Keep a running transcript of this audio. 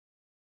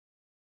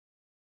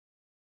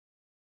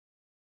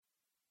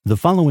The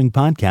following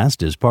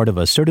podcast is part of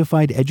a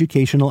certified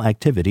educational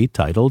activity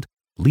titled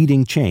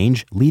Leading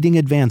Change, Leading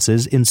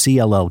Advances in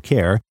CLL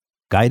Care,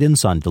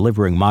 Guidance on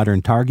Delivering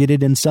Modern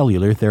Targeted and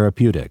Cellular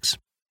Therapeutics.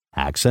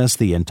 Access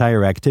the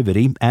entire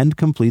activity and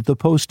complete the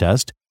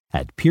post-test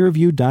at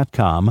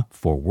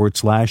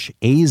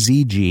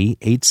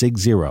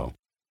peerview.com/AZG860.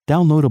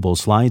 Downloadable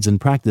slides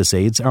and practice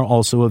aids are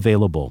also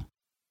available.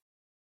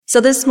 So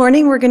this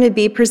morning we're going to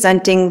be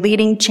presenting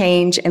Leading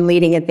Change and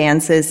Leading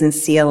Advances in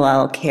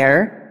CLL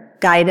Care,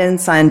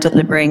 Guidance on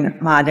Delivering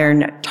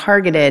Modern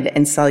Targeted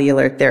and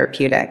Cellular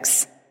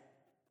Therapeutics.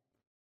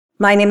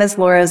 My name is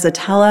Laura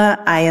Zitella.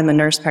 I am a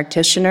nurse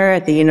practitioner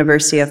at the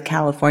University of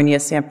California,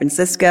 San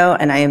Francisco,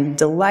 and I am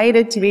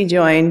delighted to be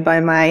joined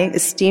by my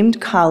esteemed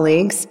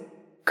colleagues,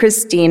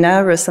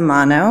 Cristina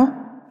Rosamano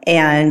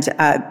and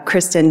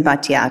Kristen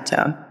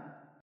Battiato.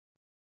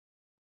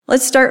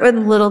 Let's start with a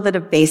little bit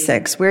of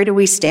basics. Where do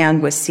we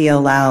stand with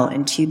CLL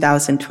in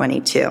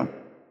 2022?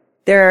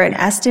 There are an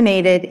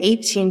estimated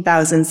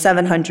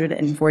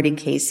 18,740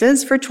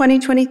 cases for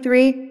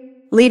 2023,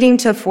 leading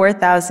to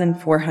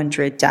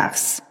 4,400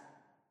 deaths.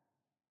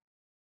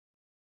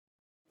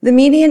 The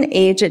median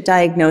age at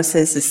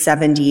diagnosis is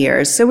 70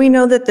 years, so we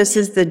know that this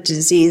is the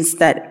disease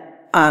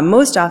that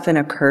most often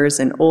occurs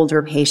in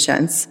older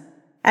patients.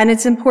 And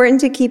it's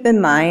important to keep in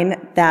mind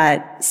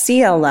that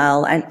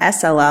CLL and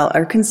SLL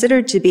are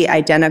considered to be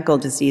identical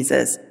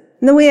diseases.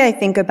 And the way I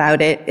think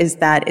about it is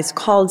that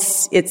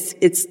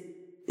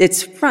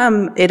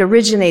it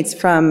originates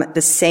from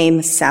the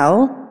same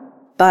cell,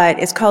 but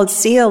it's called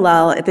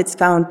CLL if it's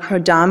found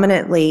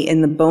predominantly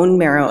in the bone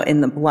marrow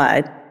in the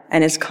blood,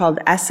 and it's called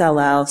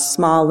SLL,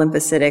 small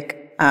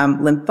lymphocytic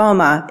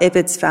lymphoma, if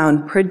it's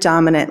found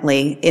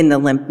predominantly in the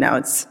lymph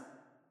nodes.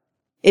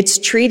 It's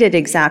treated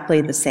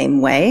exactly the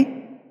same way,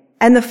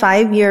 and the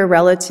 5-year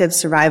relative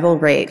survival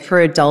rate for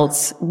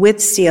adults with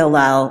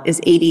CLL is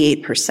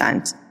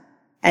 88%.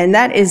 And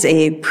that is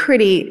a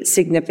pretty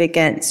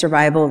significant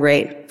survival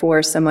rate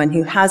for someone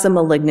who has a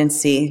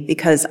malignancy,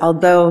 because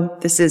although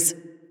this is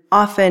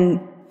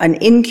often an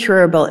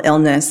incurable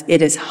illness,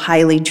 it is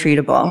highly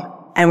treatable.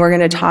 And we're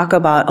going to talk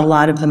about a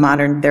lot of the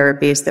modern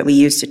therapies that we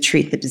use to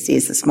treat the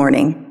disease this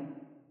morning.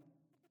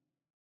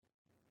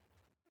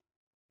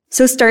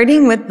 So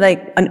starting with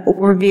an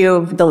overview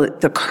of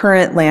the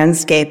current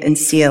landscape in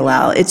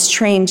CLL, it's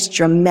changed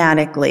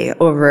dramatically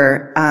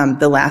over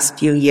the last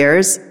few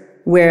years,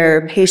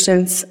 where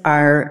patients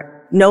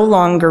are no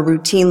longer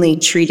routinely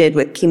treated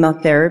with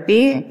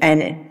chemotherapy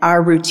and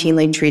are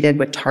routinely treated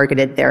with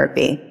targeted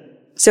therapy.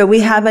 So we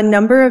have a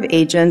number of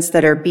agents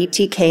that are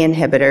BTK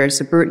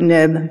inhibitors,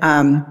 ibrutinib,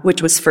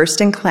 which was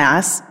first in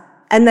class,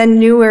 and then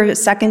newer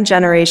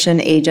second-generation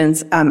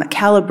agents,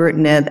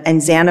 acalabrutinib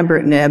and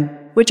zanubrutinib,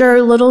 which are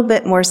a little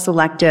bit more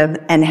selective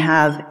and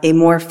have a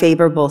more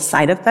favorable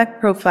side effect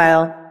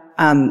profile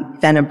than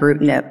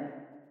ibrutinib.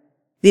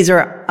 These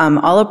are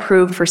all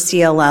approved for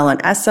CLL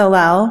and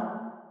SLL.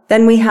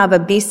 Then we have a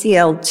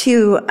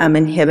BCL2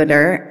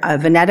 inhibitor,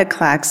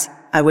 venetoclax,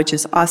 which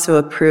is also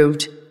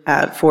approved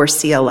for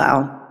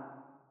CLL.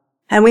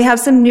 And we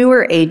have some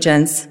newer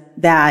agents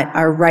that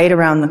are right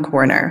around the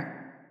corner.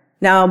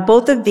 Now,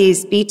 both of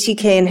these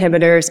BTK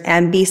inhibitors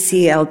and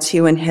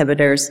BCL2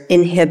 inhibitors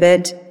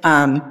inhibit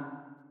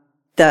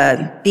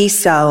the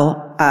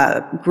B-cell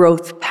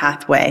growth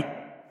pathway.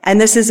 And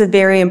this is a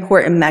very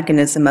important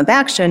mechanism of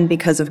action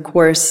because, of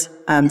course,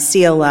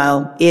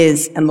 CLL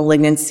is a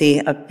malignancy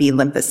of B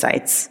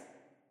lymphocytes.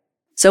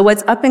 So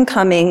what's up and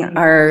coming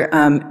are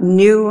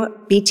new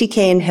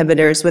BTK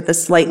inhibitors with a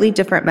slightly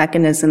different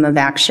mechanism of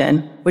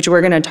action, which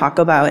we're going to talk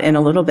about in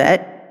a little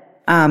bit,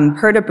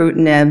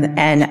 pirtobrutinib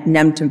and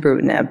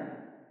nemtabrutinib.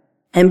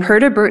 And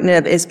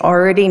pirtobrutinib is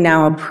already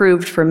now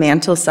approved for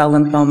mantle cell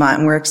lymphoma,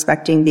 and we're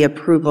expecting the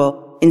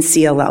approval in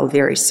CLL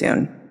very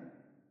soon.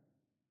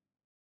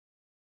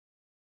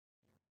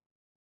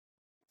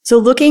 So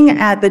looking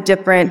at the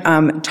different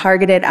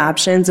targeted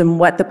options and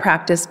what the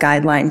practice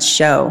guidelines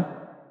show,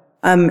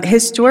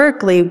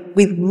 historically,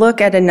 we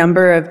look at a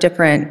number of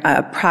different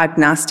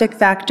prognostic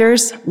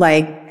factors,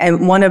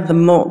 and one of the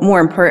more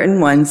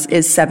important ones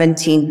is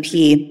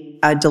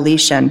 17p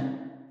deletion.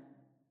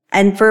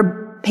 And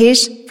for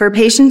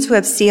patients who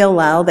have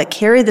CLL that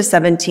carry the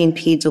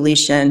 17p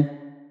deletion,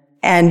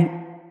 and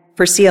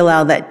for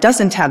CLL that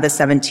doesn't have the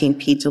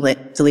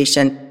 17p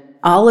deletion,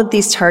 all of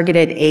these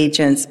targeted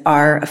agents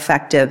are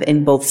effective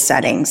in both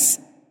settings.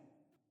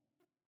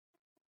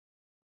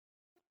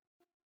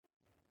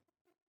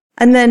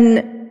 And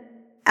then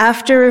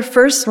after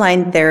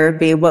first-line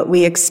therapy, what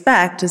we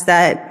expect is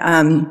that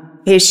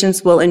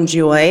patients will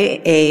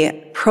enjoy a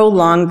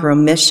prolonged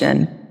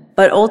remission,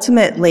 but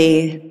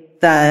ultimately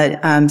the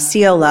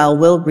CLL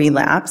will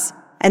relapse.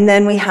 And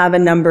then we have a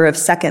number of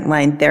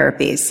second-line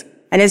therapies.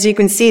 And as you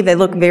can see, they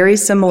look very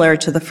similar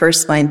to the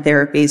first-line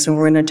therapies, and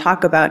we're going to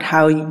talk about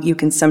how you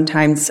can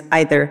sometimes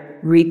either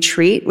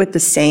retreat with the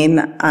same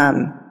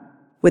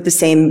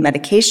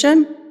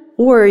medication,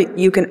 or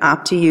you can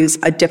opt to use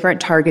a different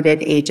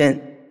targeted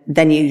agent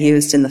than you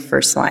used in the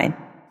first line.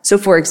 So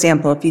for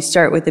example, if you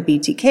start with a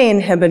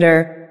BTK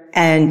inhibitor,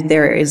 and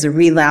there is a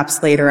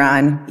relapse later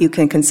on, you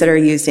can consider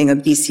using a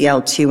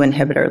BCL2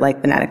 inhibitor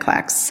like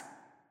venetoclax.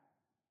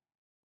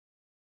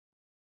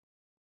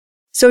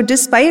 So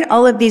despite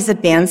all of these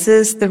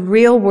advances, the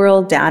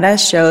real-world data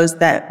shows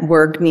that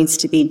work needs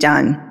to be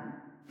done.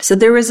 So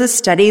there was a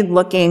study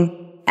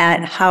looking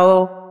at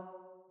how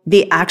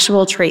the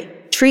actual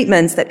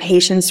treatments that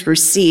patients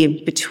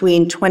received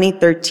between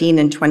 2013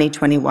 and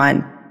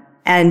 2021.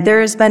 And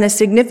there has been a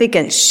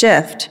significant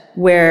shift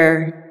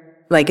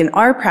where, like in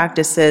our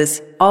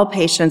practices, all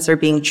patients are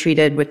being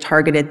treated with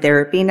targeted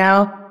therapy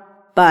now.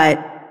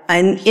 But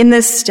in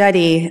this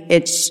study,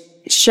 it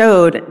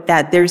showed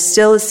that there's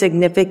still a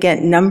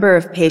significant number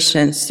of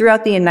patients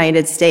throughout the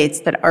United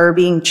States that are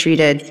being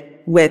treated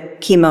with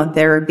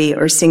chemotherapy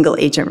or single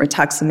agent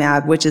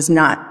rituximab, which is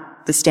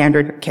not the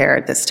standard of care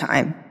at this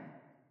time.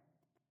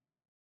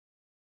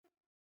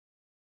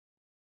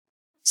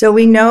 So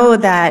we know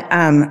that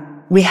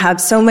we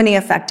have so many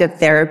effective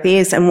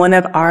therapies, and one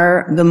of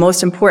the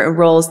most important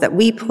roles that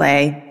we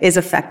play is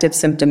effective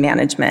symptom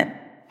management.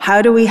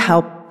 How do we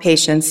help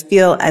patients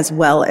feel as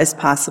well as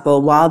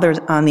possible while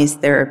they're on these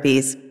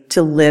therapies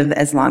to live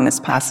as long as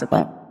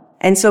possible?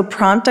 And so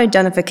prompt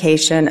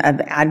identification of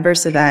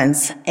adverse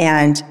events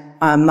and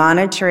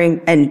monitoring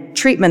and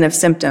treatment of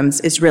symptoms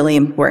is really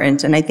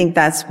important. And I think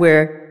that's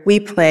where we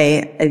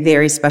play a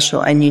very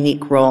special and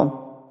unique role.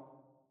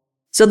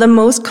 So the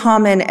most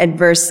common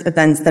adverse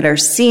events that are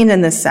seen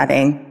in this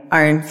setting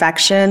are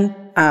infection,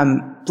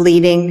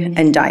 bleeding,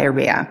 and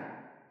diarrhea.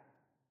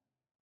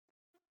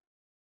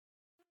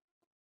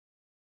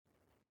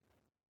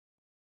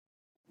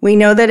 We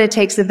know that it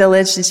takes a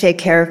village to take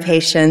care of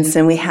patients,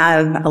 and we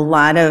have a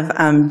lot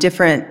of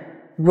different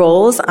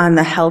roles on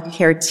the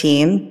healthcare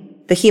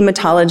team. The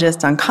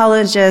hematologist,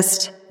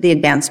 oncologist, the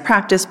advanced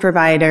practice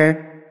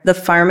provider, the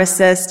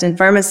pharmacist, and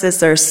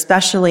pharmacists are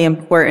especially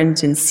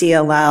important in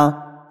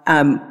CLL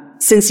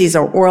since these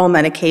are oral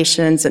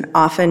medications and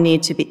often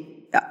need to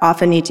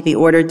be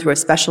ordered through a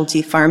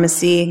specialty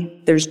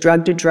pharmacy. There's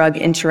drug-to-drug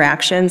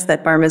interactions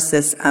that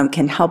pharmacists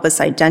can help us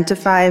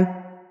identify.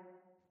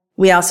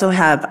 We also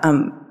have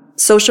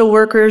social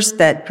workers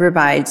that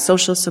provide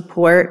social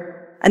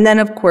support, and then,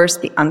 of course,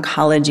 the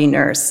oncology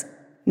nurse.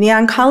 And the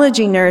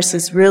oncology nurse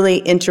is really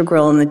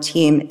integral in the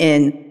team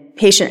in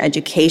patient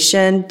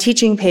education,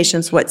 teaching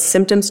patients what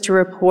symptoms to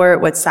report,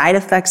 what side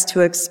effects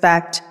to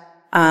expect,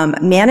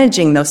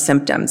 managing those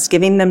symptoms,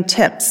 giving them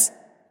tips,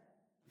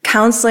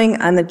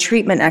 counseling on the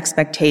treatment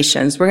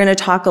expectations. We're going to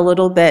talk a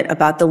little bit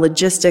about the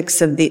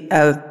logistics of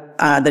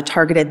the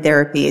targeted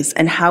therapies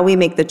and how we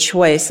make the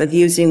choice of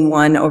using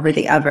one over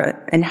the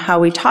other and how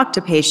we talk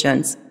to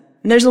patients.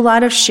 And there's a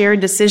lot of shared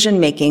decision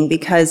making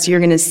because you're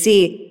going to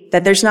see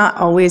that there's not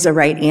always a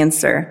right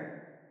answer.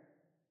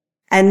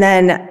 And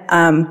then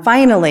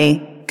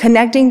finally,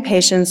 connecting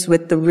patients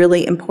with the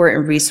really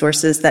important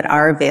resources that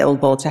are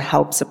available to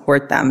help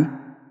support them.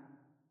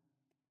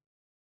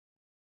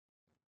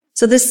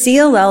 So the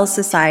CLL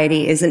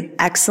Society is an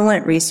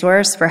excellent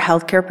resource for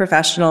healthcare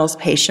professionals,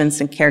 patients,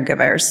 and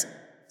caregivers.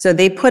 So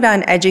they put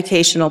on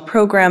educational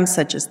programs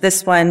such as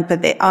this one,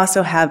 but they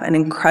also have an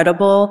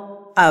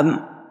incredible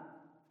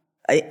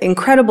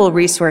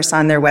resource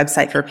on their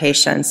website for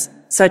patients,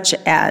 such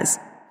as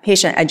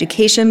patient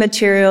education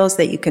materials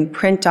that you can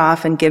print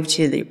off and give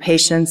to the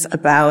patients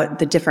about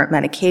the different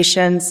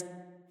medications.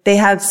 They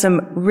have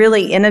some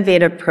really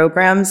innovative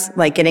programs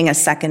like getting a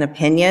second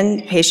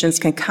opinion. Patients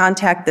can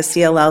contact the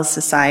CLL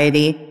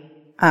Society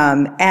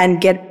and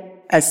get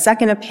a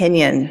second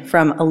opinion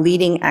from a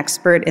leading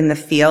expert in the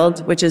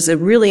field, which is a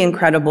really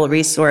incredible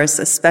resource,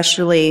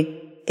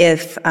 especially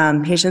if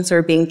patients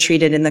are being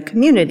treated in the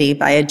community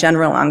by a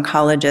general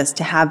oncologist.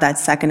 To have that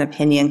second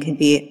opinion can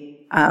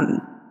be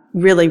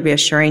really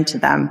reassuring to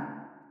them.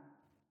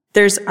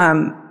 There's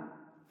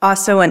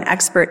also an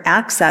expert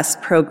access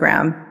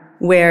program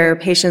where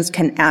patients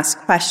can ask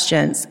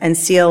questions, and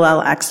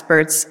CLL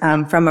experts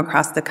from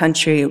across the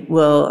country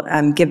will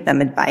give them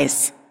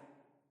advice.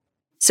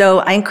 So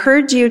I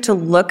encourage you to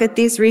look at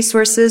these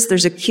resources.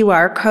 There's a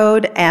QR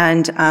code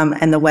and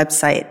the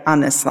website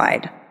on this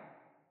slide.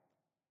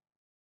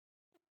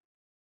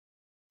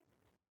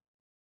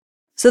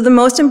 So the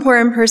most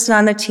important person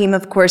on the team,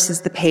 of course,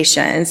 is the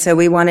patient. And so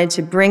we wanted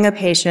to bring a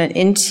patient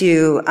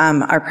into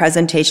our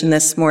presentation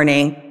this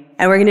morning,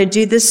 and we're going to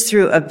do this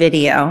through a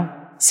video.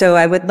 So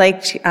I would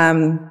like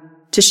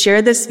to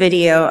share this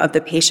video of the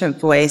patient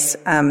voice.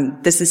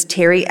 This is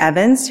Terry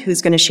Evans,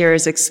 who's going to share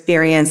his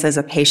experience as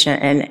a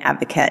patient and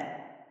advocate.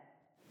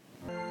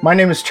 My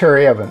name is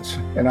Terry Evans,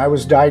 and I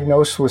was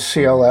diagnosed with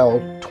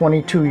CLL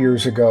 22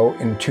 years ago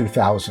in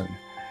 2000.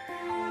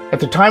 At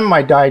the time of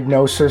my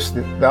diagnosis,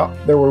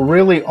 there were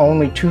really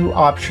only two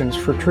options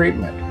for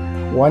treatment.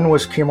 One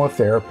was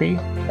chemotherapy,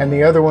 and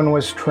the other one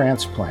was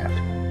transplant.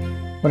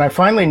 When I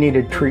finally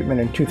needed treatment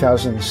in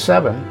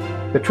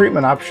 2007, the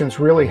treatment options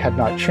really had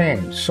not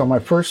changed, so my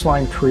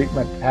first-line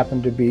treatment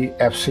happened to be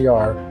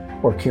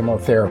FCR, or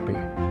chemotherapy.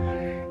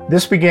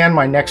 This began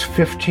my next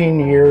 15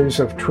 years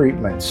of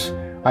treatments,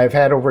 I've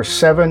had over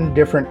 7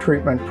 different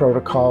treatment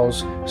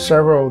protocols,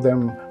 several of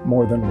them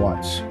more than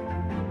once.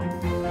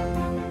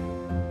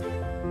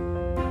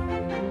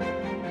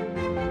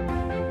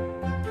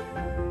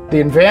 The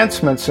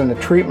advancements in the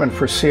treatment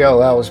for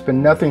CLL has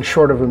been nothing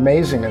short of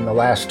amazing in the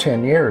last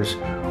 10 years,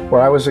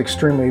 where I was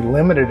extremely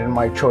limited in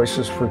my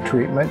choices for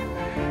treatment.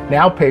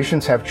 Now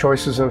patients have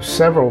choices of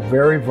several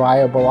very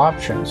viable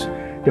options,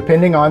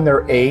 depending on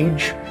their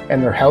age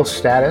and their health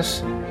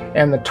status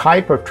and the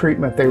type of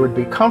treatment they would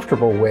be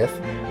comfortable with.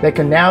 They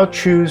can now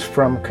choose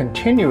from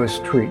continuous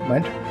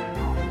treatment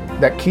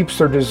that keeps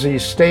their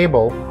disease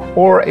stable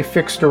or a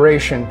fixed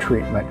duration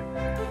treatment.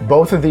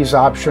 Both of these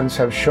options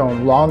have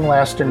shown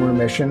long-lasting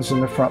remissions in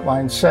the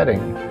frontline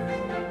setting.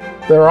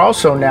 There are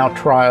also now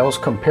trials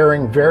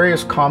comparing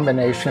various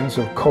combinations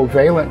of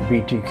covalent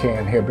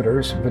BTK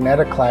inhibitors,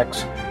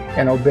 venetoclax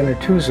and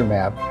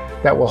obinutuzumab,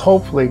 that will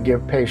hopefully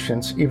give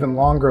patients even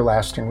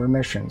longer-lasting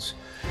remissions.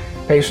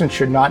 Patients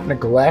should not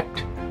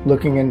neglect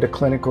looking into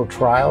clinical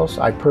trials.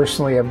 I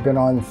personally have been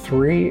on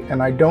 3,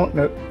 and I don't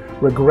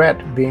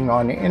regret being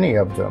on any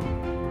of them.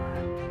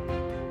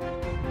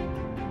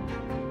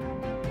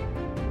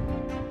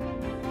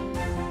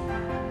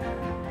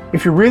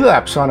 If you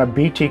relapse on a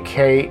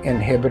BTK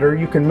inhibitor,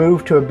 you can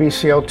move to a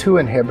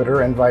BCL2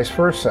 inhibitor and vice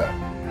versa.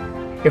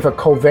 If a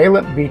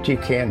covalent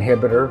BTK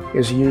inhibitor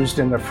is used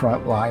in the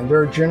front line, there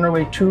are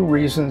generally 2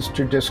 reasons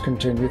to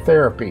discontinue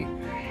therapy.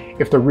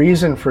 If the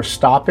reason for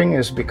stopping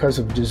is because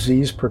of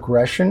disease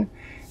progression,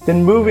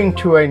 then moving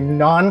to a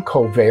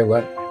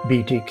non-covalent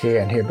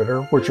BTK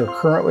inhibitor, which are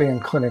currently in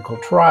clinical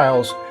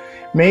trials,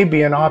 may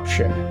be an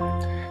option.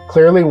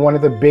 Clearly, one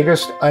of the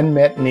biggest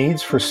unmet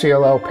needs for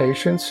CLL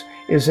patients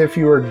is if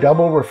you are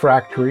double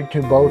refractory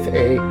to both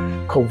a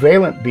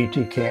covalent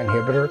BTK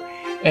inhibitor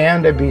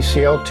and a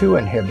BCL2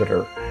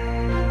 inhibitor.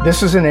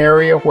 This is an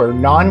area where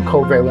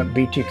non-covalent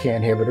BTK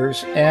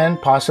inhibitors and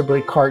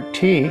possibly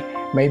CAR-T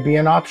may be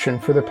an option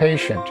for the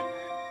patient.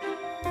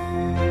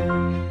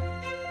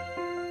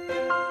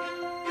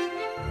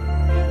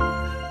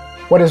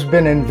 What has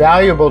been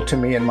invaluable to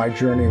me in my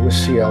journey with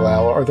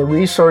CLL are the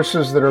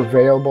resources that are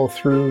available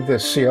through the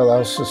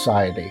CLL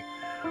Society.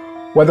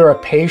 Whether a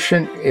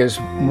patient is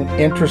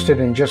interested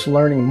in just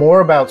learning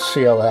more about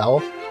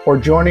CLL or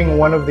joining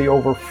one of the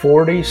over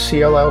 40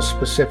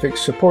 CLL-specific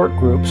support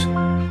groups,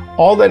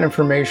 all that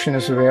information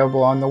is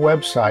available on the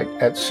website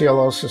at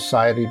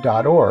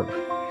cllsociety.org.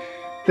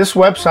 This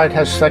website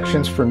has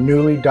sections for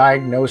newly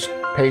diagnosed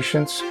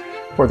patients,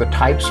 for the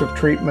types of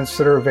treatments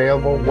that are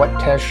available, what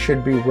tests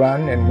should be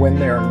run, and when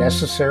they are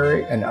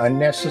necessary and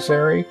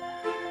unnecessary.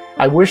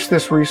 I wish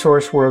this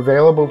resource were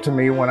available to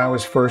me when I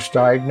was first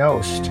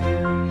diagnosed.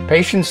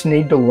 Patients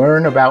need to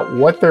learn about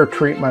what their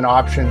treatment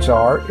options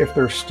are if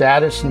their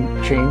status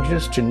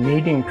changes to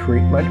needing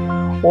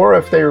treatment or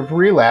if they have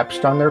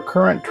relapsed on their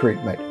current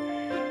treatment.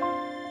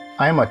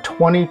 I am a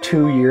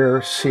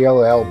 22-year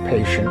CLL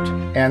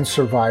patient and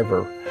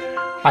survivor.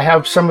 I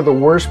have some of the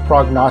worst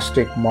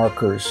prognostic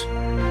markers.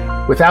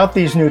 Without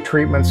these new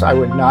treatments, I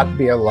would not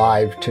be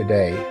alive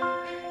today.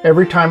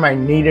 Every time I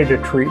needed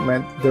a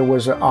treatment, there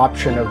was an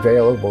option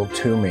available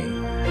to me.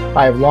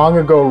 I have long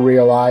ago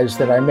realized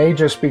that I may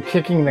just be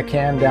kicking the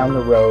can down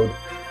the road,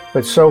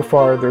 but so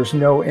far there's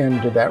no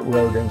end to that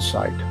road in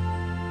sight.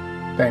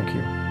 Thank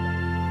you.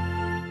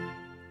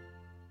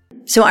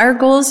 So our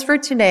goals for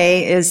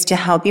today is to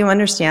help you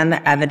understand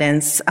the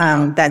evidence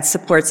that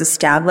supports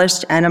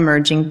established and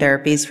emerging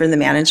therapies for the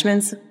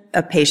management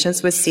of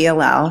patients with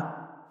CLL,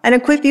 and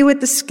equip you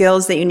with the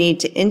skills that you need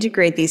to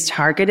integrate these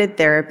targeted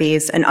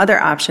therapies and other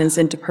options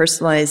into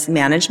personalized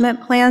management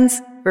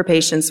plans for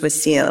patients with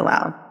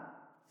CLL.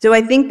 So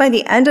I think by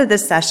the end of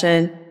this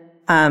session,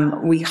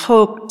 we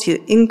hope to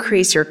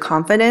increase your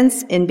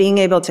confidence in being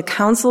able to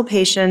counsel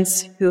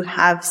patients who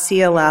have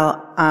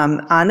CLL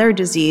on their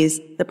disease,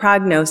 the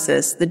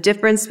prognosis, the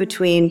difference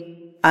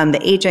between the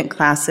agent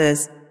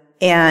classes,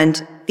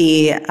 and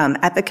the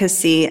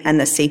efficacy and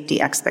the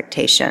safety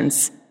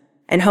expectations.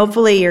 And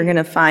hopefully you're going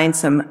to find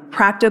some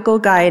practical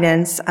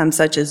guidance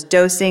such as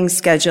dosing,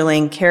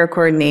 scheduling, care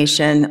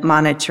coordination,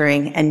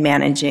 monitoring, and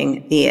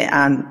managing the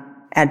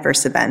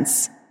adverse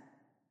events.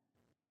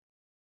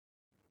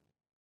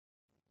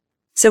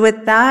 So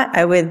with that,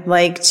 I would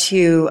like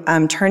to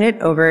turn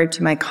it over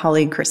to my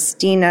colleague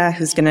Christina,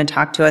 who's going to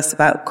talk to us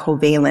about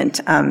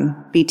covalent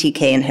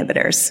BTK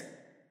inhibitors.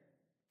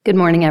 Good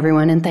morning,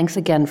 everyone, and thanks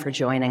again for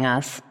joining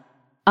us.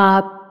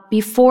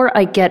 Before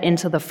I get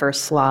into the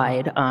first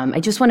slide, I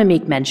just want to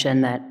make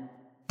mention that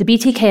the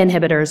BTK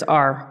inhibitors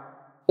are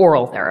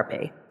oral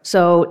therapy.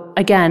 So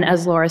again,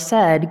 as Laura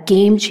said,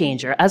 game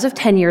changer. As of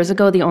 10 years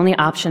ago, the only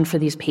option for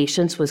these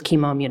patients was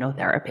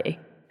chemoimmunotherapy.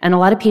 And a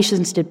lot of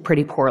patients did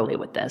pretty poorly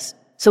with this.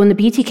 So when the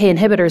BTK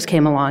inhibitors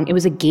came along, it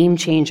was a game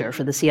changer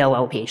for the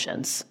CLL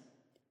patients.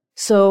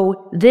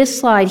 So this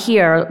slide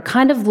here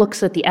kind of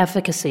looks at the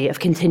efficacy of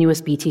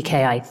continuous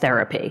BTKI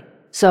therapy.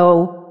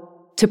 So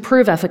to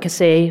prove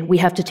efficacy, we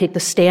have to take the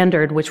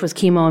standard, which was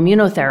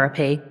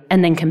chemoimmunotherapy,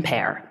 and then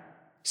compare.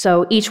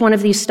 So each one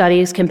of these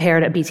studies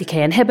compared a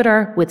BTK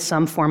inhibitor with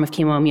some form of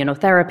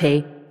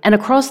chemoimmunotherapy, And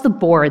across the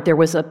board, there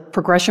was a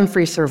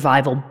progression-free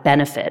survival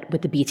benefit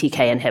with the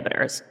BTK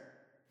inhibitors.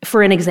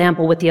 For an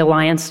example, with the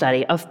Alliance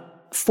study, of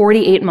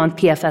 48-month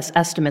PFS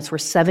estimates were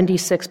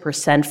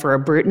 76% for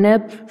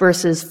ibrutinib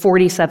versus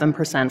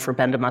 47% for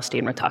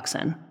bendamustine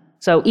Rituxan.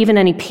 So even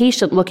any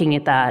patient looking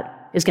at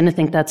that is going to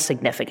think that's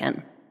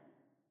significant.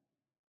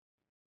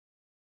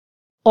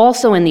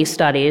 Also in these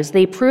studies,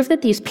 they proved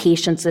that these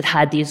patients that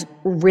had these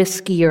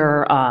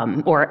riskier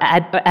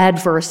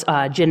adverse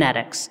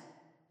genetics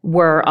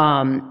were,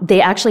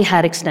 they actually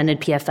had extended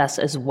PFS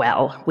as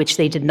well, which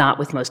they did not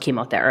with most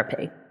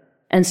chemotherapy.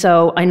 And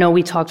so I know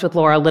we talked with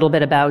Laura a little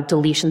bit about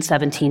deletion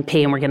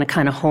 17p, and we're going to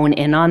kind of hone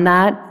in on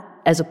that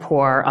as a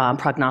poor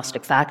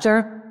prognostic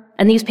factor.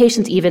 And these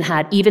patients even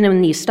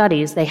in these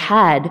studies, they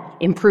had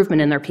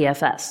improvement in their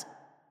PFS.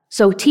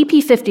 So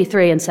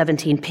TP53 and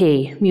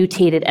 17p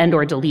mutated and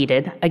or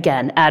deleted,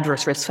 again,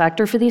 adverse risk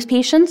factor for these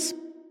patients.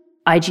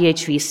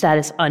 IGHV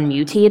status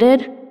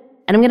unmutated.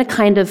 And I'm going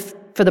to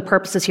for the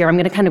purposes here, I'm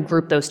going to kind of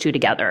group those two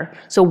together.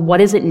 So what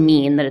does it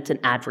mean that it's an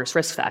adverse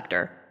risk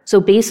factor? So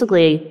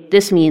basically,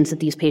 this means that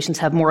these patients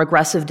have more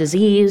aggressive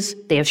disease,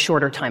 they have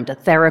shorter time to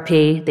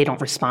therapy, they don't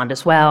respond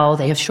as well,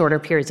 they have shorter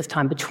periods of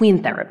time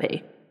between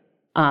therapy.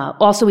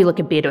 Also, we look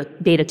at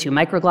beta-2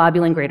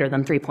 microglobulin greater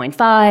than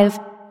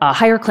 3.5,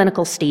 higher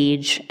clinical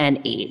stage,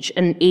 and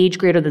age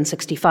greater than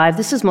 65.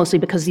 This is mostly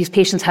because these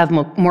patients have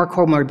more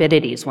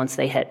comorbidities once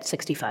they hit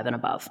 65 and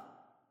above.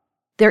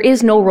 There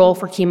is no role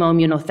for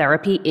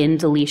chemoimmunotherapy in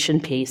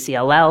deletion P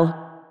CLL.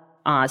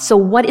 So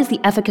what is the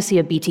efficacy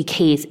of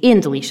BTKs in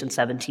deletion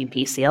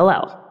 17p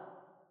CLL?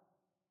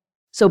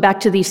 So back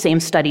to these same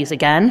studies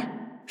again.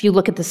 If you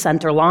look at the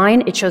center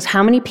line, it shows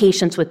how many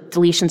patients with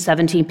deletion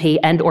 17p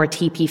and or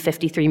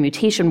TP53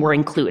 mutation were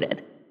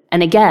included.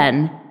 And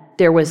again,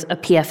 there was a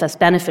PFS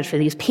benefit for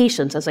these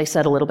patients, as I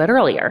said a little bit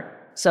earlier.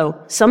 So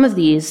some of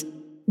these,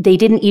 they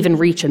didn't even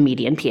reach a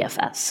median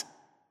PFS.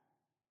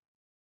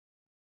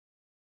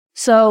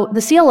 So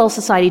the CLL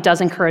Society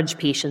does encourage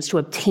patients to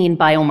obtain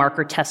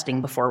biomarker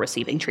testing before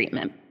receiving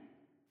treatment.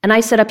 And I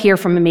sit up here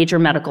from a major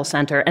medical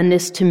center, and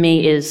this to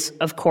me is,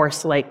 of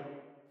course,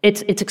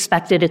 it's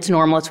expected, it's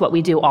normal, it's what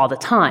we do all the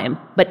time.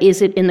 But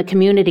is it in the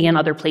community and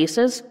other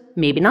places?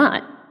 Maybe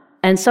not.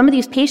 And some of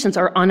these patients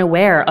are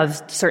unaware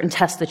of certain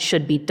tests that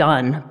should be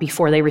done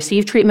before they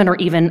receive treatment or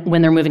even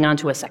when they're moving on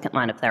to a second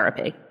line of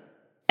therapy.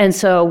 And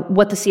so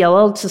what the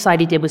CLL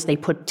Society did was they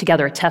put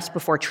together a test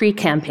before treat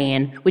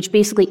campaign, which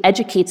basically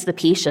educates the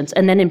patients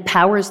and then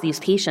empowers these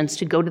patients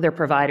to go to their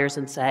providers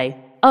and say,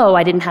 oh,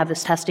 I didn't have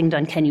this testing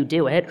done, can you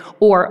do it?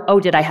 Or, oh,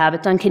 did I have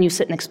it done? Can you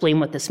sit and explain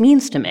what this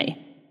means to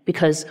me?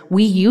 Because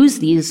we use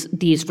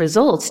these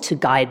results to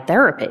guide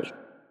therapy.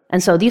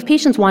 And so these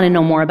patients want to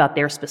know more about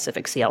their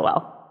specific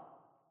CLL.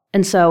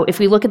 And so if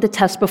we look at the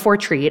test before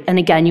treat, and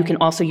again, you can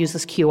also use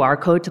this QR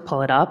code to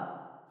pull it up.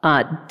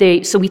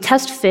 So we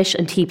test FISH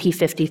and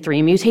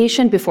TP53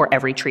 mutation before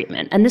every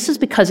treatment. And this is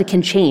because it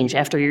can change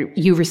after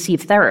you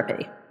receive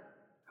therapy.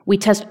 We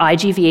test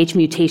IGVH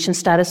mutation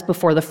status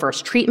before the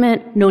first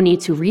treatment. No need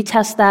to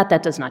retest that.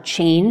 That does not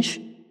change.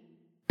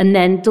 And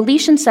then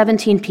deletion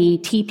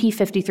 17p,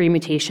 TP53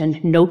 mutation,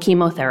 no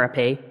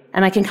chemotherapy.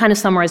 And I can kind of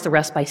summarize the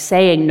rest by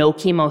saying no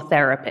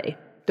chemotherapy.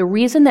 The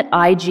reason that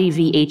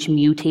IGVH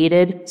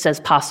mutated says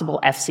possible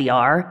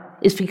FCR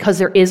is because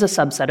there is a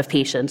subset of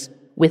patients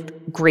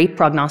with great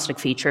prognostic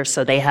features,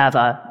 so they have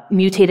a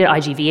mutated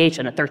IGVH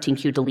and a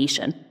 13q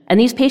deletion. And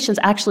these patients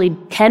actually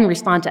can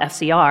respond to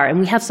FCR,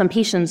 and we have some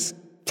patients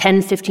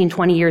 10, 15,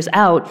 20 years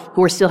out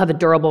who still have a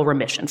durable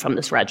remission from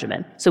this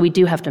regimen. So we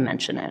do have to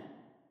mention it.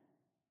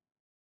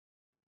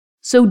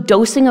 So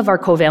dosing of our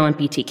covalent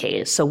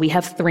BTKs. So we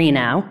have 3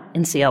 now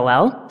in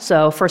CLL.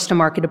 So first to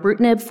market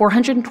ibrutinib,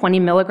 420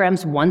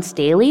 milligrams once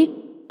daily.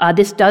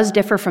 This does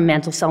differ from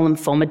mantle cell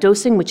lymphoma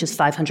dosing, which is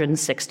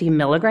 560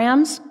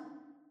 milligrams.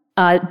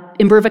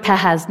 Imbruvica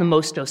has the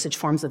most dosage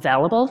forms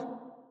available.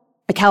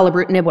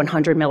 Acalabrutinib,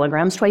 100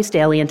 milligrams twice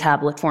daily in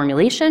tablet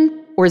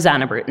formulation, or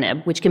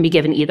zanubrutinib, which can be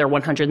given either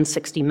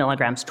 160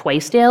 milligrams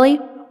twice daily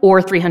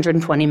or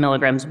 320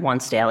 milligrams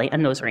once daily,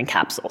 and those are in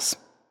capsules.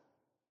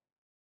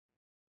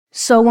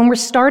 So when we're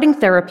starting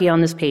therapy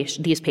on these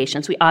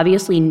patients, we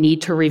obviously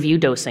need to review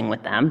dosing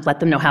with them,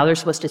 let them know how they're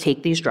supposed to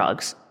take these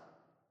drugs.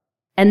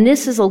 And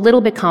this is a little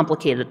bit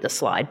complicated, this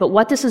slide, but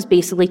what this is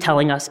basically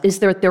telling us is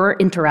that there are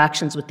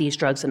interactions with these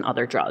drugs and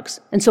other drugs.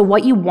 And so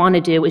what you want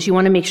to do is you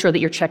want to make sure that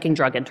you're checking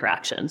drug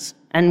interactions.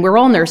 And we're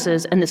all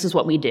nurses, and this is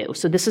what we do.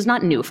 So this is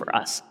not new for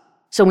us.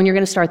 So when you're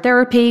going to start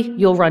therapy,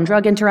 you'll run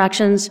drug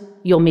interactions.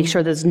 You'll make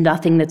sure there's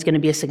nothing that's going to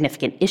be a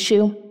significant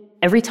issue.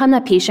 Every time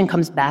that patient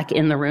comes back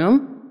in the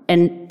room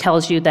and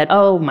tells you that,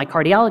 oh, my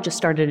cardiologist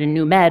started a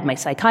new med, my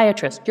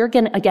psychiatrist, you're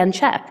going to, again,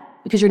 check.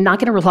 Because you're not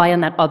going to rely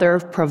on that other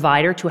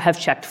provider to have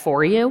checked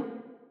for you.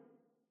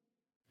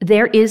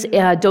 There is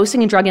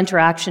dosing and drug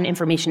interaction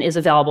information is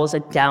available as a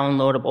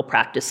downloadable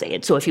practice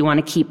aid. So if you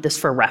want to keep this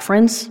for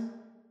reference.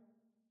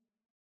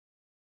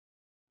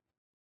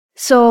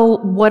 So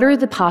what are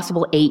the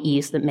possible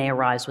AEs that may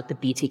arise with the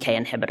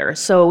BTK inhibitor?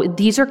 So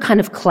these are kind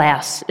of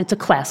it's a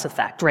class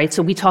effect, right?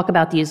 So we talk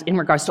about these in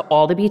regards to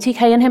all the BTK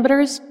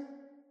inhibitors,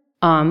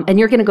 and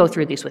you're going to go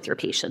through these with your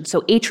patients. So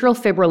atrial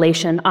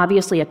fibrillation,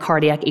 obviously a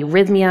cardiac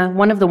arrhythmia,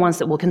 one of the ones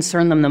that will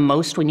concern them the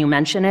most when you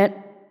mention it.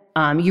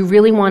 You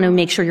really want to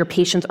make sure your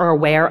patients are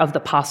aware of the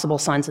possible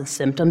signs and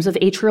symptoms of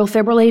atrial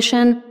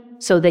fibrillation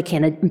so they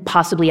can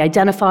possibly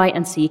identify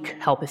and seek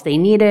help if they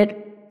need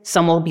it.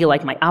 Some will be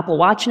like, my Apple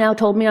Watch now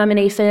told me I'm an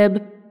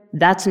AFib.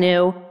 That's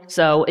new.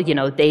 So,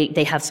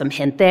 they have some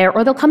hint there.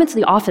 Or they'll come into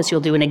the office,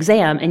 you'll do an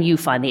exam, and you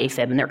find the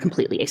AFib, and they're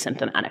completely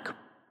asymptomatic.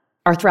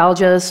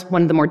 Arthralgia is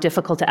one of the more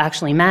difficult to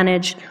actually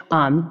manage.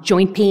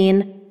 Joint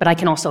pain, but I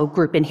can also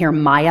group in here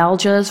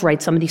myalgias,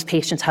 right? Some of these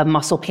patients have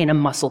muscle pain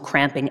and muscle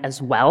cramping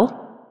as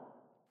well.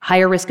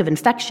 Higher risk of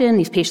infection.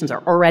 These patients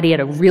are already at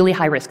a really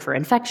high risk for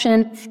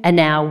infection, and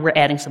now we're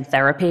adding some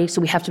therapy, so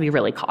we have to be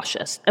really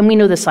cautious. And we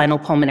know the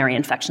sinopulmonary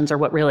infections are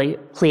what really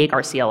plague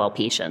our CLL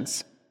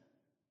patients.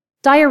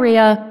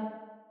 Diarrhea,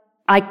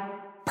 I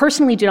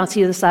personally do not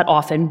see this that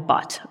often,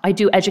 but I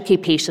do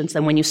educate patients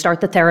that when you start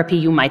the therapy,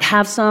 you might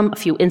have some. A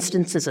few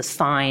instances is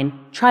fine.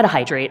 Try to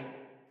hydrate.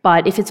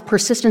 But if it's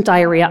persistent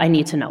diarrhea, I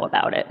need to know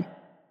about it.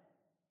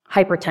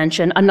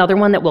 Hypertension, another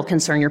one that will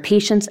concern your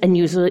patients, and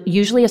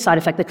usually a side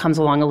effect that comes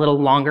along a little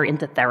longer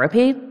into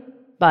therapy.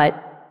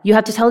 But you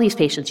have to tell these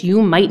patients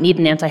you might need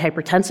an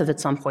antihypertensive at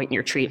some point in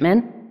your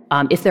treatment.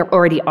 If they're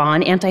already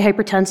on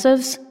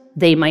antihypertensives,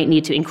 they might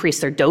need to increase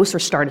their dose or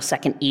start a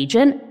second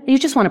agent. You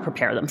just want to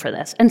prepare them for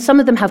this. And some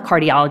of them have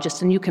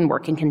cardiologists, and you can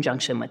work in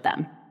conjunction with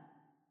them.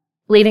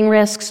 Bleeding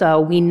risk, so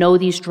we know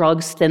these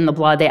drugs thin the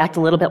blood. They act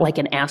a little bit like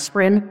an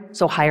aspirin,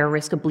 so higher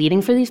risk of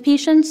bleeding for these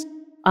patients.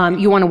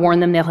 You want to warn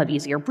them they'll have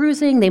easier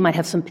bruising. They might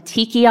have some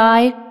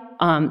petechiae.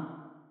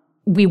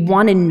 We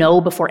want to know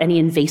before any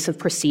invasive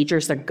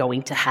procedures they're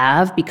going to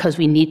have, because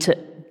we need to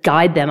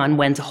guide them on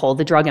when to hold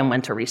the drug and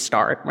when to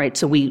restart, right?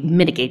 So we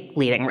mitigate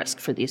bleeding risk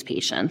for these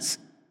patients.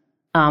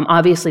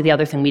 Obviously, the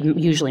other thing we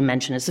usually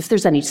mention is if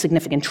there's any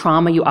significant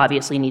trauma, you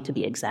obviously need to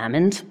be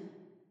examined.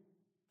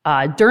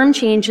 Derm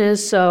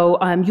changes, so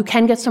you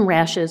can get some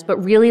rashes,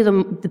 but really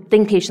the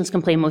thing patients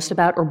complain most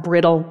about are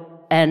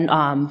brittle and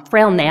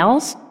frail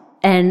nails,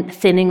 and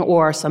thinning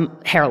or some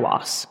hair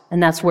loss.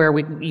 And that's where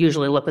we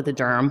usually look at the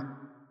derm.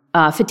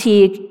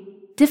 Fatigue,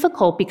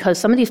 difficult because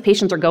some of these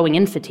patients are going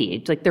in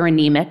fatigued, like they're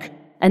anemic.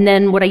 And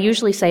then what I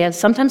usually say is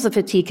sometimes the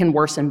fatigue can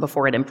worsen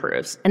before it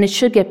improves, and it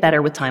should get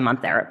better with time on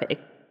therapy.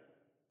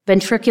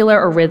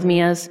 Ventricular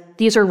arrhythmias,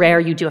 these are rare,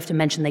 you do have to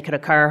mention they could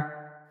occur.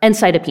 And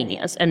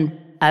cytopenias, and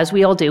as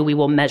we all do, we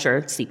will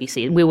measure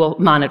CBC, we will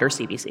monitor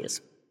CBCs.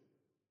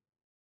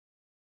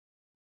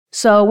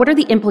 So what are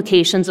the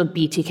implications of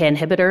BTK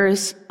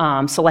inhibitors,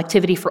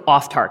 selectivity for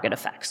off-target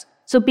effects?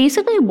 So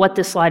basically what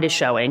this slide is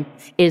showing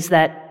is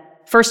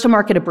that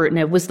first-to-market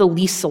ibrutinib was the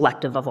least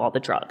selective of all the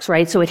drugs,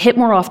 right? So it hit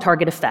more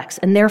off-target effects,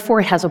 and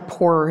therefore it has a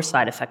poorer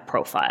side effect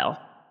profile.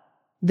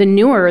 The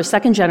newer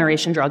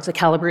second-generation drugs,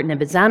 acalabrutinib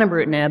and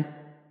zanubrutinib,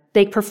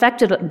 they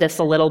perfected this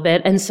a little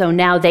bit, and so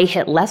now they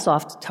hit less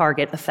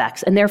off-target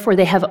effects, and therefore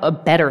they have a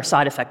better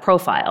side effect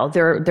profile.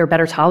 They're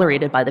better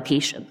tolerated by the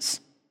patients.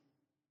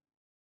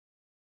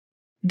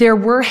 There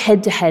were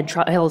head-to-head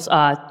trials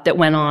that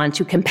went on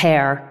to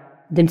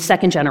compare the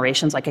second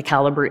generations like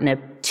acalabrutinib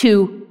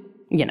to,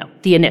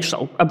 the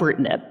initial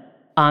ibrutinib.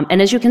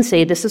 And as you can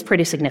see, this is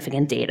pretty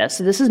significant data.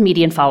 So this is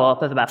median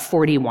follow-up of about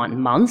 41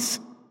 months.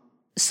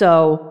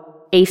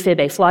 So AFib,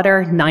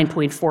 A-flutter,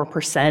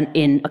 9.4%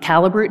 in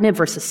acalabrutinib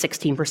versus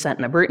 16%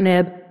 in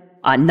ibrutinib,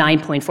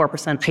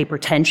 9.4%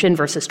 hypertension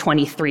versus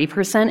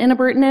 23% in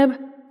ibrutinib.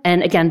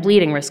 And again,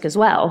 bleeding risk as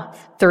well,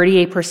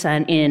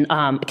 38% in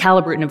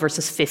acalabrutinib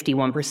versus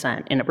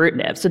 51% in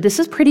ibrutinib. So this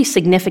is pretty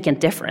significant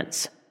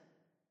difference.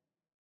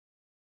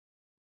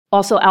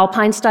 Also,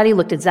 Alpine study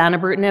looked at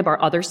zanubrutinib, our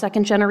other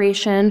second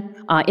generation.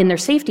 In their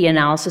safety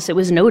analysis, it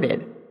was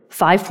noted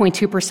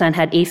 5.2%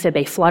 had AFib,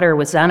 A-flutter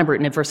with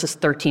zanubrutinib versus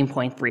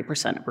 13.3%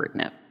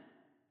 ibrutinib.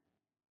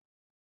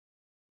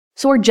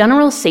 So our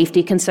general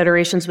safety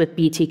considerations with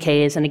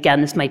BTKs, and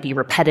again, this might be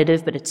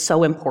repetitive, but it's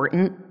so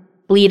important.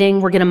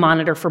 Bleeding, we're going to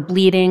monitor for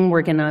bleeding.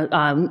 We're going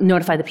to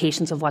notify the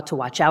patients of what to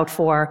watch out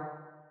for.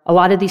 A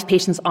lot of these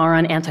patients are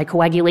on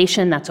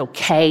anticoagulation. That's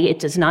okay. It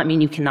does not mean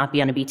you cannot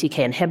be on a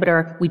BTK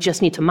inhibitor. We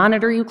just need to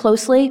monitor you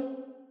closely.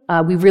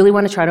 We really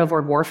want to try to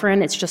avoid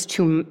warfarin. It's just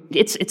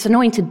it's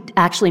annoying to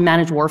actually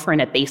manage warfarin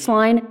at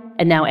baseline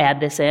and now add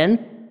this in.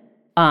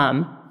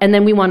 And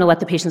then we want to let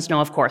the patients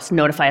know, of course,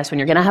 notify us when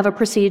you're going to have a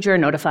procedure,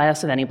 notify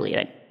us of any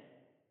bleeding.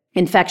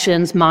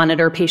 Infections,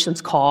 monitor, patients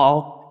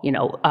call,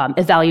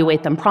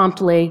 evaluate them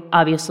promptly.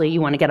 Obviously,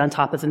 you want to get on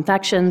top of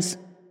infections.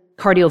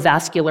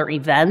 Cardiovascular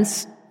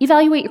events,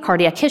 evaluate your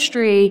cardiac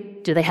history.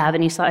 Do they have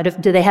any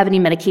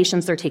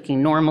medications they're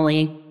taking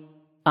normally?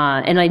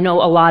 And I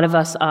know a lot of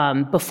us,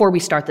 before we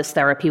start this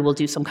therapy, will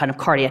do some kind of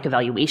cardiac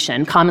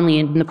evaluation. Commonly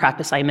in the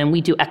practice I'm in,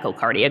 we do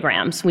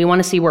echocardiograms. We want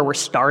to see where we're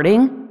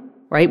starting,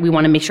 right? We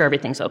want to make sure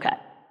everything's okay.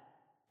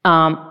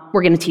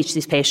 We're going to teach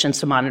these patients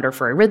to monitor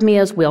for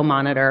arrhythmias. We'll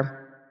monitor.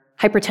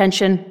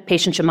 Hypertension,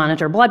 patients should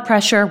monitor blood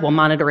pressure, we'll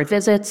monitor at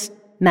visits,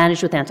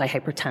 managed with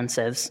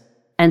antihypertensives.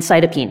 And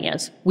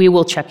cytopenias, we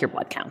will check your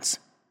blood counts.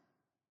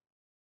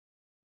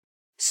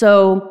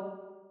 So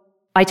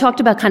I talked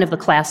about kind of the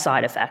class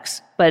side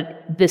effects,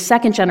 but the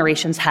second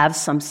generations have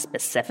some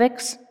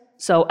specifics.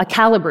 So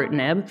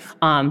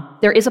acalabrutinib,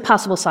 there is a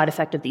possible side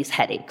effect of these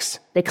headaches.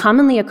 They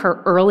commonly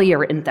occur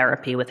earlier in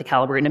therapy with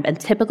acalabrutinib and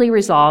typically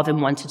resolve in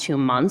 1 to 2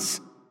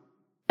 months.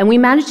 And we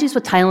manage these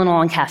with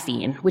Tylenol and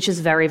caffeine, which is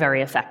very,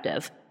 very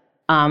effective.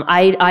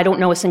 I don't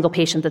know a single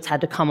patient that's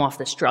had to come off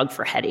this drug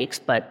for headaches,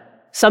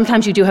 but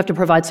sometimes you do have to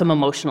provide some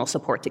emotional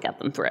support to get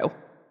them through.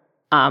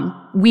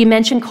 We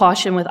mentioned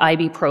caution with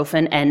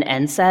ibuprofen and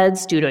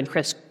NSAIDs due to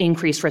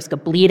increased risk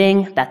of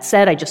bleeding. That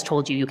said, I just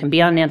told you, you can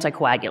be on an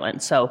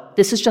anticoagulant. So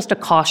this is just a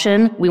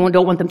caution. We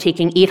don't want them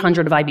taking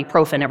 800 of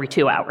ibuprofen every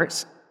 2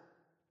 hours.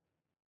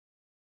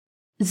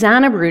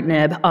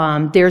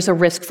 Zanubrutinib, there's a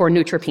risk for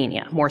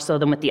neutropenia, more so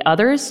than with the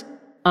others.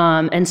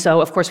 And so,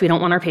 of course, we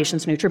don't want our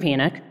patients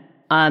neutropenic.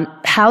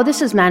 How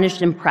this is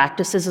managed in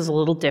practices is a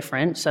little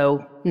different,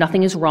 so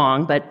nothing is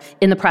wrong, but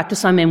in the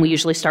practice I'm in, we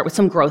usually start with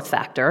some growth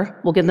factor.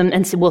 We'll give them,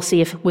 and we'll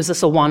see if, was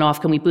this a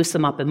one-off, can we boost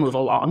them up and move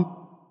along?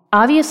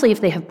 Obviously,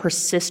 if they have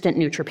persistent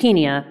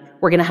neutropenia,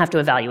 we're going to have to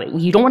evaluate.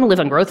 You don't want to live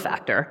on growth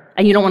factor,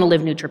 and you don't want to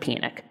live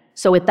neutropenic.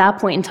 So at that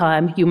point in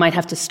time, you might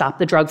have to stop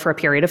the drug for a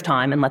period of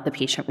time and let the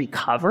patient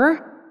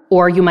recover,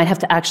 or you might have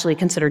to actually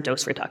consider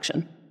dose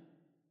reduction.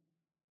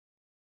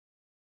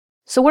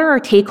 So what are our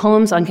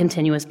take-homes on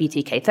continuous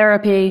BTK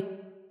therapy?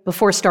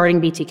 Before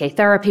starting BTK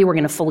therapy, we're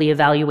going to fully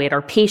evaluate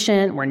our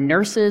patient. We're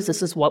nurses.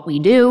 This is what we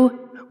do.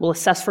 We'll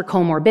assess for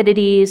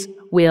comorbidities.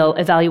 We'll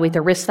evaluate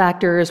their risk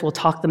factors. We'll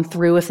talk them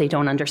through if they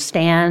don't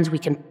understand. We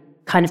can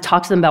kind of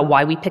talk to them about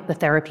why we picked the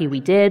therapy we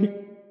did.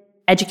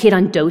 Educate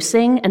on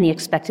dosing and the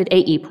expected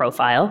AE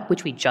profile,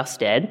 which we just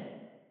did.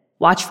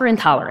 Watch for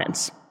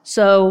intolerance.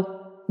 So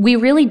we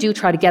really do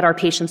try to get our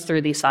patients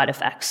through these side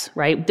effects,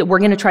 right? We're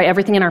going to try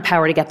everything in our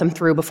power to get them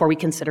through before we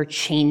consider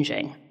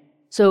changing.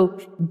 So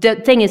the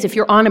thing is, if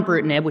you're on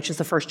ibrutinib, which is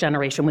the first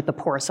generation with the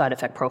poor side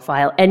effect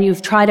profile, and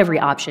you've tried every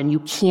option,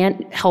 you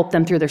can't help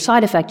them through their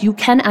side effect, you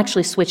can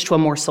actually switch to a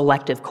more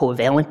selective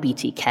covalent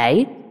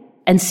BTK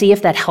and see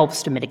if that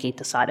helps to mitigate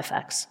the side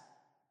effects.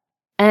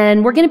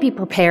 And we're going to be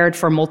prepared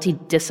for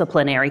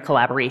multidisciplinary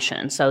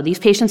collaboration. So these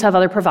patients have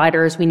other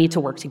providers. We need to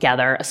work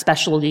together,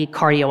 especially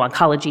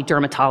cardio-oncology,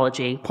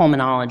 dermatology,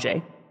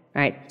 pulmonology,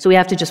 right? So we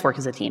have to just work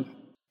as a team.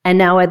 And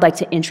now I'd like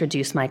to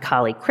introduce my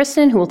colleague,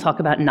 Kristen, who will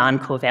talk about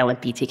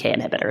non-covalent BTK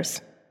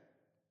inhibitors.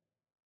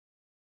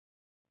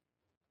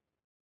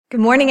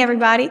 Good morning,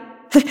 everybody.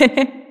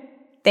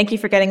 Thank you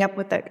for getting up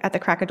at the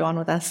crack of dawn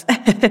with us.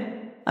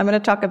 I'm going to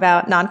talk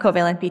about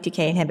non-covalent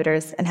BTK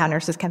inhibitors and how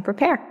nurses can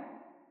prepare.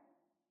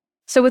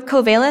 So with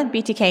covalent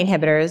BTK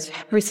inhibitors,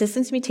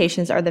 resistance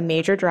mutations are the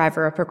major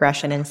driver of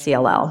progression in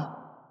CLL.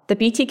 The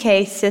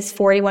BTK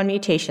CYS41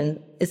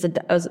 mutation is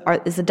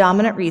the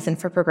dominant reason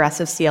for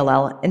progressive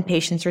CLL in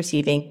patients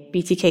receiving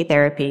BTK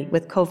therapy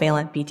with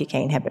covalent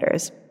BTK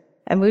inhibitors.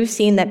 And we've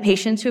seen that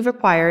patients who've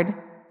acquired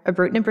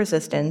ibrutinib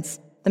resistance,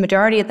 the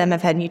majority of them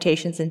have had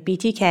mutations in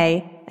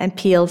BTK and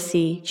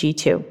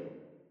PLCG2.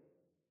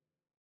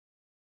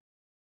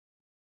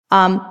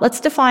 Let's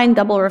define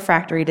double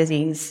refractory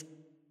disease.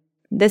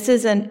 This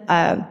is an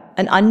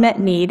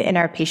unmet need in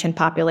our patient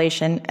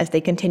population as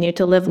they continue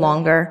to live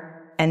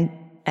longer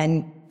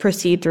and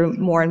proceed through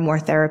more and more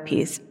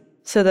therapies.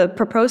 So the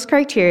proposed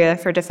criteria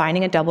for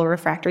defining a double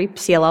refractory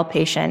CLL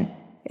patient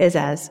is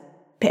as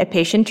a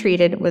patient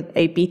treated with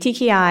a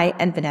BTKI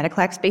and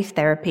venetoclax-based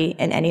therapy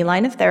in any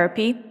line of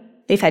therapy.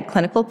 They've had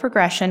clinical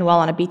progression while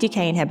on a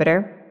BTK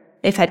inhibitor.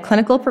 They've had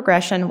clinical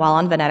progression while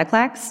on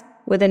venetoclax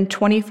within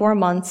 24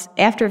 months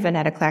after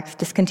venetoclax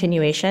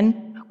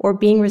discontinuation, or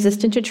being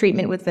resistant to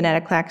treatment with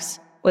venetoclax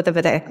with a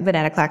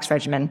venetoclax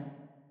regimen.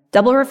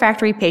 Double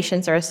refractory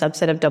patients are a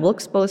subset of double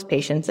exposed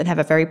patients and have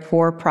a very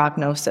poor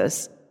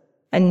prognosis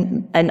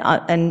and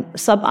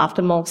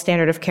suboptimal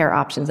standard of care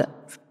options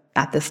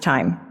at this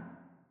time.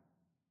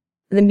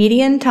 The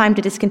median time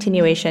to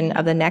discontinuation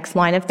of the next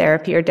line of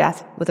therapy or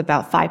death was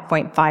about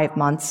 5.5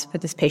 months for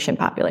this patient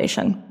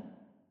population.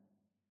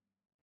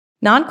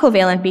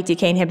 Non-covalent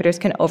BTK inhibitors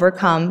can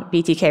overcome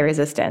BTK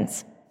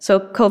resistance. So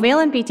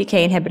covalent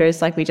BTK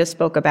inhibitors, like we just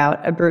spoke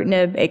about,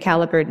 ibrutinib,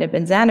 acalabrutinib,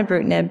 and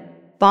zanubrutinib,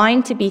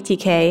 bind to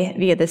BTK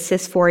via the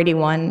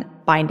CYS481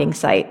 binding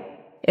site.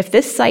 If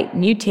this site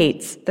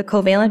mutates, the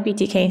covalent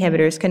BTK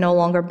inhibitors can no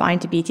longer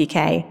bind to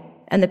BTK,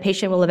 and the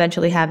patient will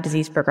eventually have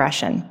disease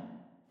progression.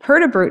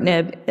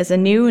 Pirtobrutinib is a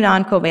new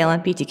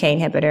non-covalent BTK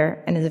inhibitor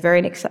and is a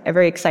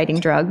very exciting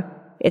drug.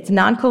 It's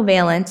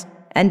non-covalent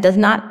and does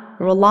not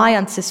rely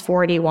on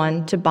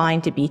CYS481 to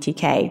bind to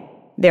BTK.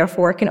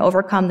 Therefore, it can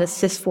overcome the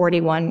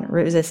CYS41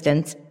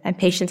 resistance, and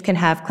patients can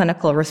have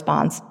clinical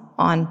response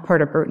on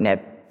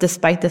pirtobrutinib,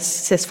 despite the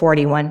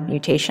CYS41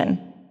 mutation.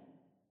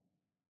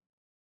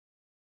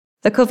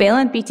 The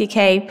covalent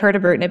BTK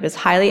pirtobrutinib is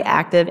highly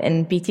active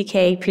in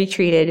BTK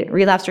pretreated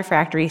relapsed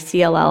refractory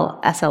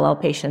CLL, SLL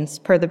patients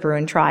per the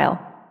Bruin trial.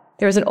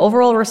 there was an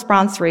overall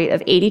response rate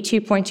of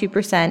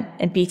 82.2%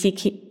 in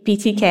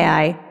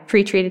BTKI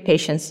pretreated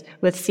patients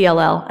with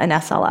CLL and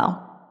SLL.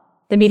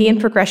 The median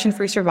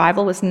progression-free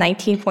survival was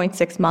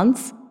 19.6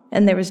 months,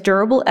 and there was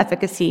durable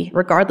efficacy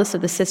regardless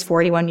of the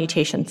CIS41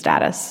 mutation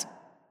status.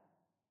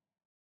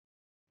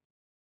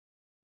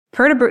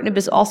 Pirtobrutinib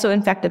is also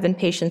effective in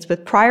patients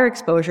with prior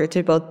exposure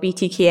to both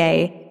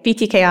BTKI,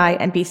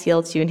 and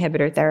BCL2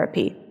 inhibitor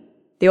therapy.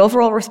 The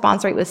overall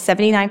response rate was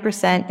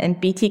 79% in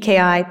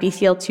BTKI,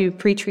 BCL2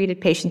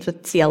 pretreated patients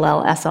with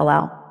CLL,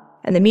 SLL,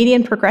 and the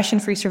median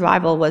progression-free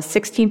survival was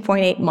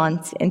 16.8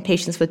 months in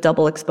patients with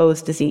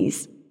double-exposed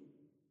disease.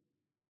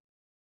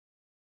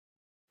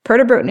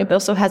 Pirtobrutinib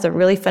also has a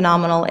really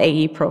phenomenal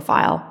AE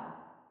profile.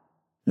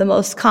 The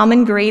most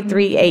common grade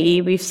 3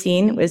 AE we've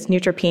seen was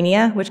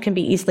neutropenia, which can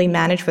be easily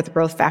managed with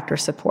growth factor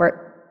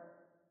support.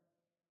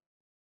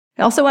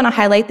 I also want to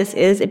highlight this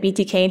is a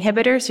BTK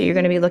inhibitor, so you're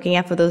going to be looking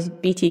out for those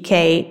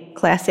BTK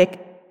classic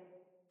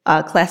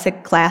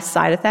class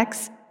side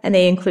effects, and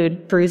they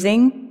include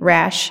bruising,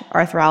 rash,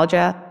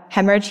 arthralgia,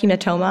 hemorrhage,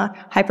 hematoma,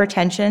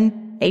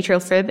 hypertension,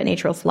 atrial fib, and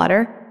atrial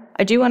flutter.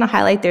 I do want to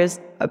highlight there's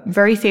a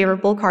very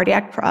favorable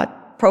cardiac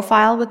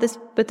profile with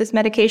this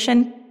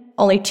medication.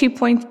 Only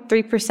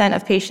 2.3%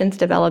 of patients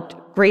developed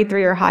grade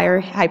 3 or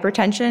higher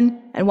hypertension,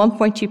 and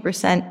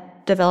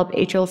 1.2% developed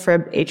atrial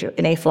fib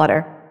and a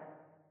flutter.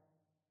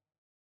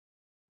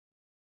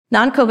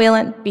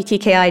 Non-covalent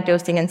BTKI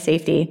dosing and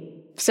safety.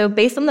 So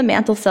based on the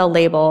mantle cell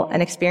label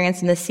and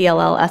experience in the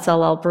CLL,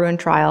 SLL Bruin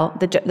trial,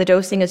 the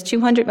dosing is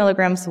 200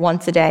 milligrams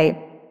once a day.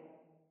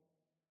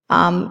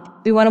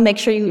 We want to make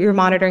sure you're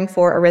monitoring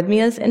for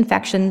arrhythmias,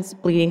 infections,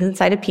 bleedings, and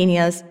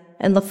cytopenias,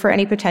 and look for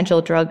any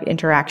potential drug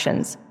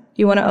interactions.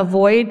 You want to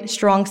avoid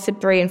strong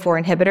CYP3 and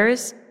 4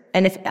 inhibitors,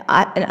 and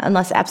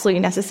unless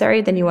absolutely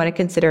necessary, then you want to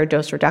consider a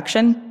dose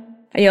reduction.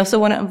 And you also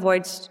want to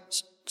avoid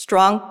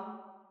strong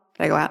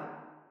to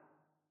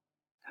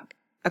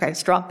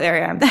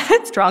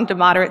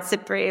moderate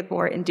CYP3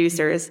 or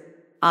inducers.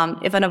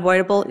 If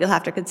unavoidable, you'll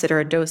have to consider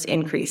a dose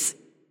increase.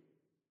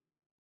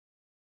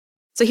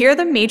 So here are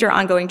the major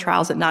ongoing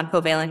trials of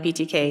non-covalent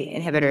BTK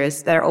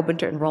inhibitors that are open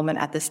to enrollment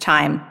at this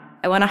time.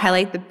 I want to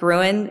highlight the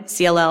Bruin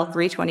CLL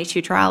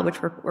 322 trial, which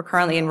we're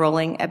currently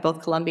enrolling at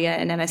both Columbia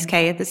and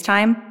MSK at this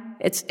time.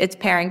 It's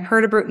pairing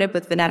pirtobrutinib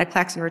with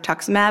venetoclax and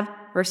rituximab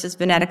versus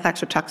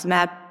venetoclax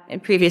rituximab in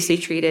previously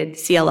treated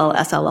CLL,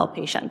 SLL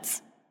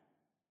patients.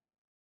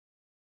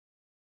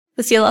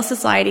 The CLL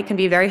Society can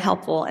be very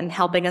helpful in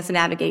helping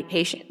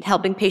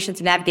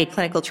patients navigate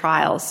clinical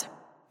trials.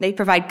 They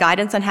provide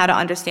guidance on how to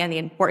understand the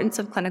importance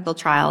of clinical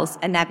trials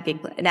and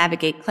navigate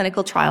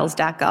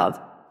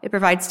clinicaltrials.gov. It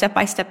provides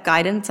step-by-step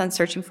guidance on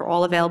searching for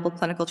all available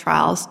clinical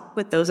trials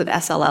with those of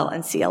SLL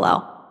and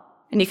CLL.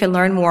 And you can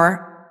learn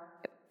more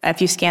if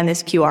you scan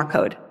this QR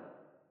code.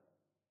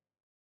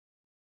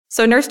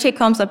 So nurse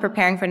take-homes on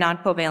preparing for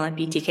non-covalent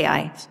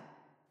BTKI.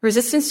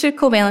 Resistance to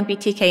covalent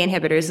BTK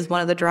inhibitors is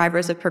one of the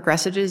drivers of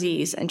progressive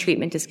disease and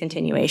treatment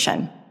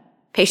discontinuation.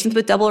 Patients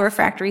with double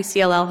refractory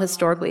CLL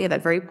historically have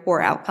had very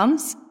poor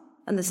outcomes,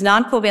 and this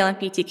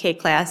non-covalent BTK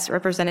class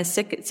represents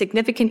a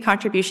significant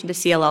contribution to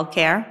CLL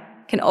care,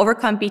 can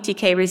overcome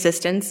BTK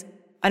resistance,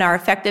 and are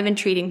effective in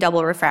treating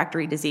double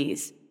refractory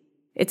disease.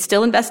 It's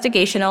still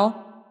investigational,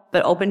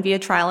 but open via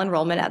trial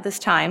enrollment at this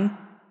time.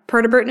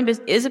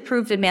 Pirtobrutinib is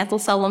approved in mantle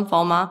cell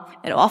lymphoma,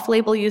 and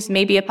off-label use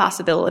may be a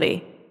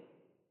possibility.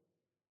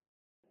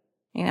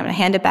 And I'm going to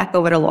hand it back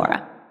over to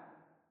Laura.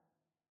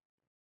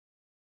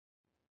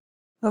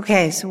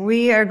 Okay, so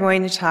we are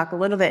going to talk a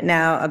little bit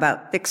now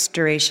about fixed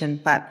duration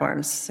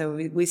platforms. So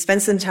we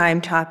spent some time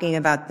talking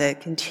about the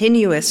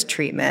continuous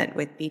treatment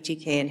with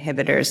BTK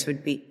inhibitors,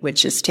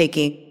 which is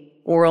taking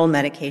oral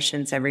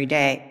medications every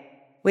day.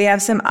 We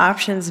have some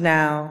options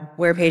now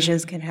where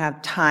patients can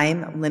have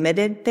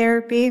time-limited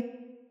therapy.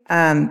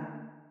 And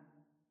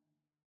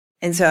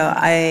so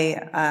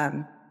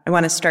I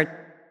want to start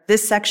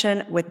this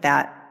section with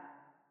that.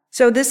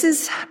 So this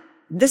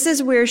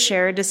is where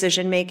shared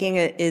decision-making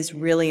is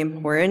really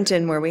important,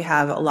 and where we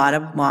have a lot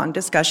of long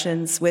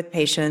discussions with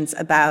patients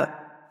about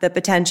the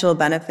potential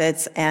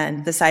benefits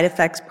and the side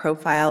effects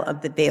profile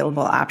of the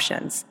available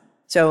options.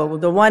 So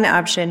the one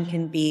option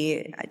can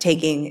be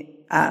taking,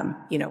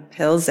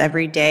 pills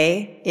every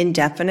day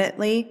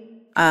indefinitely.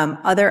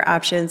 Other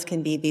options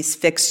can be these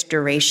fixed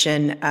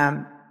duration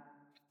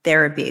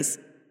therapies.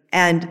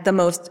 And the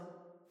most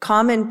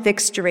common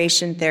fixed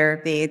duration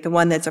therapy, the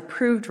one that's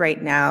approved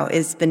right now,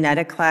 is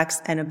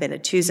venetoclax and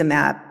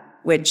obinutuzumab,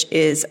 which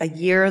is a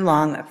year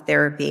long of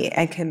therapy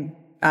and can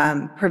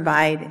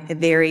provide a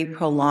very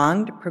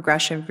prolonged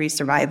progression-free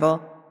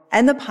survival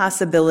and the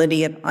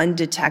possibility of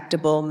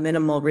undetectable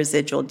minimal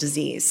residual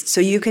disease. So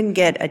you can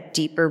get a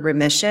deeper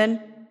remission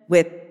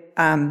with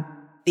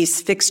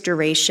these fixed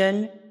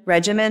duration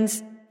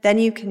regimens than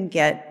you can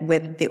get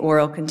with the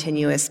oral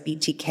continuous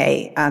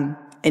BTK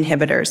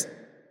inhibitors.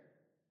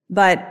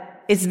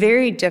 But it's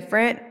very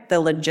different, the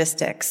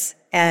logistics.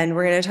 And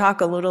we're going to talk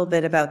a little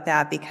bit about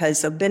that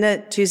because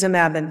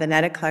obinutuzumab and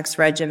venetoclax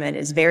regimen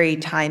is very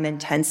time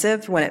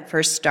intensive when it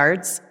first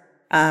starts.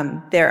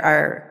 There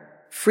are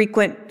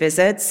frequent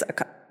visits,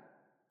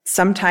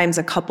 sometimes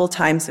a couple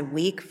times a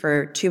week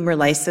for tumor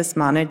lysis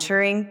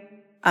monitoring,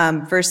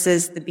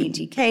 versus the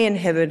BTK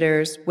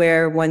inhibitors,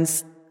 where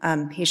once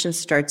patient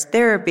starts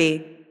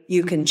therapy,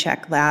 you can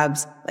check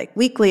labs like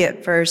weekly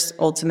at first,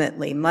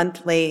 ultimately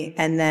monthly,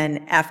 and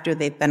then after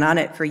they've been on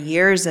it for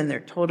years and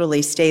they're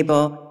totally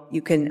stable,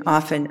 you can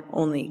often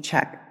only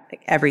check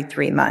like every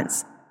 3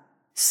 months.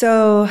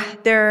 So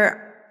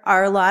there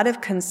are a lot of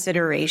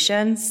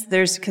considerations.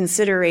 There's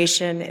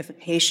consideration if a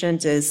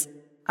patient is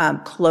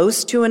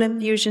close to an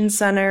infusion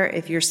center,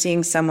 if you're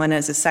seeing someone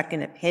as a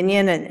second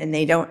opinion and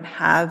they don't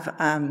have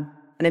an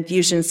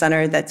infusion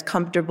center that's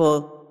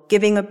comfortable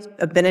giving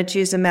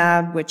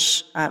obinutuzumab,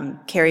 which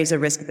carries a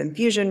risk of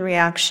infusion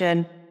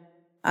reaction.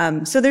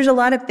 So there's a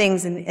lot of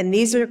things, and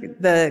these are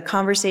the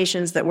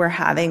conversations that we're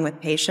having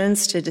with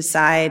patients to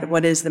decide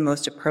what is the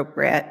most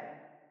appropriate.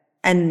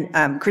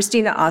 And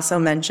Christina also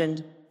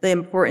mentioned the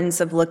importance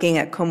of looking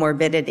at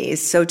comorbidities.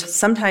 So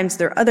sometimes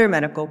there are other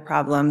medical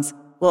problems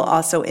will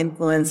also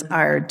influence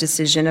our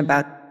decision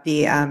about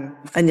the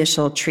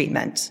initial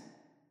treatment.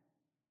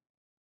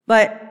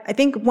 But I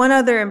think one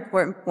other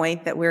important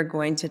point that we're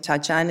going to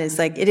touch on is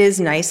it is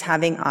nice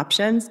having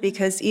options,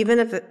 because even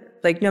if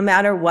no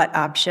matter what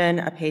option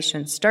a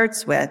patient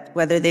starts with,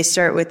 whether they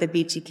start with a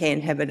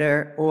BTK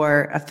inhibitor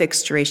or a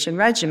fixed duration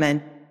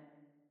regimen,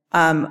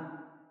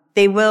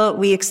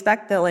 we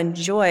expect they'll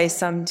enjoy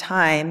some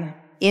time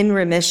in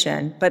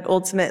remission, but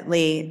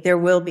ultimately there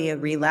will be a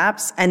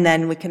relapse, and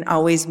then we can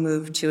always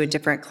move to a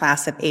different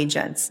class of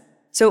agents.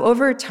 So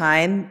over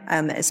time,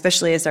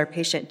 especially as our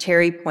patient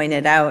Terry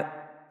pointed out,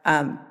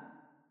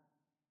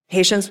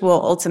 patients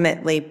will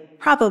ultimately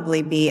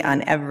probably be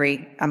on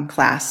every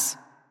class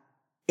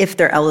if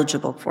they're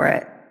eligible for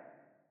it.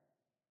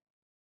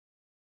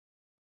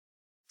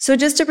 So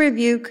just to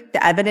review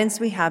the evidence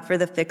we have for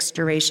the fixed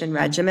duration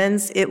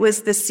regimens, it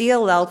was the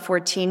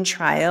CLL-14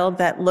 trial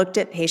that looked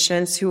at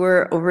patients who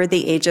were over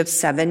the age of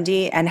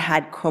 70 and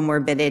had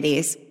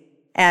comorbidities.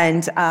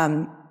 And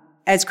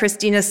as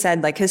Christina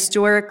said,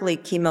 historically,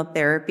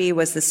 chemotherapy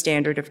was the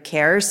standard of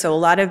care. So a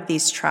lot of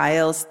these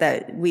trials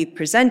that we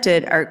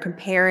presented are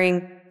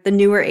comparing the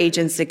newer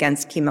agents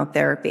against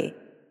chemotherapy.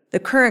 The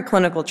current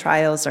clinical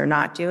trials are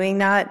not doing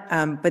that,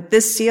 but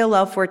this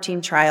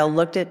CLL-14 trial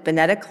looked at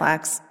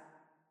venetoclax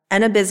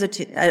and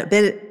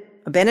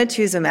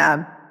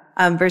obinutuzumab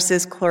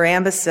versus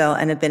chlorambucil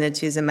and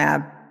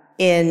obinutuzumab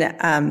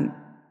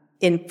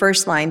in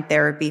first-line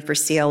therapy for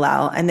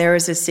CLL, and there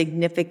was a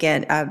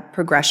significant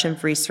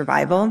progression-free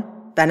survival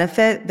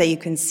benefit that you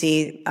can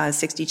see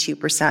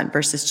 62%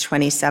 versus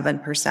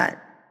 27%.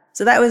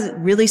 So that was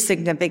really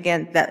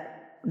significant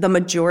that the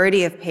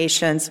majority of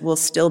patients will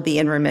still be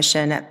in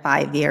remission at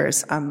 5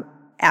 years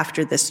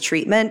after this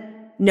treatment,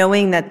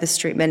 knowing that this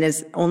treatment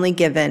is only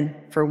given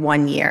for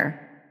 1 year.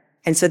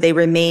 And so they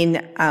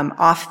remain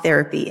off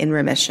therapy in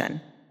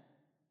remission.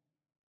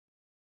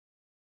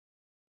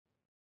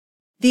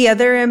 The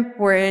other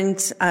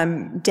important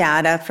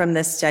data from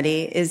this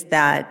study is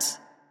that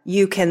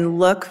you can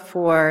look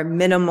for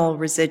minimal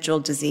residual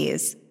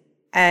disease.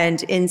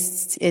 And in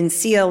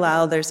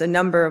CLL, there's a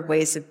number of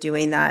ways of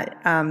doing that.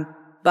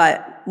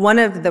 But one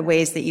of the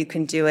ways that you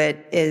can do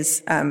it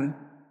is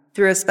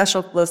through a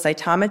special flow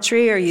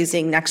cytometry or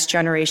using next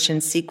generation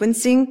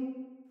sequencing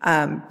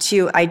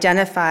to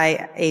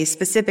identify a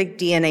specific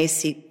DNA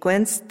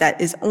sequence that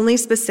is only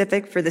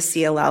specific for the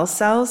CLL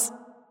cells.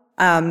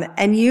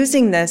 And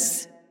using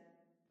this,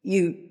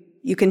 you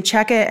can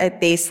check it at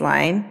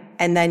baseline,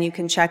 and then you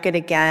can check it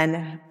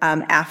again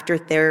after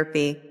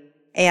therapy.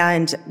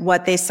 And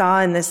what they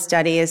saw in this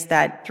study is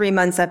that 3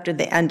 months after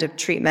the end of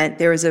treatment,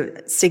 there was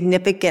a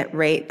significant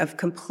rate of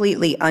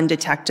completely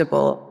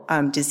undetectable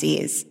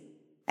disease.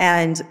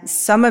 And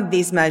some of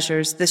these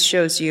measures, this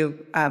shows you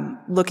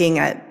looking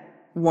at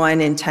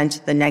 1 in 10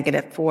 to the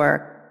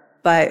 -4,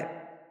 but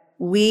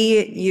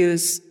we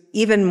use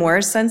even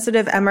more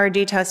sensitive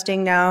MRD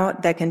testing now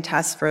that can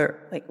test for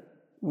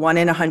 1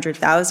 in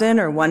 100,000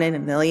 or 1 in a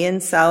million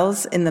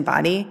cells in the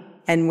body,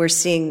 and we're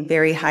seeing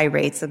very high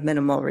rates of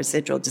minimal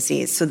residual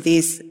disease. So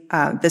this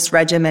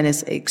regimen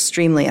is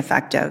extremely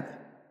effective.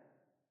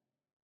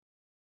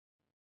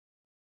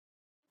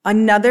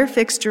 Another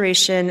fixed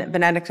duration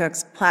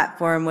venetoclax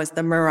platform was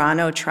the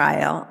Murano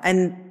trial,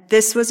 and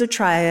this was a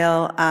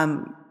trial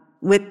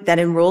that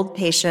enrolled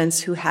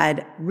patients who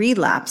had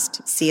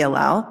relapsed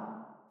CLL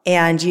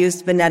and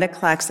used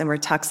venetoclax and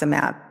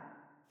rituximab.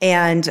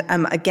 And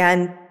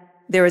again,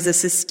 there was a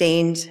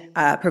sustained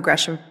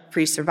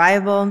progression-free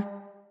survival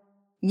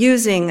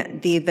using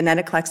the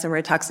venetoclax and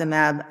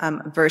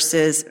rituximab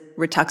versus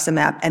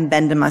rituximab and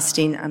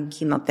bendamustine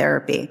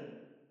chemotherapy.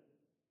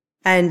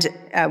 And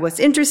what's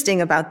interesting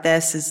about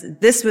this is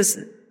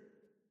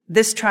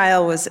this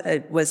trial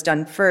was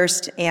done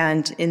first,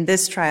 and in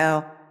this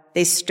trial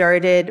they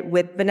started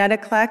with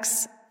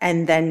venetoclax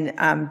and then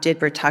did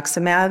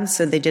rituximab.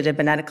 So they did a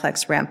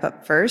venetoclax ramp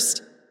up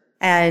first.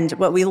 And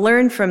what we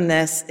learned from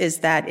this is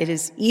that it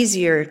is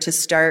easier to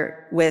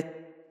start with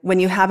when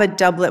you have a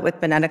doublet with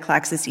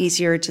venetoclax, it's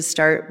easier to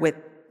start with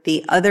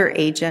the other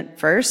agent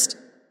first,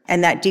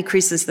 and that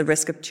decreases the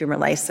risk of tumor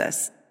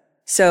lysis.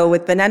 So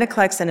with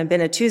venetoclax and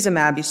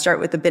obinutuzumab, you start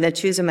with the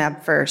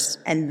obinutuzumab first,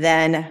 and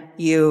then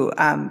you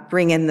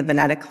bring in the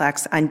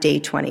venetoclax on day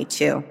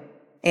 22.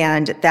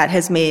 And that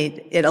has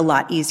made it a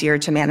lot easier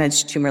to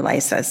manage tumor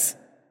lysis.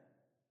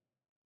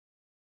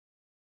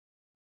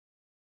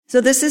 So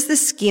this is the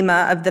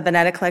schema of the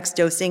venetoclax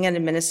dosing and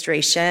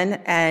administration,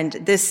 and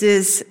this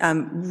is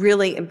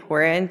really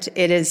important.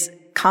 It is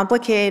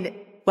complicated.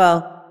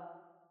 Well,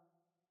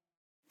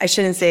 I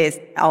shouldn't say it's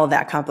all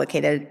that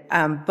complicated,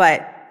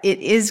 but it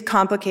is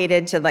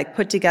complicated to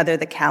put together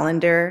the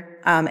calendar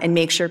and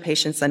make sure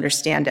patients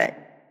understand it.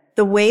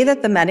 The way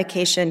that the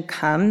medication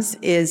comes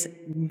is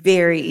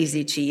very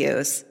easy to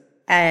use,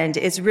 and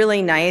it's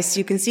really nice.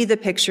 You can see the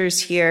pictures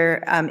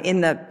here. In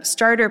the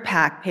starter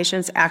pack,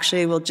 patients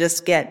actually will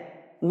just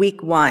get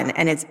week 1,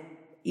 and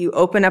you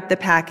open up the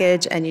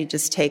package and you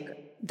just take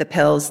the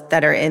pills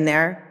that are in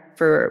there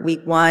for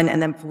week 1,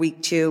 and then for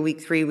week 2,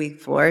 week 3, week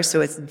 4. So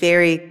it's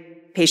very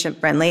patient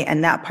friendly,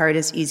 and that part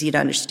is easy to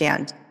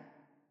understand.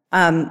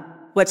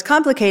 What's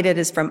complicated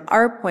is, from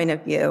our point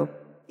of view,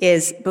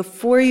 is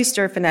before you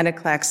start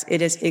venetoclax,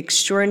 it is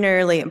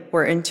extraordinarily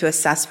important to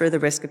assess for the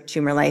risk of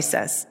tumor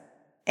lysis.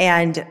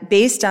 And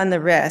based on the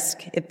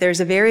risk, if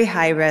there's a very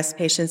high risk,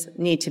 patients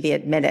need to be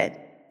admitted.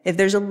 If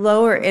there's a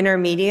low or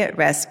intermediate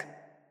risk,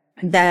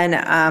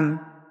 then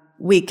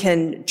we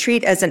can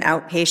treat as an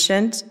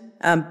outpatient.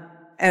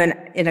 And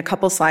in a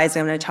couple slides,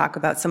 I'm going to talk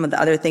about some of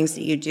the other things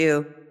that you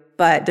do.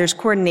 But there's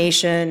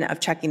coordination of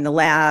checking the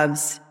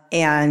labs,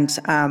 and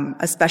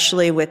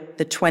especially with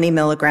the 20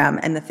 milligram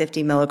and the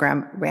 50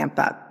 milligram ramp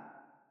up.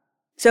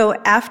 So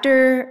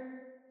after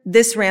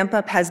this ramp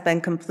up has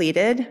been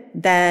completed,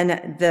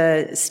 then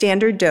the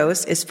standard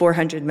dose is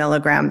 400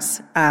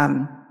 milligrams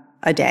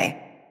a day.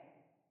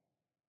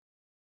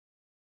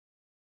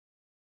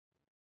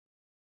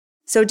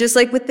 So just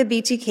like with the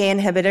BTK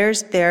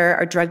inhibitors, there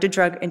are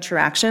drug-to-drug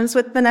interactions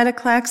with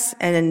venetoclax,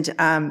 and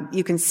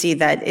you can see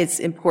that it's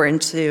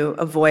important to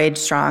avoid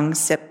strong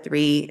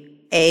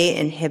CYP3A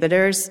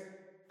inhibitors.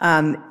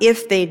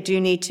 If they do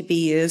need to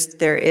be used,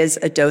 there is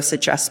a dose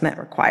adjustment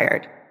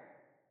required.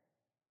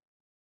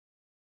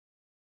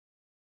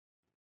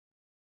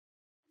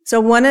 So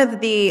one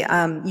of the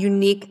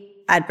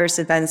unique adverse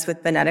events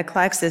with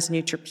venetoclax is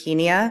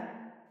neutropenia.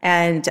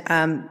 And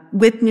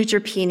with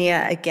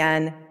neutropenia,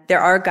 again, there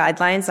are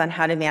guidelines on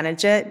how to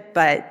manage it,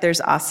 but there's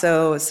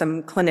also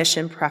some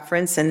clinician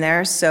preference in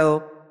there.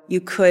 So you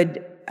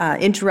could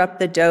interrupt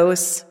the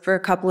dose for a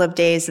couple of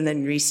days and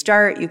then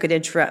restart. You could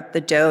interrupt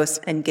the dose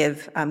and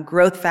give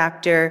growth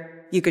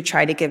factor. You could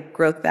try to give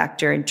growth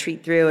factor and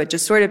treat through. It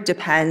just sort of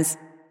depends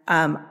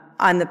on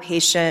the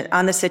patient,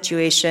 on the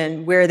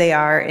situation, where they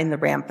are in the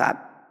ramp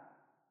up.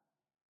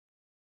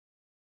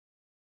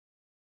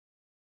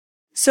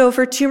 So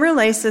for tumor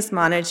lysis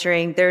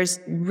monitoring, there's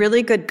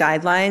really good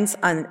guidelines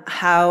on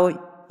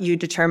how you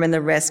determine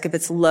the risk, if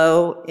it's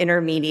low,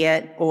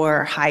 intermediate,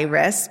 or high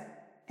risk.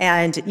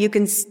 And you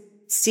can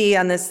see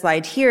on this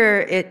slide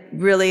here,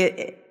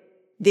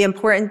 the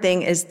important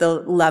thing is the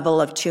level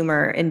of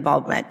tumor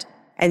involvement.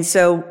 And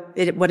so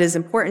what is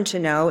important to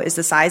know is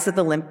the size of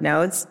the lymph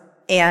nodes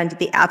and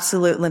the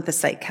absolute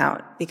lymphocyte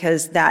count,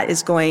 because that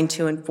is going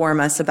to inform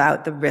us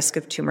about the risk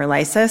of tumor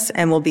lysis,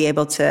 and we'll be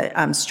able to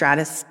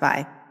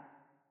stratify.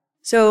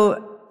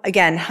 So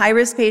again,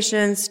 high-risk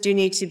patients do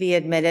need to be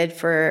admitted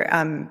for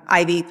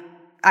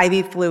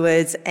IV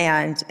fluids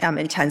and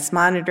intense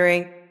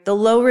monitoring. The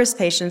low-risk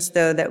patients,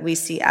 though, that we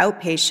see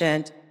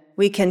outpatient,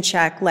 we can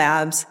check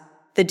labs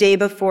the day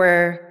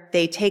before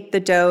they take the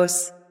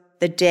dose,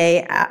 the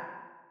day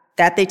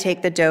that they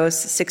take the dose,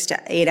 6 to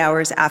 8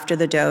 hours after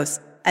the dose,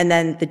 and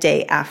then the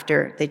day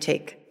after they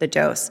take the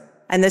dose.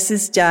 And this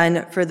is done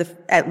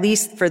at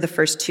least for the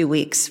first 2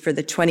 weeks for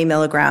the 20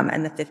 milligram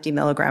and the 50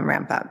 milligram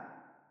ramp up.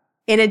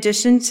 In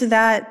addition to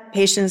that,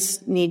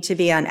 patients need to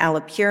be on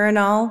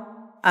allopurinol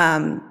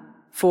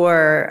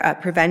for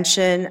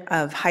prevention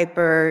of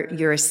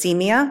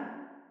hyperuricemia.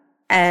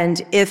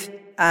 And if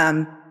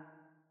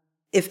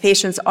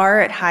patients are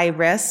at high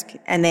risk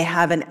and they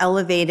have an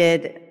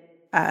elevated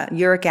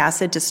uric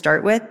acid to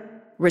start with,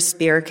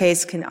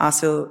 respiricase can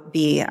also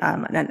be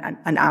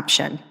an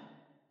option.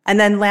 And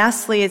then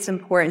lastly, it's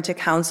important to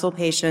counsel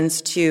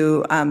patients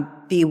to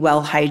be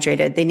well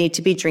hydrated. They need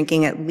to be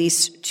drinking at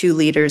least 2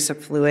 liters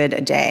of fluid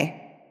a day.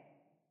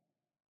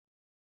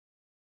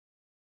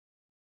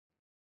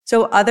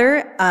 So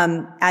other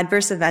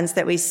adverse events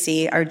that we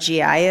see are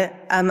GI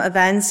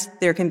events.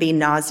 There can be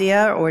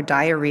nausea or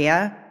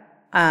diarrhea.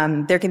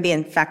 There can be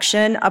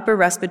infection. Upper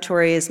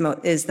respiratory is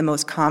the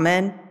most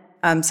common.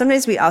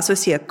 Sometimes we also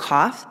see a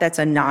cough that's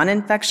a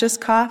non-infectious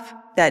cough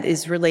that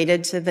is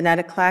related to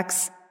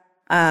venetoclax.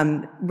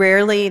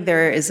 Rarely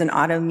there is an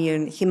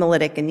autoimmune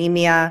hemolytic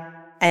anemia,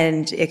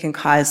 and it can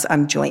cause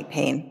joint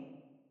pain.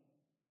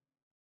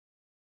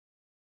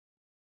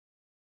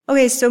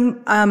 Okay, so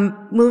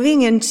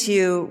moving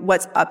into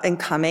what's up and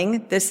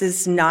coming, this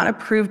is not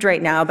approved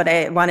right now, but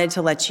I wanted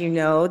to let you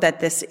know that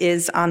this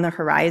is on the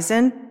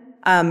horizon.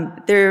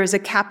 There's a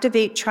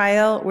Captivate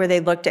trial where they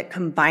looked at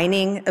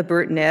combining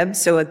ibrutinib,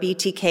 so a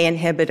BTK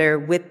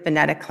inhibitor, with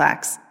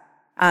venetoclax,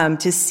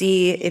 to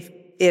see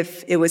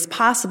if it was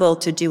possible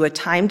to do a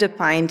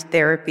time-defined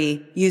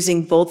therapy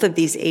using both of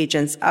these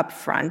agents up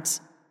front.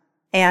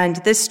 And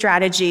this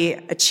strategy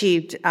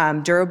achieved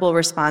durable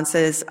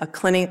responses, a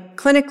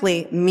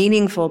clinically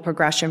meaningful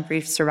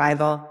progression-free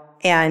survival,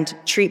 and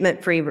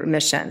treatment-free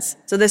remissions.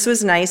 So this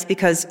was nice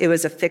because it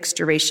was a fixed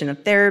duration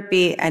of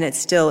therapy and it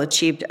still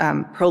achieved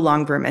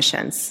prolonged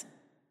remissions.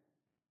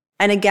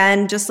 And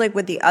again, just like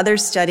with the other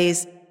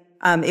studies,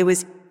 it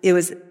was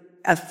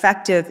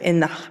effective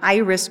in the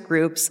high-risk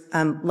groups,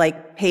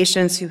 like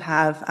patients who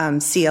have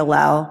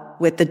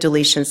CLL with the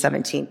deletion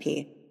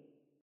 17p.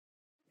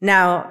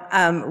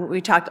 Now,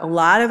 we talked a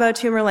lot about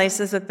tumor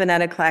lysis with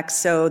venetoclax.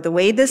 So the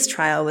way this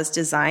trial was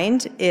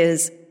designed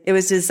is it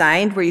was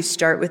designed where you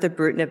start with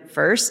ibrutinib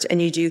first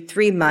and you do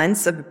 3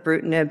 months of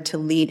ibrutinib to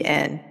lead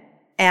in.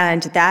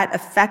 And that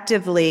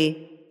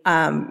effectively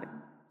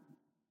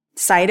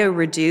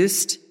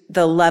cyto-reduced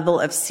the level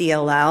of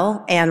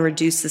CLL and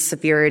reduced the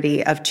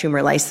severity of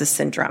tumor lysis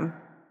syndrome.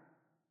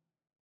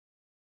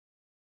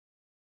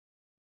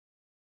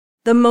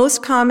 The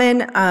most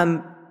common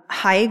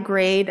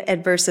high-grade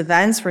adverse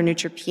events were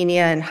neutropenia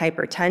and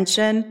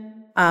hypertension,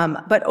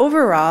 but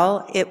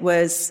overall it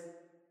was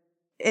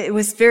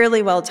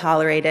fairly well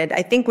tolerated.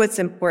 I think what's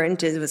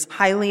important is it was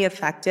highly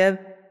effective,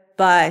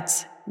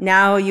 but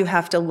now you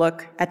have to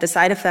look at the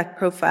side effect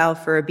profile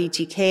for a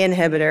BTK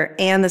inhibitor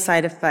and the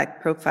side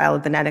effect profile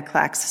of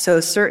venetoclax. So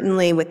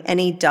certainly with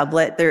any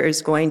doublet, there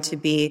is going to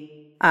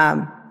be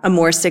a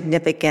more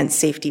significant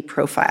safety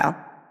profile.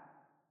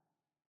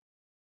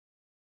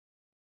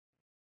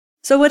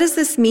 So what does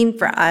this mean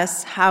for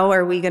us? How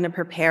are we going to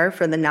prepare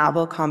for the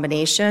novel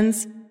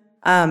combinations?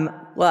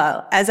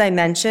 Well, as I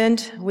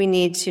mentioned, we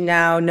need to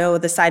now know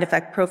the side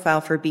effect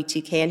profile for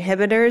BTK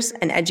inhibitors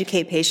and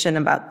educate patients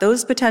about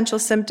those potential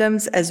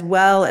symptoms as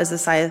well as the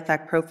side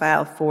effect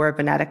profile for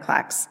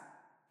venetoclax.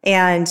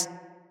 And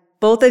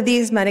both of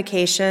these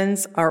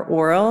medications are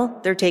oral.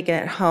 They're taken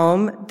at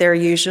home. They're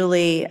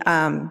usually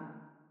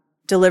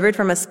delivered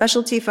from a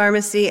specialty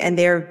pharmacy, and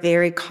they're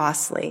very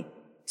costly.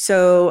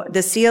 So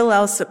the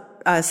CLL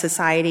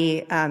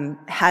Society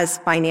has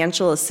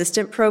financial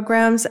assistance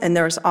programs, and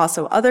there's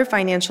also other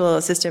financial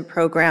assistance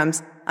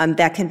programs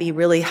that can be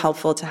really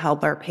helpful to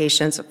help our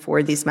patients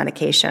afford these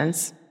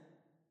medications.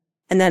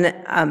 And then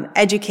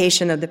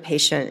education of the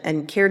patient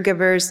and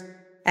caregivers,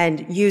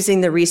 and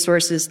using the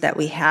resources that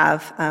we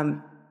have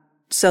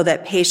so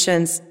that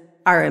patients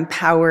are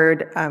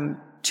empowered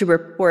to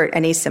report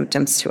any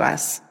symptoms to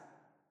us.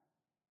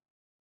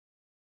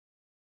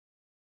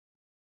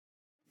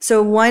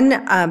 So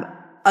one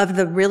of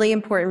the really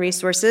important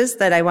resources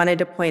that I wanted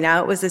to point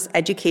out was this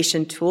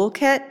education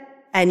toolkit.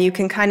 And you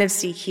can kind of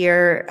see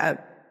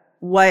here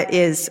what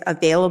is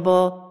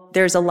available.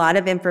 There's a lot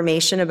of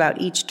information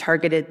about each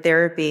targeted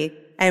therapy.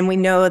 And we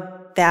know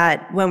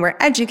that when we're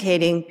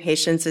educating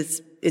patients,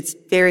 it's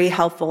very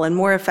helpful and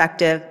more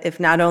effective if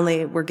not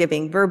only we're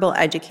giving verbal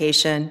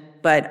education,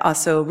 but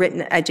also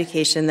written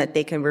education that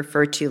they can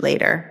refer to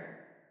later.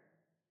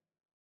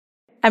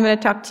 I'm going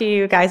to talk to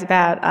you guys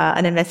about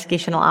an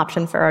investigational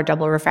option for our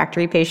double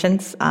refractory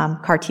patients,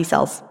 CAR T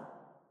cells.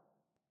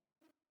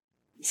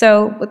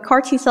 So with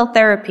CAR T cell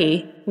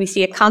therapy, we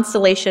see a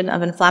constellation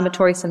of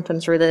inflammatory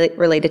symptoms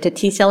related to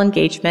T cell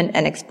engagement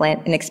and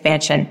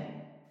expansion.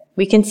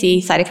 We can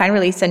see cytokine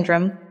release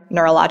syndrome,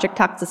 neurologic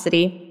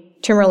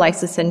toxicity, tumor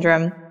lysis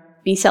syndrome,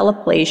 B-cell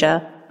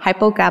aplasia,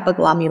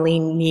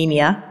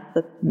 hypogammaglobulinemia,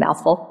 the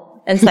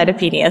mouthful, and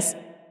cytopenias.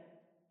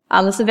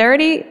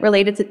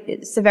 The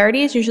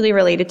severity is usually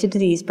related to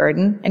disease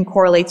burden and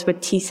correlates with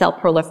T cell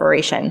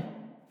proliferation.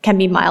 Can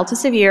be mild to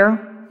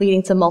severe,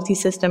 leading to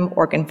multi-system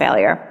organ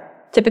failure,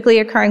 typically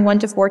occurring 1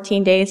 to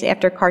 14 days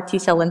after CAR T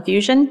cell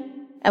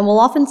infusion, and we'll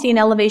often see an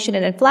elevation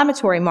in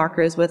inflammatory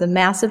markers with a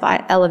massive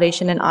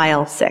elevation in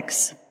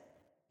IL-6.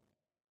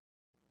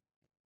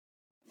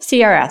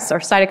 CRS, or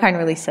cytokine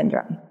release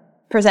syndrome,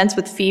 presents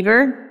with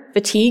fever,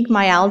 fatigue,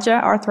 myalgia,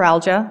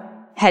 arthralgia,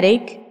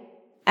 headache,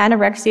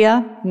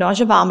 anorexia,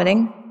 nausea,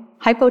 vomiting,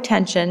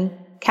 hypotension,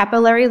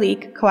 capillary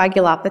leak,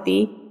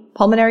 coagulopathy,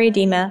 pulmonary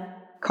edema,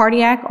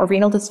 cardiac or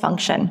renal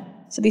dysfunction.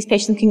 So these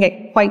patients can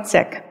get quite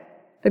sick.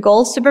 The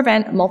goal is to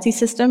prevent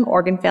multi-system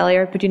organ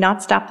failure, but do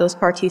not stop those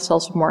CAR T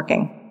cells from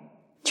working.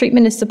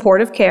 Treatment is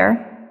supportive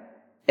care.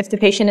 If the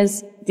patient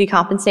is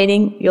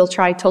decompensating, you'll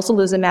try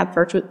tocilizumab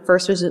first,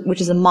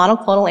 which is a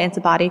monoclonal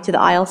antibody to the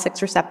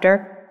IL-6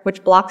 receptor,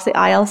 which blocks the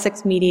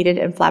IL-6-mediated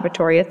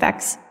inflammatory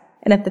effects.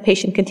 And if the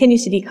patient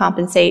continues to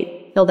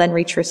decompensate, they'll then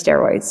reach for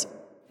steroids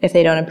if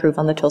they don't improve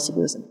on the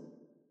tocilizumab.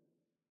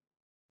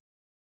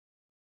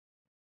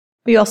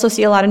 We also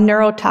see a lot of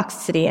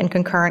neurotoxicity and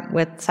concurrent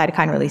with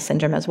cytokine release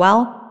syndrome as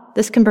well.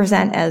 This can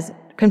present as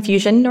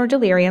confusion or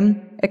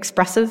delirium,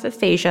 expressive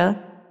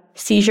aphasia,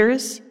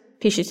 seizures.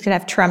 Patients can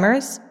have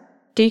tremors,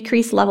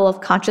 decreased level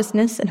of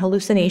consciousness and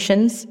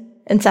hallucinations,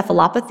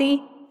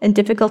 encephalopathy, and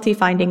difficulty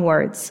finding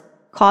words.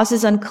 Cause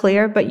is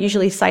unclear, but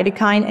usually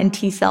cytokine and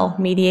T-cell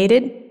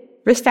mediated.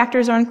 Risk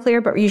factors are unclear,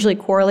 but usually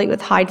correlate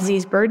with high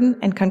disease burden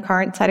and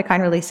concurrent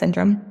cytokine release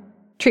syndrome.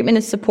 Treatment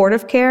is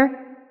supportive care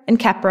and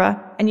Keppra,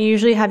 and you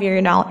usually have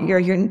your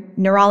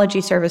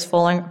neurology service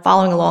following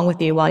along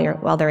with you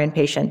while they're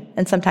inpatient,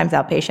 and sometimes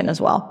outpatient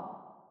as well.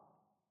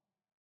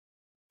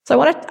 So I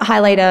want to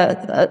highlight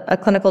a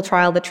clinical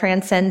trial, the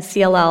Transcend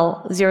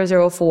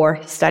CLL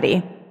 004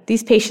 study.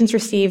 These patients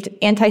received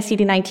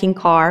anti-CD19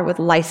 CAR with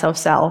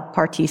lysocell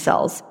CAR T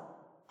cells.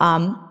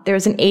 There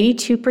was an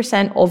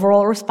 82%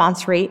 overall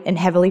response rate in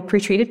heavily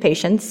pretreated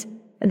patients,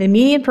 and the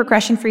median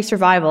progression-free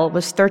survival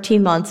was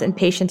 13 months in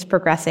patients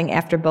progressing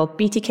after both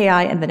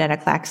BTKI and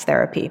venetoclax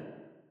therapy.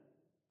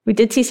 We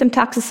did see some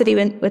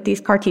toxicity with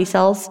these CAR T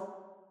cells.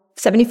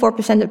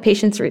 74% of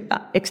patients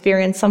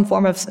experienced some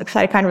form of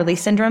cytokine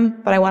release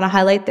syndrome, but I want to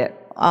highlight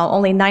that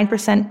only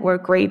 9% were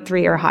grade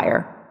 3 or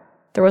higher.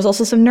 There was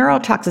also some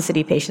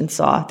neurotoxicity patients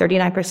saw.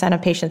 39%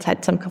 of patients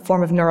had some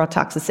form of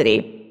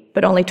neurotoxicity,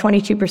 but only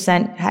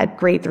 22% had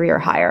grade 3 or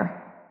higher.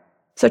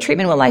 So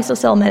treatment with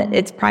lysocell met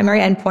its primary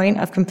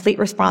endpoint of complete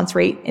response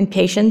rate in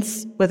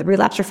patients with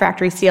relapsed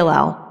refractory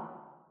CLL.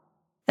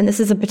 And this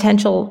is a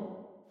potential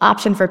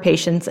option for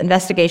patients,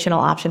 investigational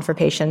option for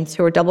patients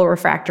who are double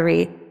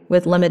refractory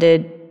with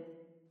limited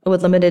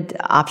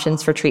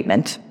options for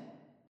treatment.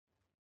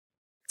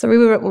 So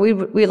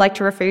we'd like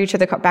to refer you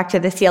back to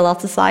the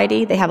CLL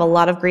Society. They have a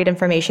lot of great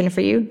information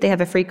for you. They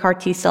have a free CAR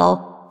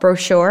T-cell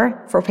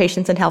brochure for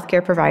patients and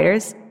healthcare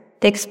providers.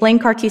 They explain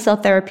CAR T-cell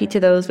therapy to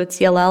those with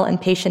CLL in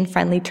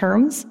patient-friendly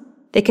terms.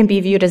 They can be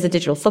viewed as a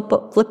digital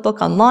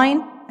flipbook online,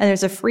 and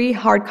there's a free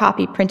hard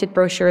copy printed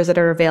brochures that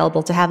are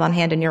available to have on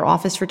hand in your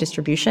office for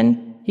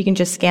distribution. You can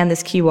just scan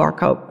this QR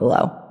code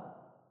below.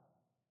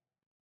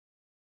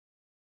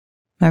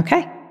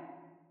 Okay.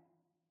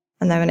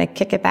 And I'm going to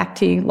kick it back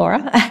to you,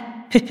 Laura.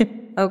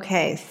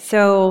 Okay,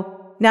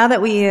 so now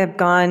that we have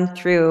gone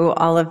through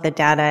all of the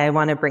data, I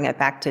want to bring it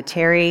back to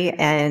Terry,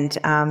 and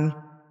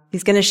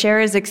he's going to share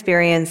his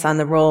experience on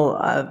the role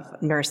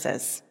of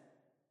nurses.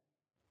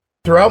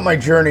 Throughout my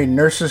journey,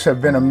 nurses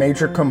have been a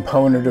major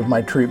component of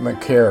my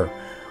treatment care.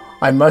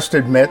 I must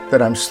admit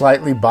that I'm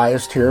slightly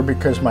biased here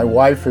because my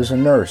wife is a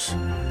nurse,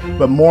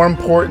 but more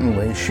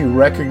importantly, she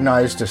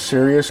recognized a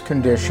serious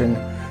condition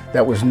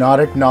that was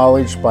not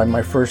acknowledged by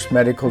my first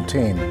medical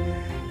team.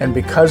 And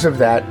because of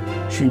that,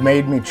 she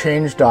made me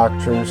change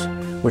doctors,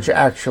 which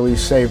actually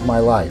saved my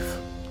life.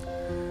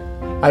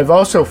 I've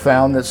also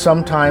found that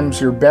sometimes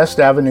your best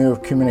avenue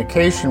of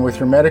communication with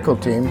your medical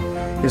team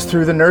is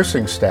through the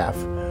nursing staff,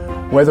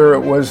 whether it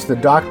was the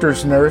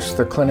doctor's nurse,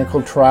 the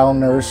clinical trial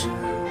nurse,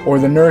 or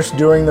the nurse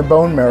doing the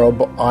bone marrow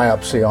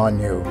biopsy on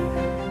you.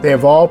 They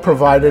have all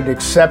provided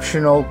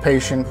exceptional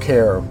patient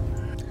care.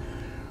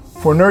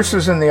 For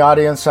nurses in the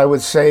audience, I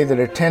would say that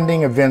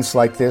attending events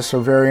like this are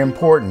very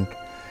important.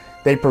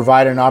 They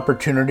provide an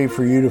opportunity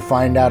for you to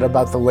find out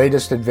about the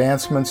latest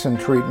advancements in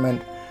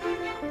treatment,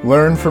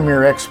 learn from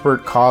your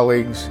expert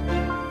colleagues,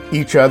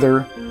 each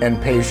other, and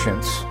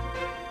patients,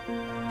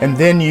 and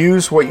then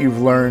use what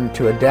you've learned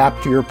to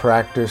adapt to your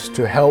practice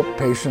to help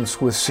patients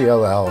with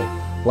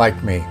CLL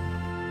like me.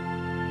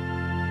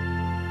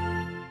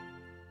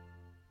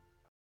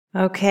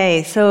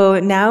 Okay,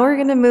 so now we're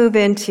going to move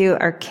into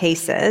our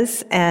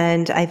cases,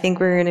 and I think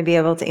we're going to be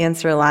able to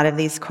answer a lot of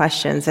these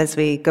questions as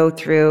we go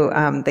through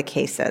the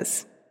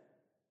cases.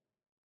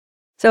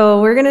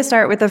 So we're going to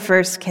start with the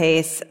first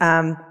case,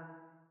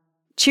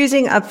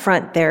 choosing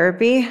upfront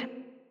therapy.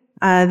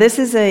 This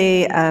is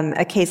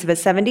a case of a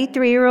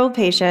 73-year-old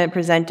patient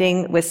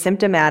presenting with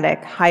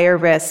symptomatic, higher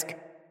risk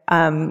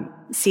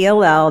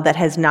CLL that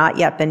has not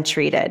yet been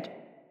treated.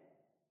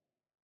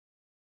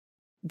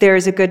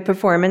 There's a good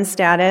performance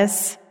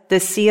status. The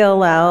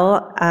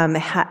CLL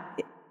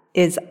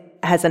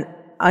has an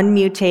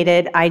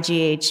unmutated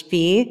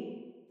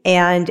IGHV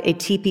and a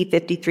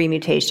TP53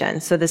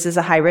 mutation. So this is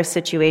a high-risk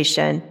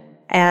situation.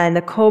 And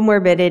the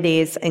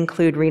comorbidities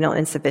include renal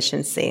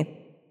insufficiency.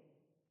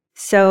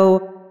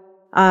 So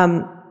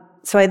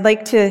I'd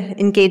like to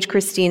engage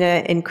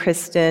Christina and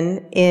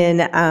Kristen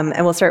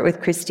and we'll start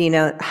with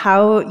Christina.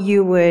 How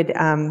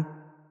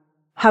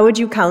would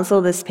you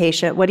counsel this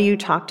patient? What do you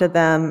talk to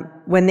them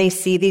when they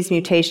see these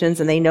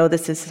mutations and they know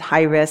this is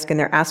high risk and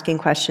they're asking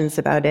questions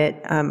about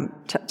it?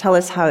 Tell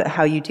us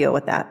how you deal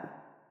with that.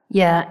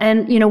 Yeah,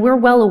 and we're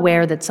well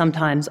aware that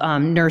sometimes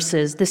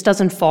nurses, this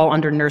doesn't fall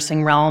under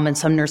nursing realm, and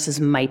some nurses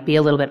might be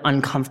a little bit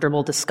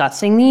uncomfortable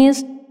discussing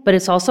these, but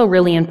it's also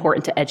really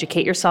important to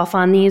educate yourself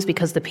on these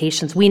because the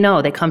patients, we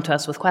know they come to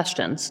us with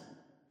questions.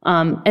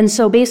 And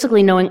so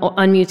basically knowing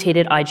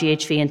unmutated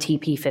IGHV and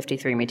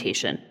TP53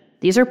 mutation,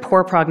 these are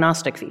poor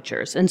prognostic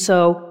features. And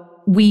so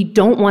we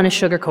don't want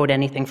to sugarcoat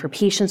anything for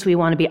patients. We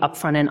want to be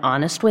upfront and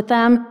honest with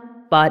them.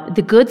 But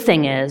the good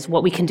thing is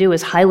what we can do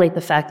is highlight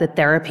the fact that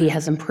therapy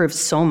has improved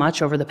so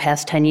much over the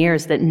past 10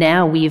 years that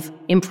now we've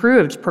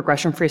improved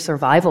progression-free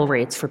survival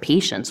rates for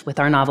patients with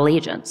our novel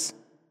agents.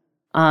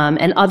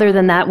 And other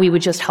than that, we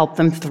would just help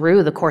them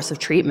through the course of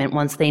treatment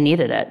once they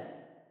needed it.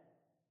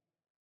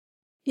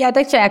 Yeah, I'd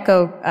like to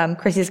echo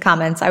Chrissy's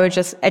comments. I would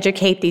just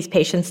educate these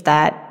patients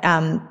that,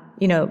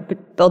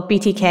 both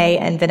BTK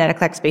and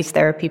venetoclax-based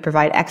therapy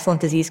provide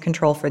excellent disease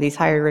control for these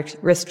higher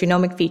risk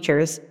genomic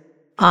features.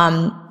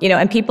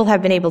 And people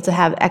have been able to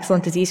have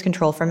excellent disease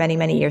control for many,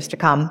 many years to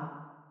come.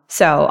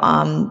 So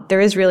there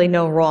is really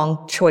no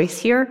wrong choice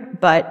here,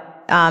 but,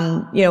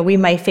 we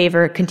might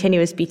favor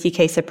continuous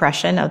BTK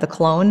suppression of the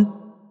clone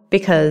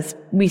because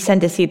we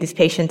tend to see these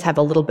patients have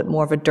a little bit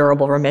more of a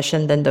durable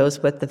remission than those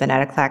with the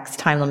venetoclax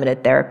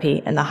time-limited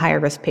therapy in the higher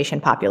risk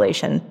patient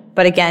population.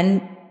 But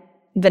again,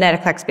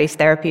 venetoclax-based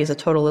therapy is a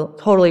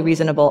totally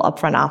reasonable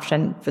upfront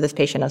option for this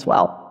patient as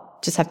well.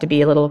 Just have to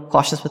be a little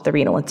cautious with the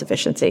renal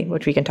insufficiency,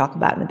 which we can talk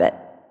about in a bit.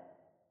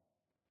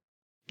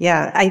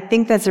 Yeah, I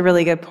think that's a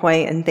really good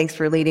point, and thanks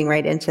for leading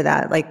right into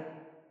that.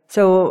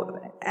 So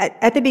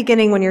at the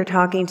beginning when you're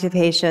talking to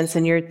patients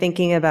and you're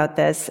thinking about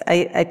this,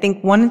 I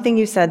think one thing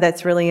you said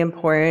that's really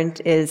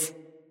important is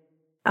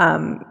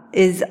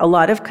a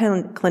lot of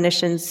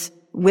clinicians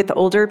with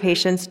older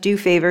patients do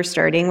favor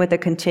starting with a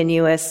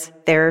continuous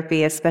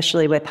therapy,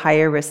 especially with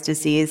higher risk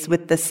disease,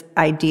 with this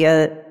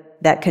idea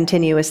that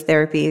continuous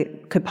therapy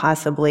could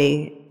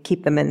possibly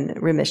keep them in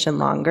remission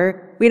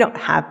longer. We don't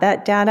have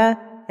that data.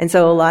 And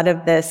so a lot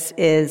of this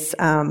is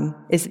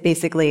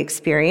basically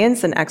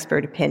experience and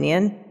expert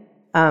opinion.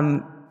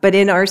 But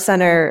in our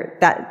center,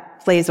 that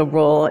plays a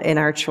role in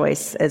our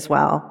choice as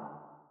well.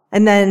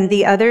 And then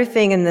the other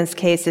thing in this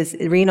case is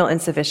renal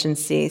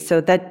insufficiency. So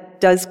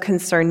that does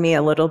concern me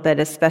a little bit,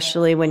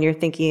 especially when you're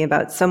thinking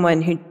about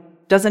someone who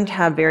doesn't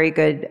have very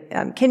good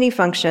kidney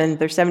function.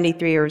 They're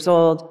 73 years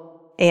old,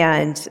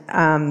 and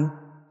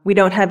we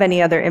don't have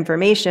any other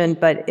information,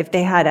 but if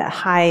they had a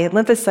high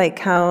lymphocyte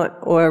count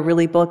or a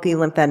really bulky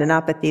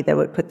lymphadenopathy, that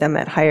would put them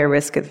at higher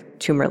risk of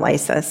tumor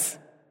lysis.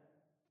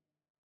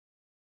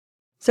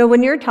 So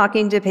when you're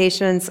talking to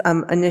patients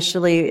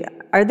initially,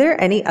 are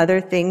there any other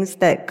things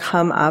that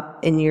come up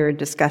in your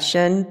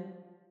discussion?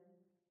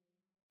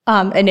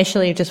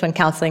 Initially, just when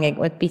counseling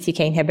with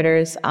BTK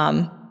inhibitors,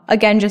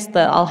 again,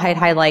 I'll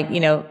highlight,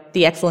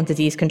 the excellent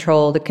disease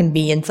control, the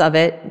convenience of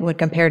it when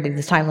compared to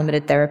this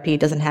time-limited therapy. It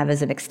doesn't have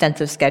as an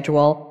extensive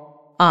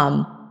schedule.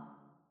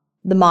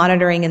 The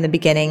monitoring in the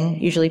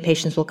beginning, usually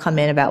patients will come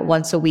in about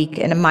once a week.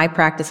 And in my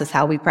practice is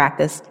how we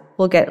practice.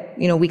 We'll get,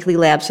 weekly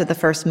labs for the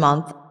first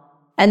month.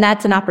 And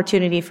that's an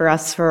opportunity for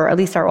us, for at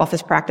least our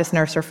office practice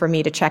nurse or for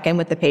me, to check in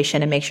with the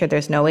patient and make sure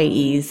there's no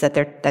AEs that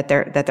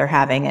they're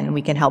having, and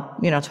we can help,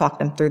 talk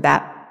them through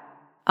that.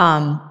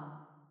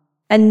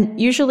 And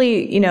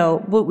usually,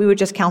 we would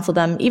just counsel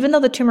them, even though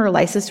the tumor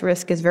lysis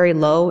risk is very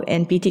low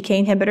in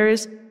BTK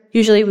inhibitors,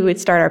 usually we would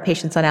start our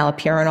patients on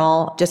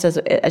allopurinol just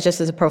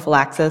as a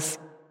prophylaxis,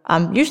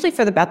 usually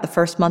for about the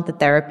first month of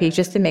therapy,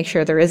 just to make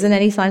sure there isn't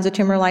any signs of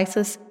tumor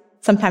lysis.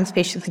 Sometimes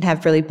patients can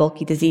have really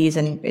bulky disease,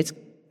 and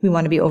we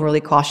want to be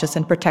overly cautious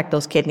and protect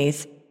those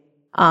kidneys.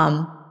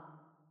 And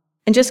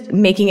just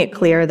making it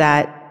clear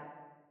that,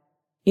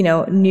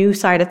 new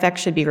side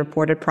effects should be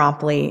reported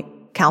promptly,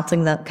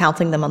 counseling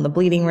them on the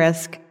bleeding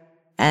risk,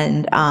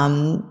 and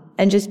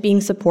just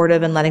being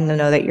supportive and letting them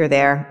know that you're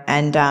there,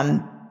 and,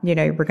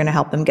 we're going to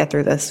help them get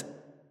through this.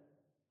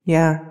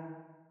 Yeah.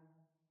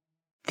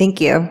 Thank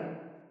you.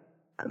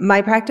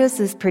 My practice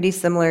is pretty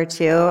similar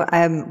too.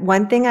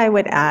 One thing I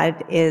would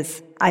add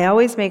is I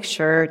always make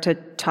sure to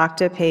talk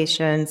to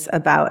patients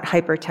about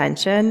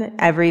hypertension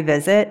every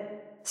visit.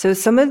 So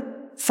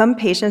some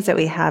patients that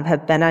we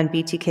have been on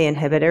BTK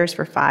inhibitors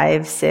for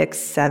 5, 6,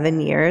 7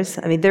 years.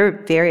 I mean,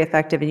 they're very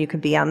effective and you can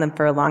be on them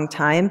for a long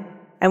time.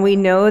 And we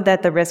know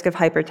that the risk of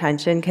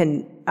hypertension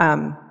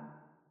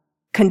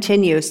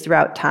continues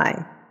throughout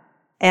time.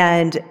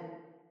 And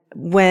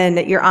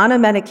when you're on a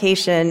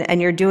medication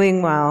and you're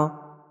doing well,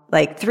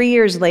 like 3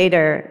 years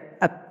later,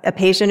 a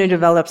patient who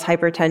develops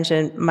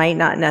hypertension might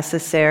not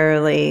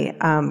necessarily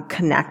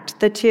connect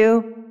the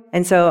two.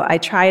 And so I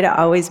try to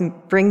always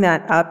bring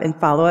that up in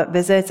follow-up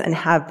visits and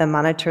have them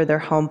monitor their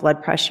home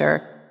blood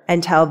pressure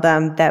and tell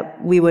them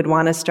that we would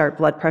want to start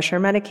blood pressure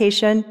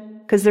medication,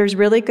 because there's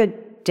really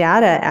good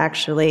data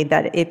actually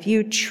that if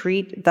you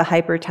treat the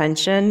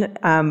hypertension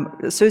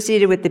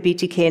associated with the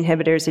BTK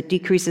inhibitors, it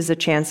decreases the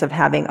chance of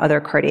having other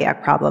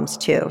cardiac problems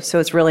too. So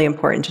it's really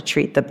important to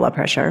treat the blood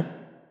pressure.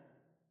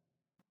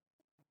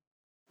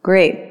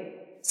 Great.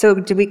 So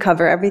did we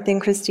cover everything,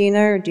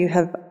 Christina, or do you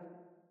have...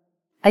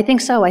 I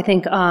think so. I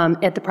think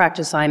at the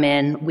practice I'm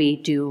in, we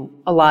do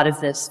a lot of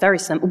this very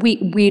simple.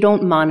 We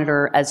don't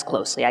monitor as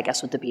closely, I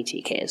guess, with the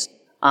BTKs.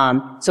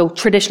 So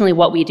traditionally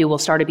what we do, we'll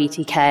start a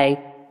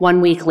BTK. 1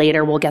 week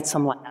later, we'll get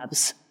some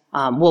labs.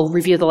 We'll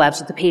review the labs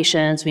with the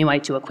patients. We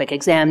might do a quick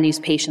exam. These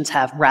patients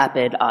have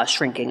rapid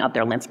shrinking of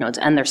their lymph nodes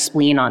and their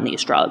spleen on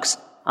these drugs.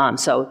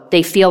 So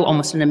they feel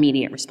almost an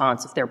immediate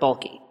response if they're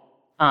bulky.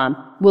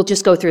 We'll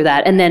just go through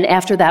that. And then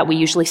after that, we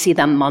usually see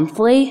them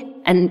monthly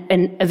and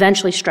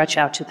eventually stretch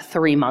out to the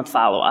 3-month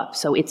follow-up.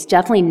 So it's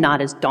definitely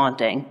not as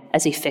daunting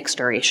as a fixed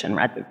duration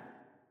regimen.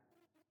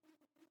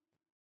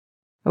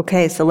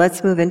 Okay, so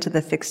let's move into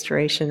the fixed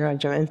duration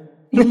regimen.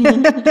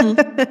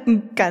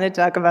 Kind of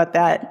talk about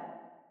that.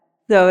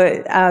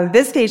 So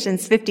this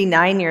patient's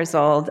 59 years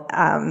old,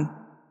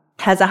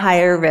 has a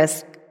higher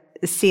risk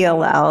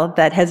CLL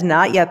that has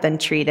not yet been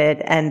treated,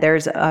 and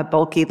there's a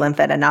bulky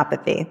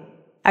lymphadenopathy.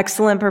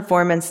 Excellent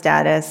performance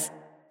status.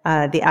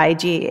 The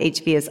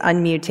IGHV is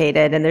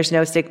unmutated, and there's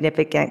no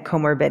significant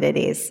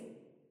comorbidities.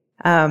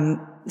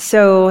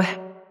 So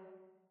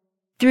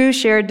through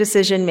shared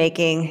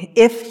decision-making,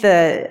 if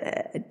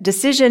the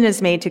decision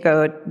is made to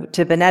go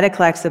to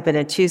venetoclax or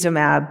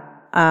obinutuzumab,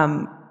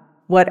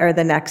 what are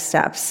the next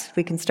steps?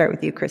 We can start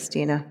with you,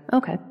 Christina.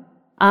 Okay.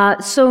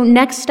 So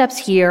next steps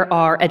here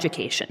are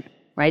education,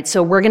 right?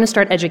 So we're going to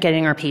start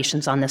educating our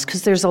patients on this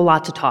because there's a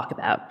lot to talk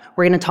about.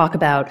 We're going to talk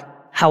about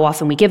how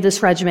often we give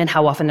this regimen,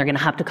 how often they're going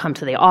to have to come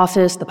to the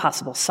office, the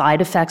possible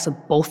side effects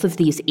of both of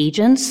these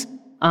agents.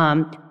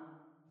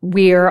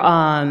 We're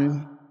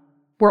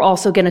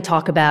also going to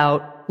talk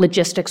about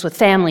logistics with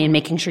family and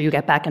making sure you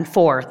get back and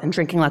forth and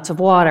drinking lots of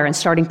water and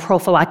starting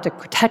prophylactic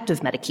protective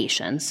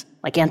medications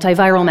like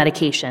antiviral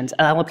medications,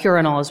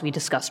 allopurinol, as we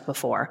discussed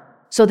before.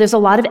 So there's a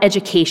lot of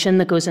education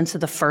that goes into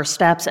the first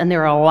steps, and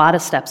there are a lot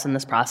of steps in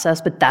this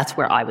process, but that's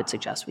where I would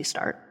suggest we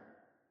start.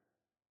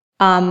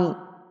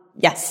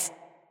 Yes.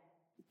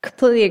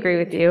 Completely agree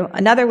with you.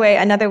 Another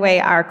way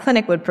our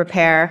clinic would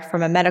prepare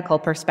from a medical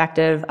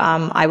perspective,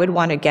 I would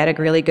want to get a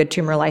really good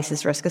tumor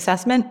lysis risk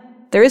assessment.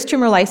 There is a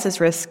tumor lysis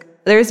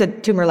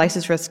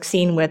risk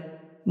seen with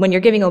when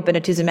you're giving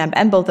obinutuzumab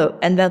and both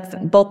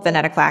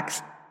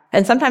venetoclax.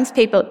 And sometimes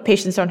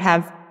patients don't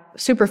have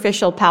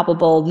superficial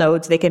palpable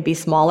nodes. They can be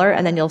smaller,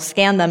 and then you'll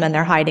scan them and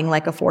they're hiding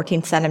like a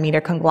 14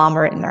 centimeter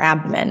conglomerate in their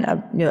abdomen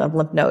of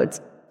lymph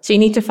nodes. So you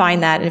need to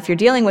find that. And if you're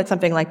dealing with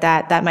something like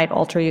that, that might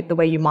alter the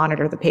way you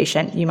monitor the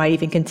patient. You might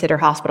even consider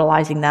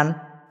hospitalizing them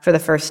for the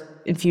first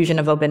infusion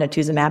of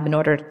obinutuzumab in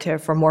order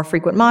for more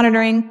frequent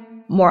monitoring,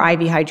 more IV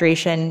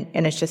hydration,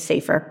 and it's just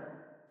safer.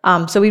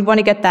 So we'd want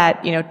to get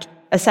that,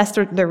 assess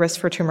the risk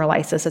for tumor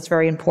lysis. It's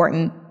very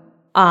important.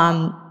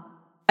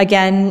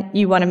 Again,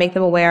 you want to make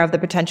them aware of the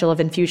potential of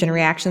infusion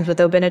reactions with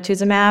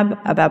obinutuzumab.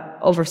 About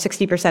over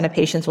 60% of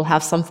patients will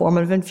have some form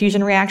of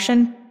infusion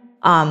reaction.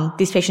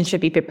 These patients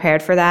should be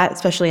prepared for that,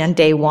 especially on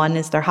day one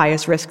is their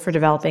highest risk for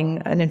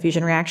developing an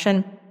infusion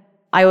reaction.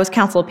 I always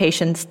counsel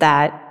patients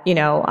that,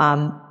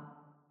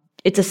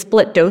 it's a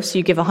split dose.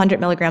 You give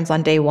 100 milligrams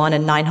on day one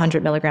and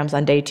 900 milligrams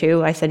on day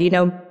two. I said,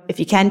 if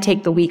you can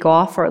take the week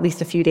off for at least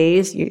a few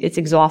days, it's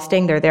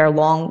exhausting. They're there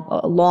long,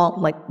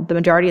 like the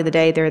majority of the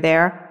day, they're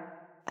there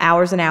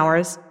hours and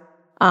hours.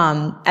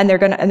 And they're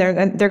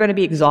going to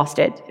be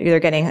exhausted. They're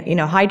getting,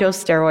 high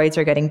dose steroids,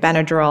 they're getting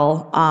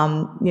Benadryl.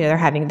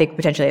 They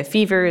potentially have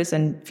fevers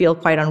and feel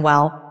quite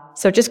unwell.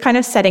 So just kind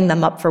of setting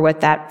them up for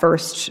what the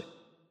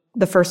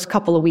first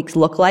couple of weeks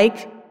look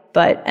like,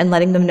 and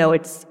letting them know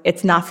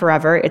it's not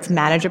forever. It's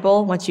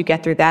manageable. Once you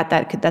get through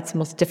that's the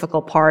most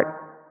difficult part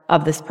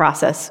of this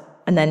process.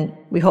 And then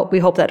we hope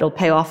that it'll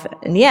pay off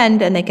in the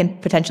end, and they can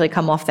potentially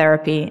come off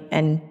therapy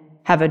and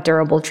have a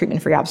durable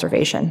treatment-free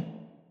observation.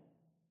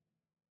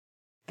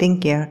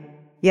 Thank you.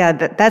 Yeah,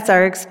 that's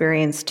our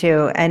experience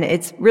too. And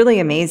it's really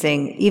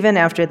amazing, even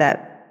after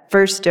that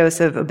first dose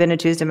of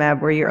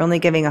obinutuzumab, where you're only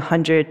giving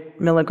 100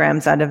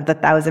 milligrams out of the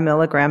 1,000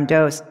 milligram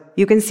dose,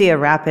 you can see a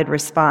rapid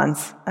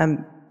response.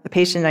 The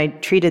patient I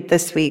treated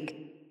this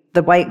week,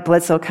 the white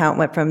blood cell count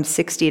went from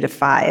 60 to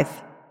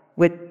 5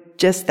 with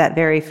just that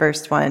very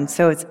first one.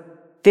 So it's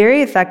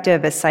very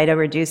effective as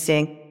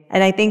cytoreducing.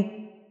 And I think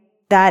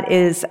that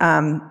is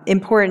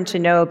important to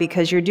know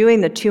because you're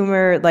doing the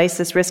tumor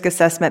lysis risk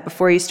assessment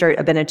before you start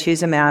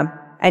obinutuzumab,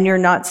 and you're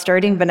not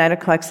starting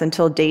venetoclax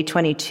until day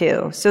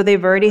 22. So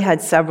they've already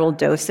had several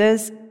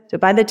doses. So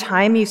by the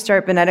time you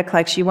start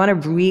venetoclax, you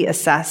want to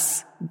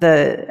reassess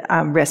the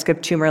risk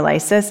of tumor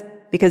lysis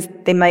because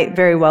they might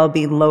very well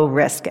be low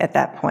risk at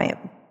that point.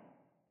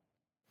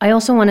 I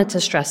also wanted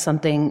to stress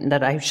something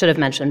that I should have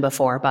mentioned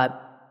before,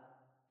 but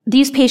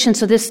these patients,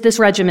 so this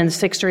regimen, this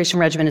fixed duration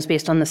regimen, is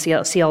based on the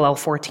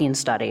CLL-14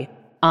 study,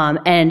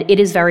 and it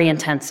is very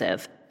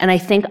intensive. And I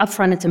think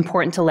upfront it's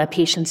important to let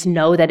patients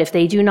know that if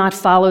they do not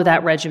follow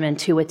that regimen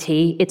to a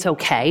T, it's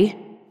okay,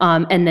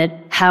 and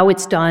that how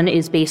it's done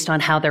is based on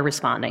how they're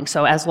responding.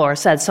 So as Laura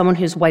said, someone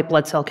whose white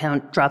blood cell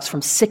count drops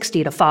from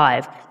 60 to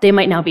 5, they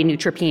might now be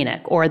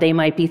neutropenic, or they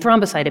might be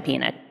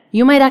thrombocytopenic.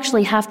 You might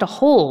actually have to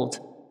hold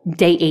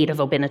day 8 of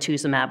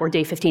obinutuzumab or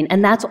day 15,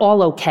 and that's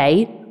all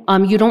okay.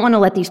 You don't want to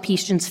let these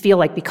patients feel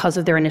like because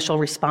of their initial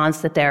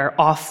response that they're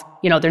off,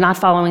 they're not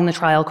following the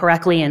trial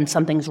correctly and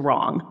something's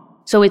wrong.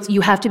 So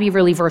you have to be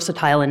really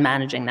versatile in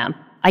managing them.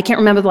 I can't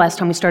remember the last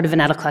time we started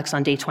venetoclax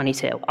on day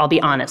 22. I'll be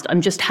honest.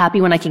 I'm just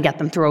happy when I can get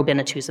them through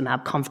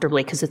obinutuzumab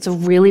comfortably because it's a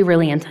really,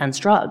 really intense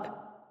drug.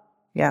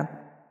 Yeah.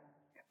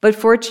 But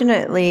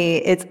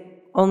fortunately, it's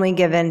only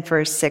given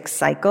for 6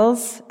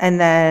 cycles. And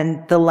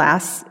then the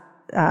last,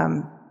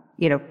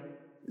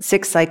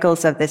 6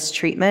 cycles of this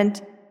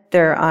treatment,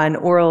 they're on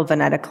oral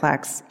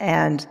venetoclax,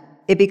 and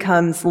it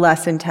becomes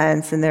less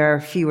intense and there are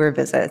fewer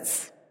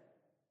visits.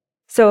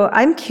 So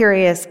I'm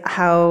curious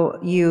how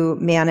you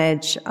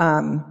manage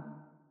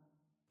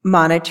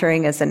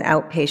monitoring as an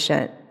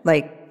outpatient,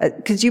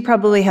 because you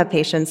probably have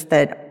patients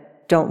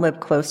that don't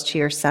live close to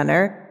your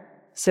center.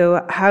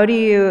 So how do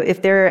you,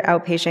 if they're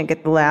outpatient,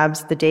 get the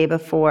labs the day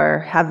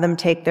before, have them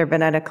take their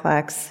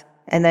venetoclax,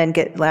 and then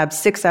get labs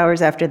 6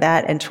 hours after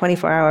that and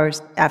 24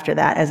 hours after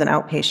that as an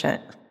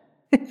outpatient?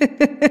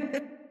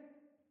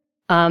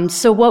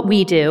 So what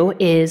we do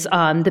is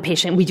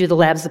we do the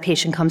labs, the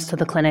patient comes to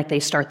the clinic, they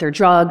start their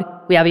drug.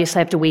 We obviously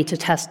have to wait to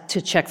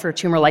check for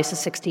tumor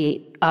lysis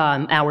 68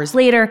 hours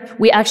later.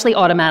 We actually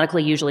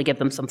automatically usually give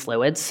them some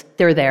fluids.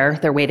 They're there,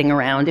 they're waiting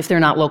around. If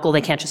they're not local,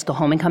 they can't just go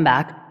home and come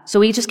back.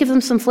 So we just give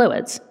them some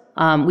fluids.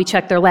 We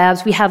check their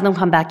labs. We have them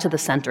come back to the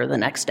center the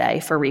next day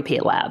for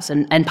repeat labs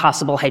and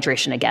possible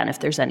hydration again if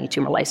there's any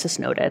tumor lysis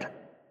noted.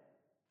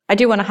 I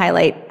do want to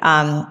highlight,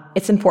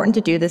 it's important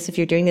to do this if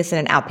you're doing this in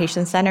an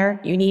outpatient center.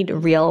 You need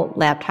real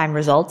lab time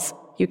results.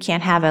 You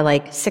can't have a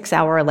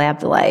 6-hour lab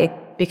delay,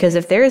 because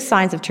if there is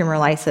signs of tumor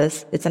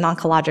lysis, it's an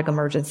oncologic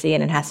emergency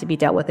and it has to be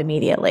dealt with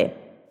immediately.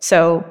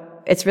 So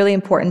it's really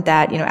important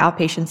that,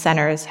 outpatient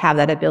centers have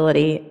that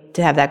ability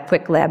to have that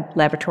quick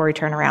laboratory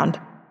turnaround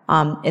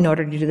in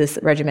order to do this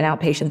regimen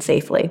outpatient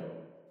safely.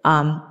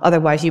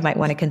 Otherwise, you might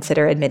want to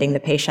consider admitting the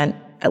patient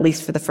at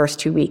least for the first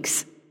 2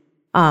 weeks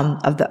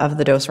of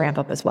the dose ramp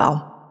up as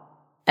well,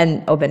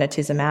 and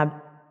obinutuzumab.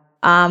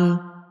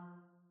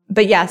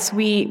 But yes,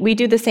 we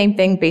do the same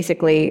thing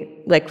basically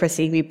like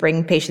Chrissy. We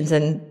bring patients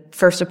in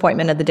first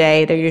appointment of the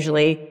day. They're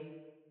usually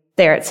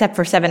there except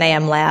for 7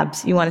 a.m.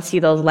 labs. You want to see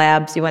those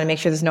labs. You want to make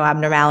sure there's no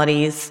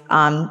abnormalities,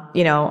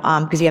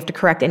 because you have to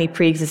correct any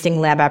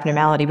pre-existing lab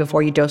abnormality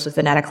before you dose with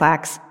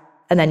venetoclax.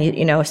 And then,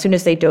 as soon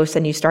as they dose,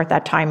 then you start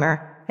that timer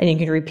and you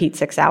can repeat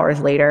 6 hours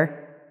later.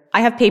 I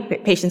have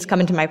patients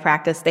come into my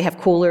practice. They have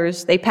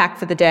coolers. They pack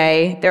for the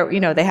day. They're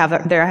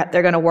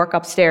going to work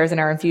upstairs in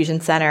our infusion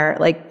center.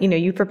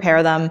 You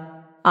prepare them.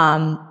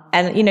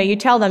 And you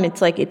tell them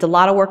it's a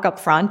lot of work up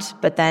front,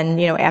 but then,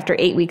 after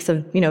 8 weeks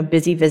of,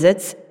 busy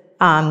visits,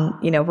 our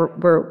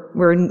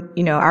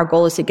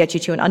goal is to get you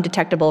to an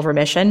undetectable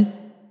remission,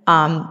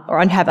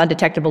 or have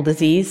undetectable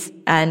disease,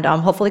 and,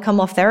 hopefully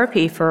come off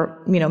therapy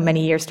for,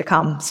 many years to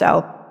come.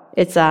 So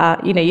it's,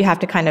 you have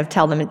to kind of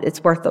tell them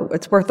it's worth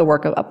the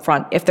work up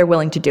front if they're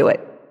willing to do it.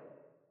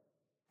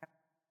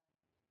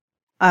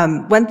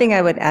 One thing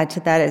I would add to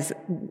that is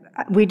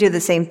we do the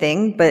same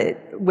thing, but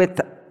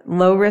with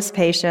low-risk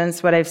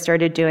patients, what I've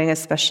started doing,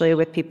 especially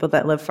with people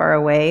that live far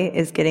away,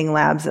 is getting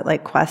labs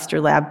at Quest or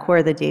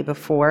LabCorp the day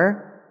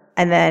before,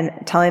 and then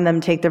telling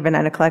them to take their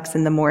venetoclax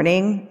in the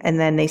morning, and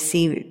then they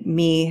see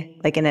me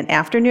in an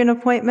afternoon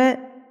appointment.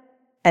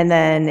 And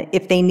then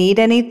if they need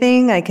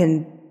anything, I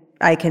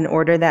can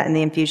order that in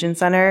the infusion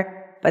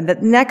center. But the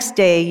next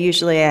day,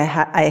 usually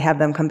I have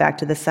them come back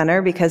to the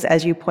center, because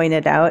as you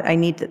pointed out, I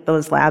need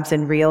those labs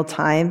in real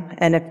time.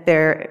 And if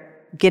they're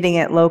getting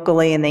it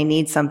locally and they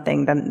need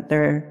something, then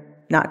they're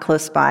not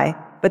close by.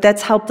 But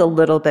that's helped a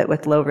little bit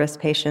with low-risk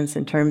patients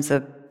in terms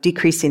of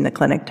decreasing the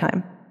clinic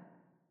time.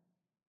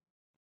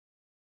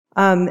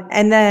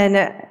 And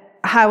then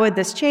how would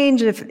this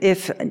change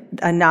if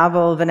a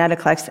novel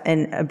venetoclax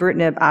and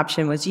ibrutinib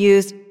option was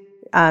used?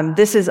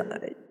 This is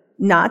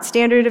not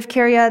standard of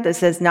care yet.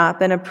 This has not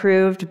been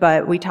approved,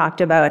 but we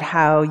talked about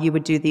how you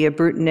would do the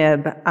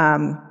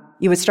ibrutinib.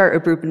 You would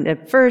start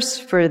ibrutinib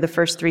first for the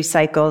first 3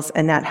 cycles,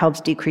 and that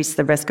helps decrease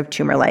the risk of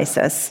tumor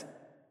lysis.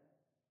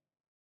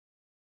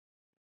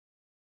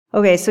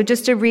 Okay, so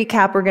just to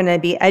recap, we're going to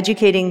be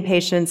educating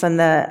patients on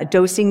the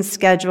dosing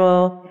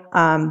schedule,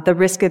 the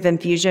risk of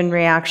infusion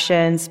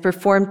reactions,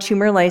 perform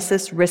tumor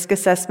lysis risk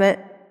assessment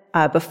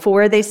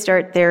before they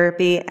start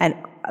therapy and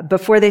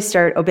before they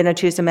start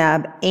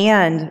obinutuzumab,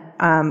 and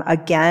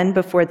again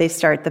before they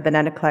start the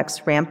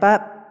venetoclax ramp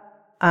up,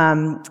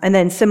 and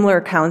then similar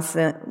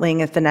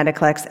counseling if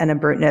venetoclax and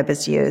ibrutinib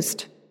is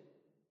used.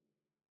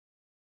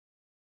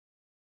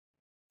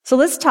 So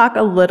let's talk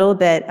a little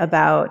bit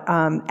about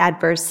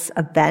adverse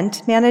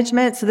event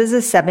management. So this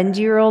is a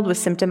 70-year-old with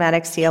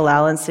symptomatic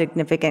CLL and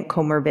significant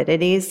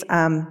comorbidities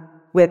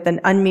with an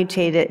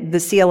unmutated, the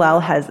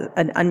CLL has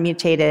an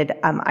unmutated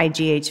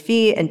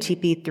IGHV and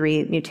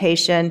TP3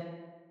 mutation.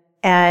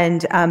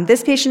 And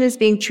this patient is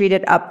being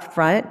treated up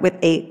front with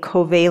a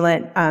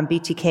covalent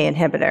BTK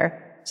inhibitor.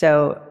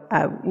 So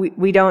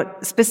we don't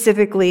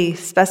specifically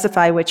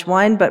specify which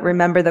one, but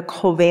remember the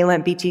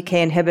covalent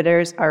BTK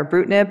inhibitors are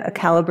ibrutinib,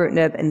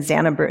 acalabrutinib, and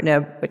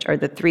zanubrutinib, which are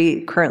the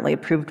 3 currently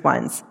approved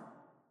ones.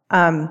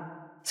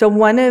 So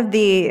one of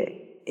the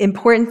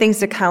important things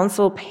to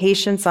counsel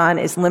patients on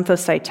is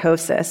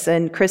lymphocytosis.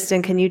 And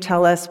Kristen, can you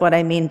tell us what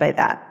I mean by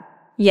that?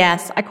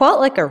 Yes, I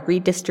call it a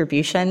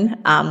redistribution.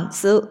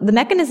 So the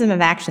mechanism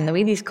of action, the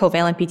way these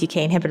covalent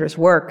BTK inhibitors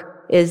work,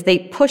 is they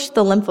push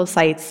the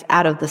lymphocytes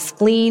out of the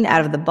spleen,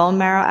 out of the bone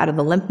marrow, out of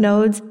the lymph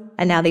nodes,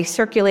 and now they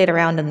circulate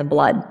around in the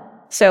blood.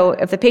 So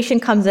if the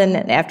patient comes in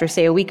after,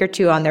 say, a week or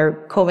 2 on their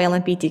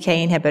covalent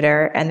BTK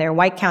inhibitor and their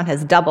white count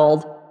has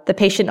doubled, the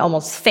patient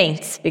almost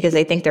faints because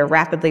they think they're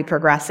rapidly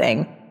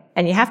progressing.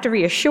 And you have to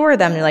reassure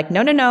them. They're like,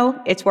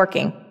 no, it's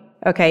working.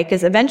 Okay,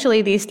 because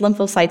eventually these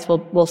lymphocytes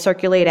will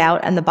circulate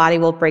out and the body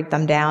will break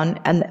them down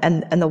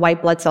and the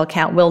white blood cell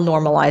count will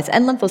normalize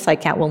and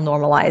lymphocyte count will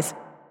normalize.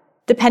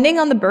 Depending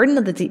on the burden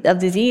of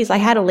disease, I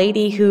had a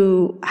lady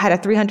who had a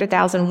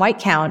 300,000 white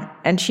count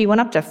and she went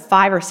up to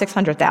 500,000 or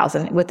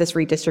 600,000 with this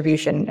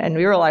redistribution. And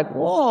we were like,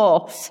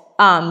 whoa.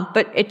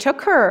 But it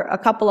took her a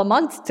couple of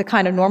months to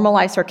kind of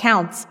normalize her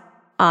counts.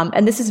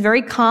 And this is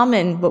very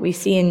common, what we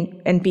see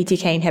in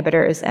BTK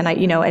inhibitors. And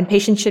and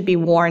patients should be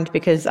warned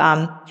because,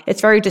 it's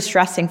very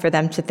distressing for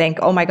them to think,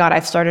 oh my God,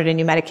 I've started a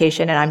new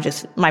medication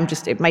and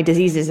my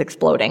disease is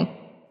exploding.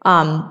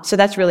 So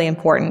that's really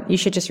important. You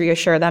should just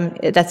reassure them.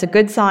 That's a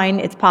good sign.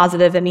 It's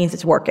positive. It means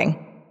it's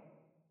working.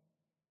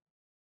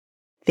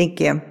 Thank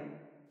you.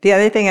 The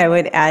other thing I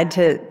would add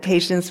to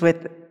patients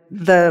with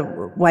the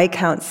white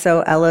count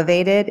so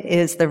elevated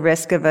is the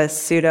risk of a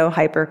pseudo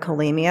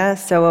hyperkalemia.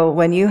 So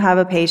when you have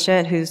a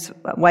patient whose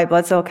white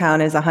blood cell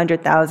count is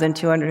 100,000,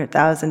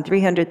 200,000,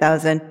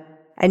 300,000,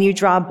 and you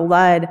draw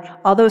blood,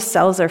 all those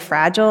cells are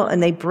fragile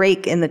and they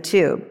break in the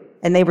tube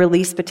and they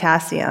release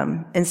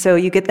potassium. And so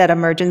you get that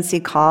emergency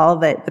call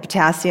that the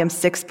potassium's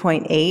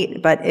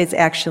 6.8, but it's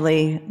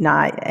actually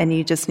not. And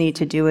you just need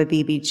to do a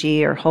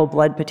BBG or whole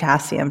blood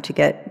potassium to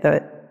get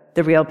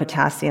the real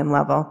potassium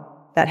level.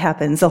 That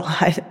happens a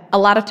lot. A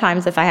lot of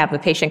times if I have a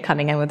patient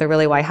coming in with a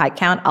really high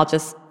count,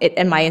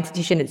 in my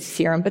institution, it's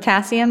serum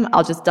potassium.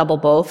 I'll just double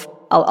both.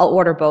 I'll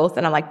order both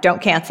and I'm like,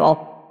 don't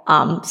cancel.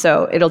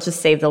 So it'll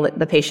just save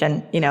the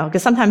patient,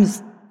 because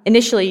sometimes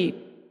initially,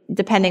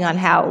 depending on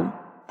how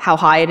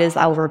high it is,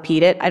 I'll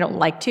repeat it. I don't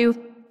like to,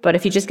 but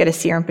if you just get a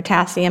serum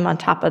potassium on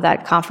top of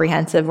that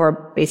comprehensive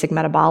or basic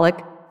metabolic,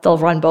 they'll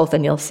run both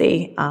and you'll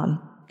see. And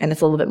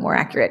it's a little bit more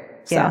accurate.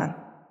 So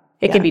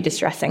it can be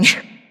distressing.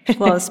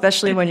 Well,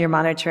 especially when you're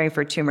monitoring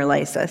for tumor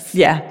lysis.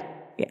 Yeah.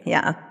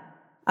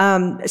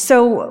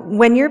 So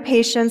when your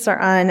patients are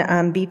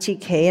on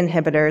BTK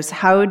inhibitors,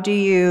 how do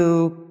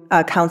you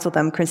counsel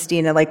them,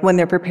 Christina, like when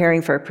they're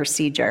preparing for a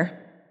procedure?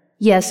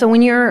 Yeah, so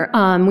when you're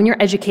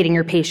educating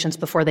your patients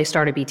before they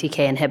start a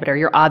BTK inhibitor,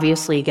 you're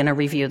obviously going to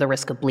review the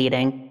risk of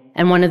bleeding.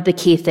 And one of the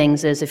key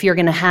things is if you're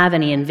going to have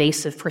any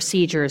invasive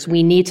procedures,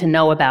 we need to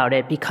know about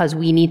it because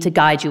we need to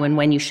guide you in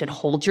when you should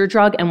hold your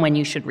drug and when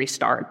you should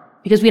restart,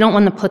 because we don't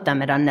want to put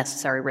them at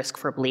unnecessary risk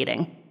for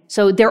bleeding.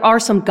 So there are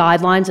some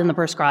guidelines in the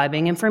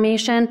prescribing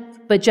information,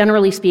 but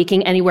generally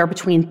speaking, anywhere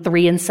between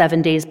 3 and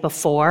 7 days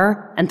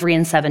before and 3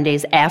 and 7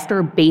 days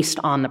after based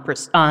on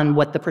on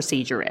what the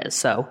procedure is.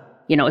 So,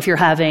 if you're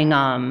having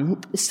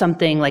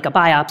something like a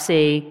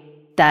biopsy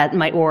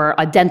or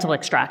a dental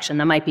extraction,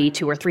 that might be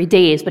 2 or 3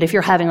 days. But if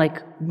you're having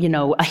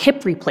a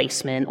hip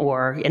replacement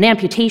or an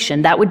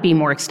amputation, that would be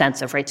more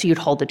extensive, right? So you'd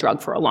hold the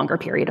drug for a longer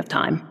period of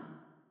time.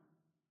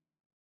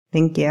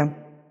 Thank you.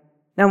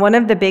 Now, one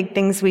of the big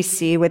things we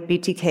see with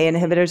BTK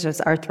inhibitors is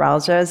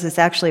arthralgias. Is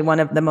actually one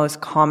of the most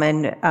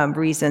common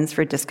reasons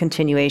for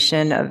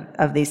discontinuation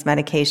of these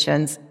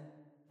medications.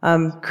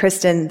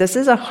 Kristen, this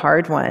is a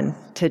hard one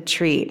to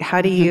treat.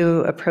 How do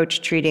you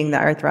approach treating the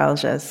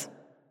arthralgias?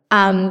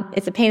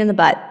 It's a pain in the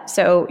butt.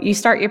 So you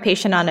start your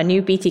patient on a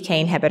new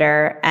BTK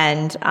inhibitor,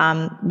 and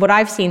what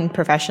I've seen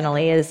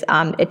professionally is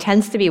it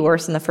tends to be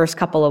worse in the first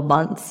couple of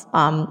months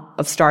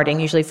of starting,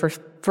 usually for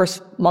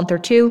first month or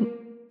two.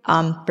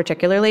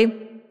 Particularly.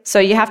 So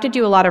you have to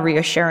do a lot of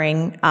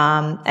reassuring,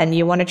 and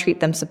you want to treat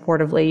them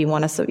supportively. You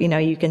want to,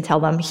 you can tell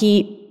them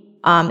heat.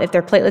 If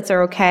their platelets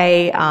are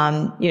okay,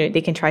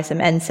 they can try some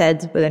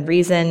NSAIDs within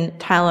reason,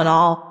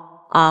 Tylenol.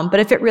 But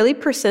if it really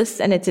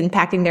persists and it's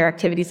impacting their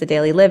activities of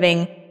daily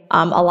living,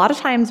 a lot of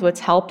times what's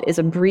helped is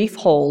a brief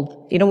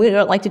hold. We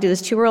don't like to do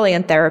this too early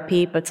in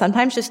therapy, but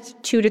sometimes just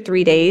 2 to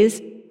 3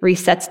 days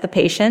resets the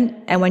patient.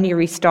 And when you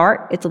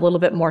restart, it's a little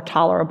bit more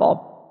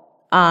tolerable.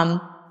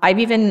 I've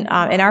even,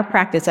 in our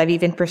practice, I've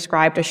even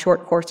prescribed a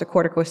short course of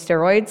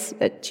corticosteroids,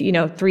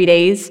 3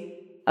 days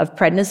of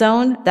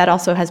prednisone. That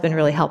also has been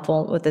really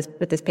helpful with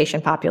this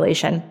patient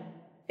population.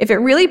 If it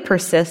really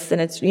persists and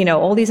it's,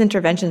 all these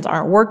interventions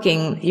aren't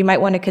working, you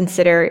might want to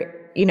consider,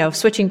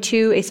 switching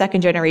to a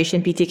second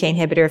generation BTK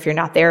inhibitor if you're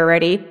not there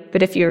already.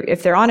 But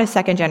if they're on a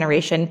second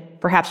generation,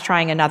 perhaps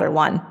trying another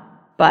one.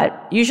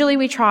 But usually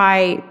we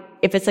try,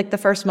 if it's like the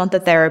first month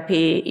of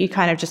therapy, you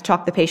kind of just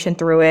talk the patient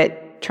through it.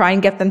 Try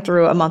and get them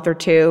through a month or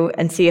two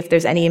and see if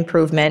there's any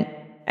improvement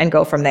and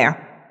go from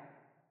there.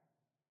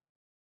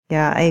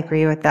 Yeah, I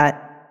agree with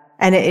that.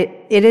 And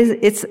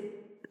it's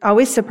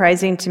always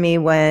surprising to me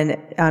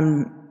when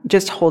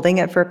just holding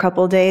it for a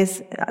couple of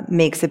days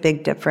makes a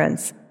big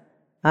difference.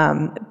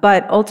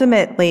 But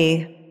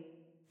ultimately,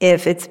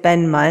 if it's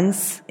been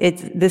months,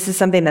 this is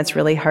something that's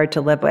really hard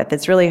to live with.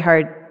 It's really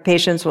hard.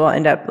 Patients will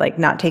end up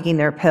not taking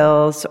their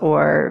pills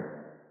or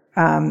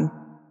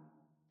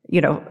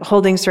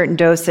holding certain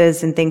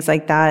doses and things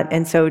like that.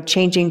 And so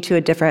changing to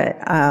a different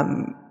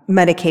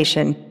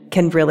medication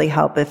can really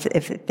help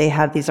if they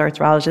have these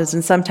arthralgias.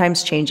 And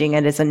sometimes changing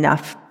it is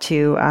enough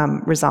to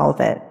resolve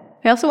it.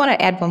 I also want to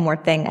add one more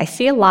thing. I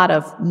see a lot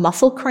of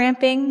muscle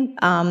cramping,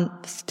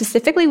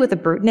 specifically with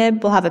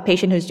ibrutinib. We'll have a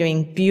patient who's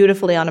doing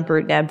beautifully on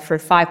ibrutinib for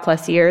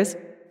 5+ years.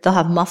 they'll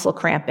have muscle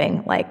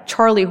cramping, like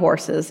Charlie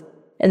horses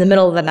in the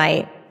middle of the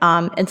night.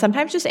 And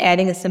sometimes just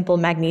adding a simple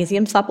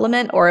magnesium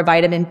supplement or a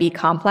vitamin B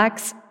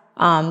complex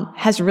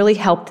has really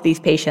helped these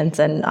patients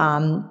and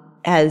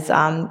has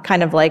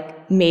kind of like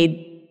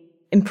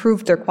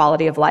improved their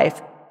quality of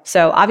life.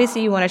 So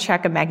obviously you want to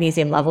check a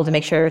magnesium level to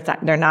make sure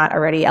that they're not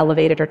already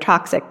elevated or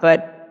toxic,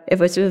 but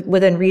if it's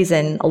within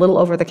reason, a little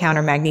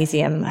over-the-counter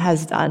magnesium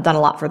has done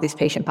a lot for this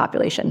patient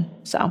population.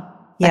 So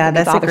yeah,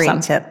 that's a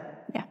great tip.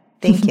 Yeah.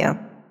 Thank you.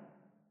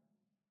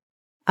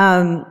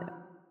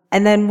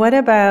 And then what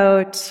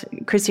about,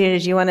 Christina,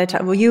 did you want to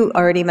talk? Well, you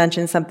already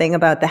mentioned something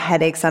about the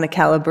headaches on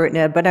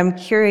acalabrutinib, but I'm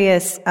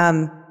curious,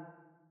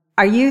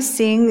 are you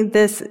seeing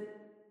this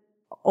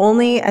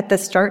only at the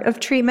start of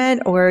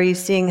treatment, or are you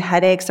seeing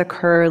headaches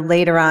occur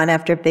later on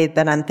after they've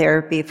been on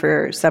therapy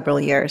for several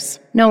years?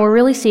 No, we're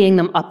really seeing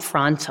them up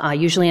front,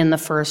 usually in the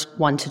first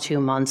 1 to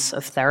 2 months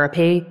of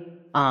therapy.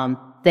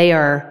 They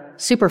are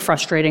super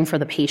frustrating for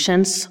the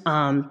patients.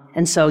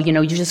 And so,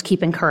 you just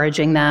keep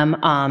encouraging them.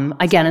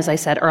 Again, as I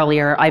said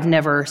earlier, I've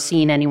never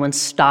seen anyone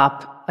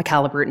stop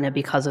acalabrutinib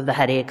because of the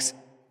headaches.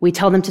 We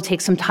tell them to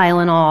take some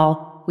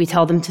Tylenol. We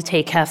tell them to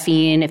take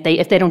caffeine. If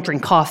they don't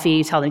drink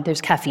coffee, tell them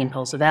there's caffeine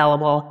pills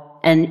available.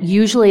 And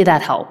usually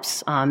that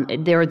helps.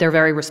 They're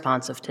very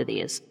responsive to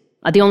these.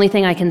 The only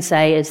thing I can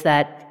say is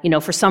that,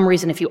 for some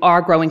reason, if you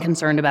are growing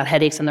concerned about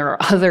headaches and there are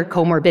other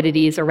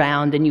comorbidities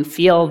around and you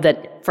feel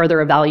that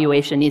further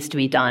evaluation needs to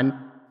be done,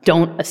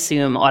 don't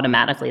assume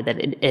automatically that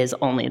it is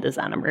only the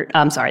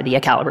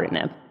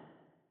acalabrutinib.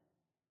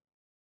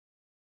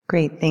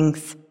 Great,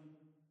 thanks.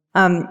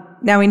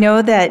 Now we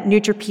know that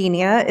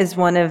neutropenia is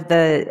one of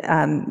the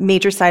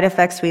major side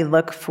effects we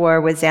look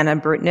for with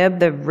zanubrutinib.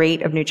 The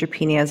rate of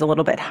neutropenia is a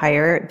little bit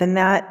higher than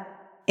that.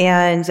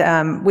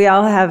 And we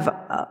all have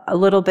a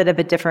little bit of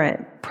a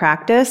different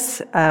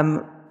practice.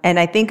 And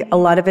I think a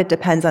lot of it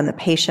depends on the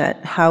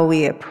patient, how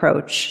we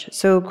approach.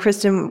 So,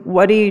 Kristen,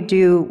 what do you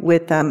do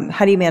with,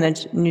 how do you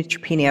manage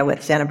neutropenia with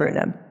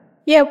zanubrutinib?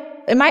 Yeah,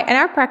 in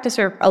our practice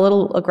are a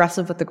little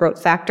aggressive with the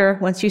growth factor.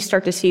 Once you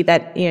start to see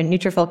that,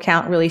 neutrophil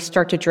count really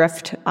start to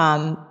drift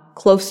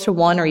close to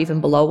 1 or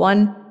even below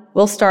 1,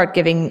 we'll start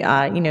giving,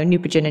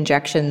 Neupogen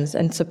injections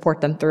and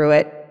support them through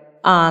it.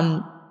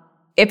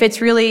 If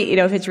it's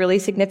really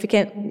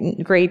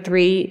significant, grade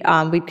 3,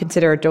 we'd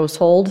consider a dose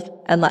hold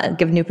and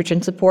give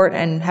Neupogen support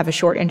and have a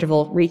short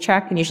interval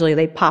recheck. And usually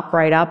they pop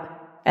right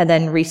up and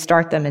then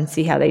restart them and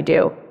see how they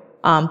do.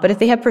 But if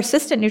they have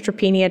persistent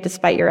neutropenia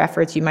despite your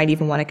efforts, you might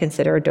even want to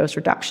consider a dose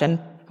reduction.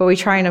 But we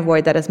try and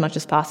avoid that as much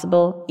as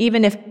possible.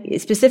 Even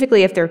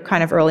specifically if they're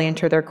kind of early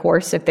into their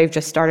course, if they've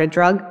just started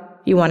drug,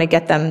 you want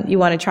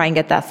to try and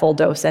get that full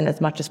dose in as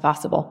much as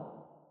possible.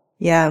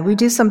 Yeah, we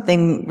do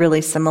something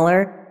really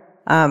similar.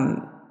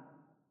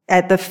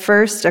 At the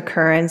first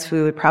occurrence,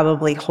 we would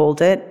probably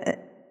hold it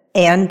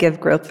and give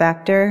growth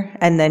factor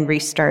and then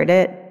restart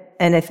it.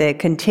 And if it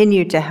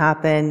continued to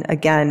happen,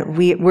 again,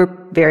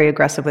 we're very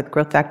aggressive with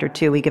growth factor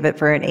too. We give it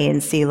for an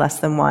ANC less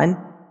than 1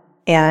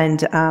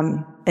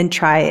 and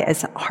try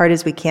as hard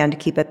as we can to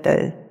keep it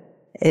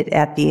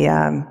at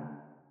the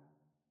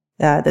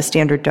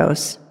standard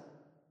dose.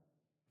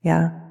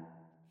 Yeah.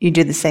 You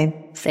do the same?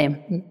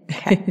 Same.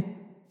 Okay.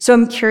 So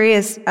I'm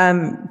curious,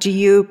 do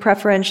you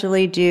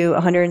preferentially do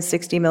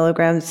 160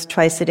 milligrams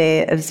twice a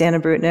day of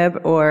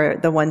zanubrutinib or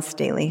the once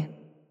daily?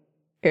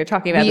 We were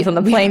talking about this on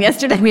the plane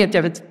yesterday. We have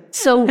different.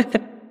 So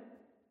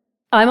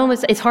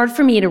it's hard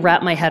for me to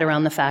wrap my head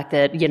around the fact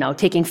that,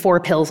 taking 4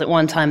 pills at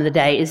one time of the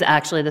day is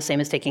actually the same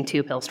as taking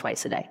 2 pills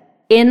twice a day.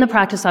 In the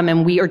practice I'm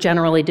in, we are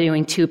generally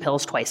doing 2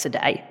 pills twice a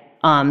day.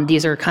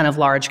 These are kind of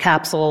large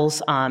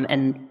capsules,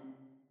 and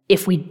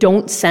if we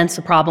don't sense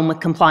a problem with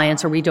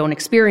compliance or we don't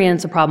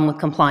experience a problem with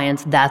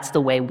compliance, that's the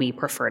way we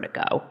prefer to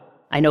go.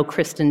 I know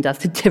Kristen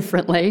does it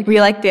differently. We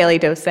like daily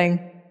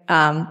dosing.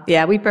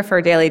 We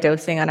prefer daily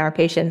dosing on our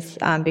patients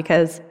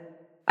because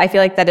I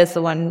feel like that is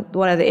one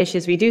of the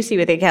issues we do see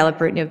with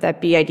acalabrutinib,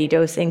 that BID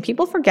dosing.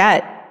 People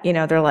forget,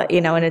 they're like,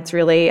 and it's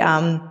really,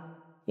 and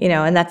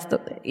that's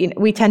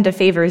we tend to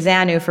favor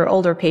Xanu for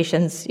older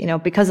patients,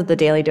 because of the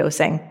daily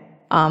dosing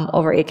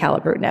over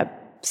acalabrutinib.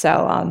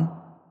 So,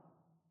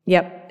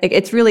 yep.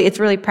 It's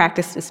really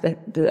practice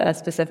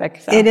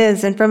specific. So. It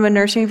is. And from a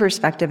nursing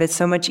perspective, it's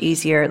so much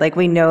easier. Like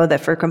we know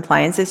that for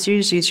compliance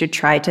issues, you should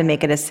try to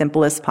make it as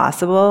simple as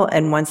possible.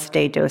 And once a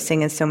day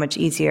dosing is so much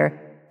easier.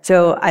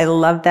 So I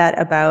love that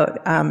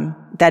about,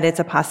 that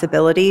it's a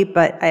possibility,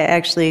 but I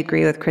actually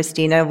agree with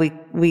Christina.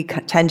 We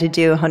tend to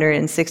do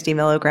 160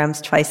 milligrams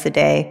twice a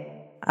day,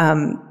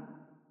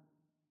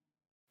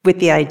 with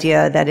the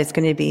idea that it's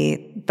going to be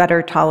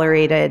better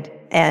tolerated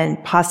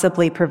and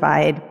possibly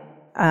provide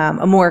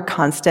a more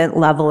constant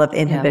level of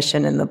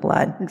inhibition in the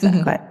blood.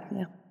 Exactly.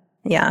 Mm-hmm.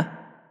 Yeah.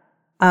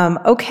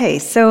 Okay.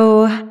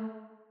 So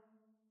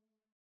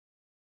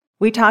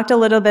we talked a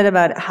little bit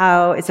about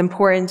how it's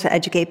important to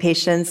educate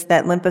patients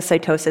that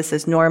lymphocytosis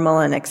is normal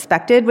and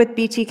expected with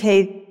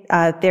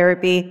BTK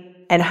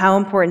therapy, and how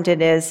important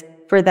it is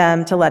for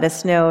them to let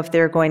us know if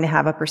they're going to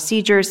have a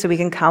procedure so we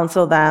can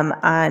counsel them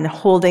on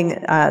holding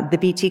the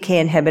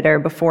BTK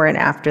inhibitor before and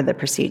after the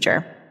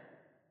procedure.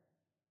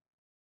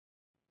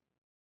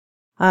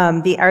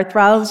 The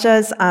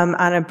arthralgias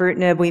on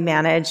ibrutinib we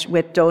manage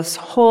with dose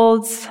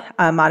holds,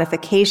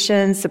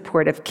 modifications,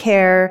 supportive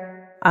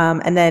care,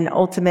 and then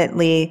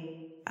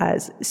ultimately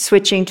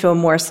switching to a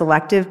more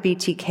selective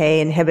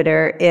BTK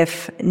inhibitor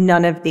if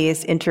none of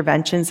these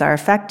interventions are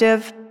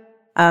effective.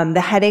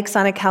 The headaches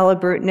on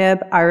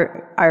acalabrutinib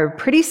are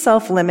pretty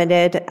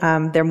self-limited.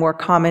 They're more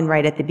common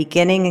right at the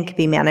beginning and can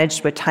be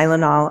managed with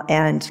Tylenol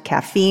and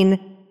caffeine.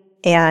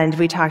 And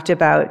we talked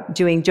about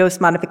doing dose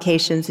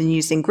modifications and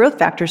using growth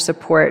factor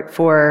support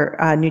for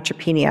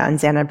neutropenia on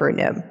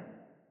zanubrutinib.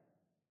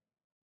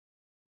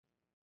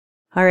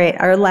 All right,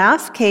 our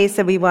last case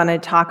that we want to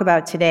talk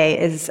about today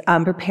is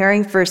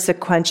preparing for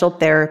sequential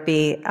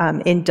therapy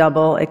in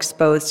double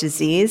exposed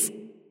disease.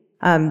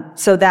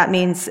 So that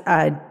means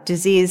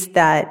disease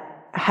that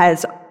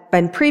has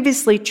been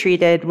previously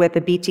treated with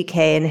a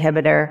BTK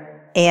inhibitor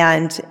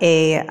and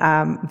a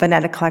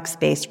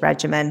venetoclax-based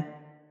regimen.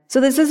 So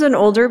this is an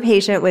older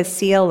patient with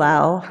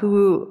CLL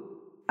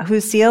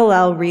whose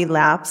CLL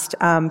relapsed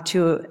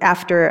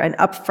after an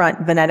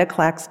upfront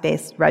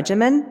venetoclax-based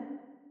regimen,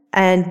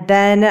 and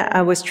then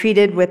was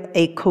treated with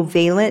a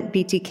covalent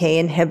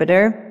BTK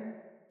inhibitor,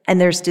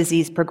 and there's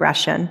disease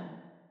progression.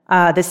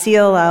 The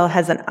CLL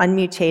has an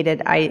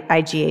unmutated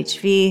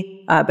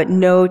IGHV, but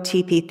no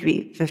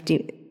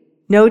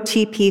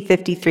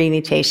TP53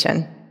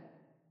 mutation.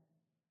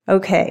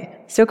 Okay,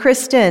 so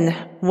Kristen,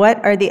 what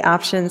are the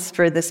options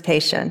for this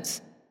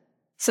patient?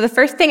 So the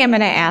first thing I'm going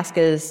to ask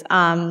is,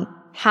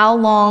 how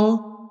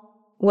long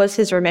was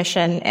his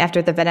remission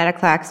after the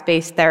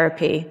venetoclax-based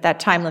therapy, that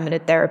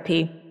time-limited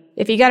therapy?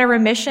 If he got a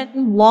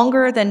remission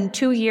longer than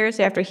 2 years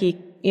after he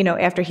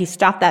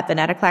stopped that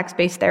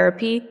venetoclax-based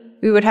therapy,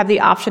 we would have the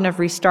option of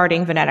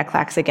restarting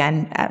venetoclax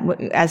again,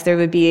 as there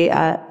would be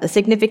a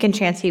significant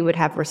chance he would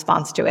have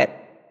response to it.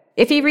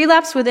 If he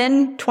relapsed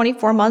within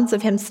 24 months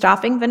of him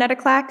stopping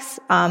venetoclax,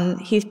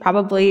 he's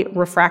probably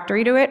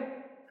refractory to it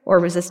or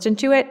resistant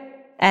to it,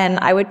 and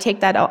I would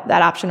take that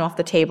option off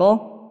the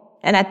table.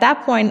 And at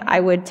that point, I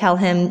would tell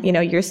him,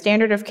 your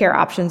standard of care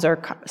options are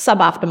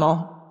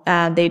suboptimal.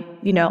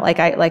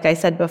 Like I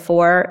said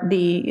before,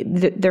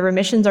 the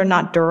remissions are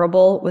not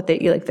durable with the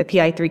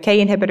PI3K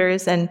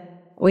inhibitors, and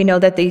we know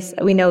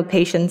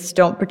patients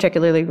don't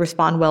particularly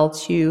respond well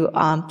to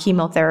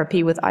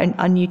chemotherapy with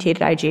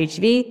unmutated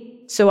IGHV.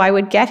 So I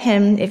would get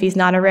him, if he's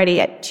not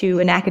already, to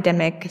an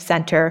academic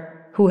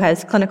center who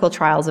has clinical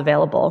trials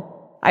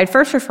available. I'd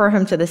first refer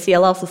him to the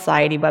CLL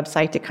Society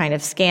website to kind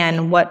of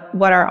scan what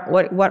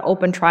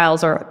open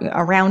trials are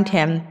around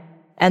him,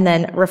 and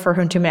then refer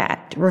him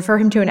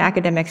to an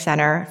academic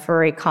center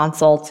for a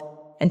consult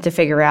and to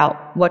figure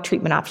out what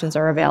treatment options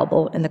are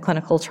available in the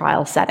clinical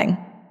trial setting.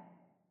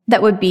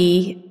 That would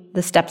be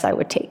the steps I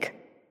would take.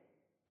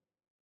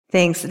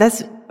 Thanks.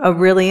 That's a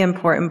really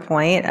important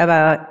point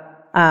about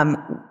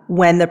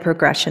when the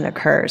progression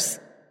occurs.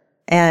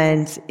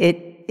 And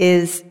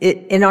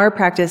in our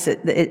practice,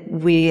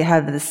 we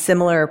have the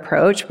similar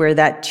approach where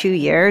that 2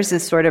 years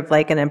is sort of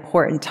like an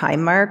important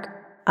time mark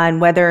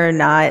on whether or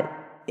not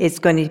it's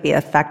going to be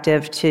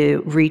effective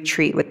to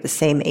retreat with the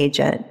same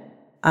agent.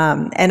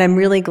 And I'm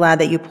really glad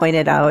that you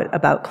pointed out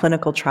about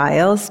clinical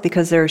trials,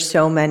 because there are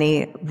so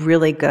many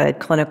really good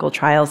clinical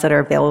trials that are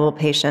available to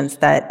patients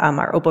that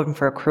are open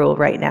for accrual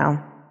right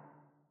now.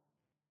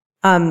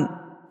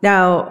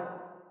 Now,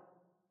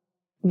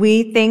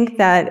 we think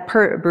that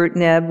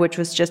pirtobrutinib, which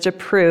was just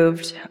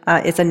approved,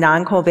 is a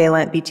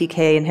non-covalent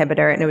BTK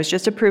inhibitor, and it was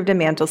just approved in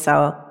mantle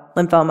cell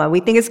lymphoma.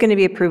 We think it's going to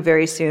be approved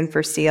very soon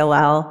for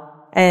CLL,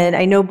 and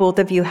I know both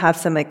of you have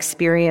some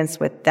experience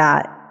with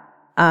that.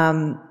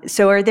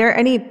 So are there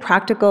any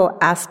practical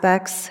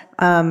aspects,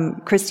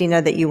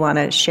 Christina, that you want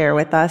to share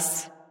with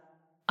us?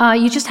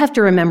 You just have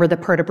to remember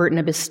that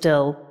pirtobrutinib is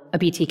still a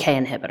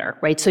BTK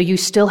inhibitor, right? So you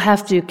still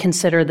have to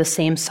consider the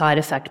same side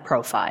effect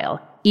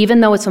profile.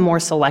 Even though it's a more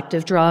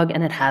selective drug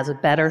and it has a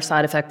better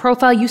side effect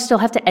profile, you still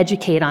have to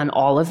educate on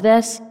all of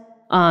this.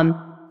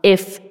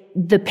 If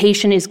the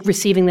patient is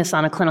receiving this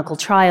on a clinical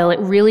trial, it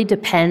really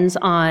depends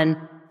on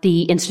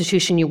the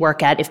institution you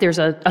work at. If there's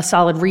a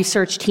solid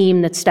research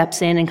team that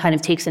steps in and kind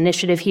of takes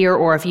initiative here,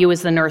 or if you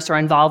as the nurse are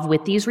involved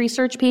with these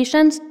research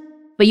patients.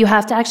 But you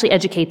have to actually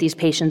educate these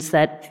patients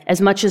that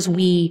as much as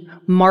we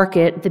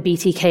market the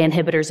BTK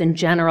inhibitors in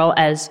general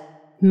as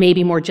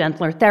maybe more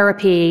gentler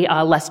therapy,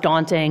 less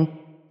daunting,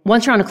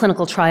 once you're on a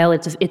clinical trial,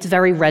 it's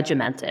very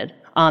regimented.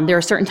 There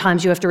are certain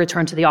times you have to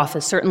return to the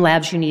office, certain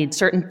labs you need,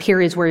 certain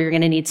periods where you're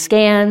going to need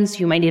scans,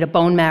 you might need a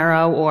bone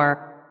marrow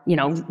or,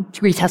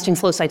 retesting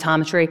flow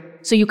cytometry.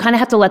 So you kind of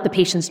have to let the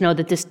patients know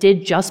that this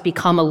did just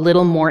become a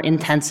little more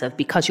intensive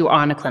because you are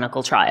on a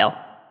clinical trial.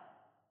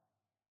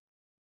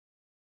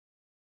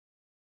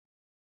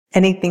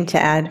 Anything to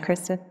add,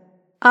 Kristen?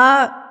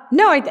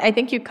 No, I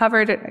think you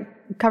covered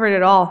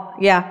it all.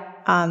 Yeah.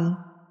 I'm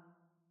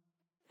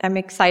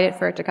excited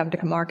for it to come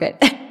to market.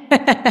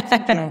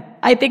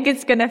 I think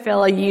it's going to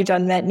fill a huge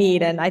unmet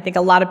need, and I think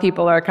a lot of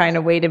people are kind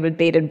of waiting with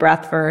bated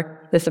breath for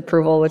this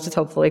approval, which is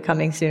hopefully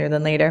coming sooner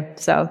than later.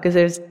 So, because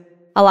there's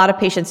a lot of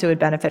patients who would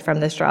benefit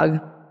from this drug.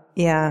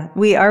 Yeah,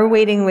 we are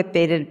waiting with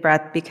bated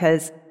breath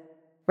because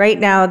right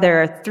now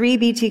there are 3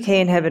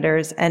 BTK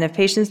inhibitors, and if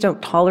patients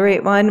don't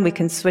tolerate one, we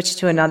can switch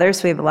to another,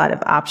 so we have a lot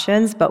of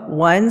options. But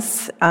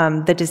once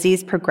the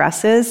disease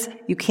progresses,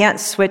 you can't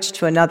switch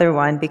to another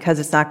one because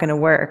it's not going to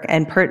work.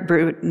 And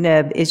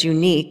pirtobrutinib is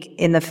unique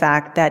in the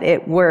fact that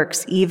it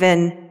works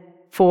even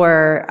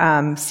for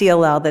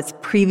CLL that's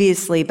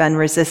previously been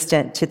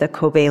resistant to the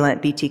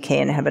covalent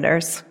BTK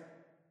inhibitors.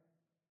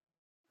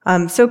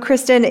 So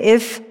Kristen,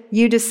 if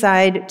you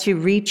decide to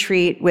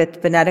retreat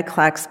with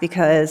venetoclax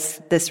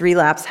because this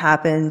relapse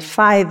happened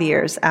 5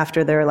 years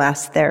after their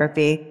last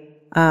therapy,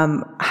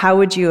 how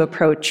would you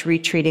approach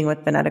retreating with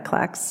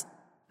venetoclax?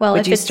 Well,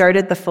 would you start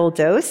at the full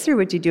dose, or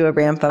would you do a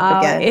ramp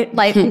up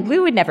again? We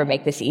would never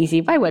make this easy.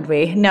 Why would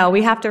we? No,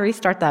 we have to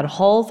restart that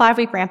whole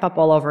 5-week ramp up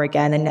all over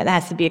again, and it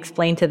has to be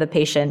explained to the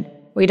patient.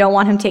 We don't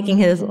want him taking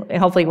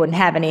hopefully he wouldn't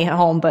have any at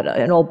home, but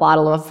an old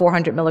bottle of a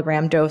 400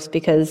 milligram dose,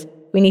 because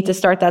we need to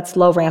start that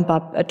slow ramp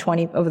up at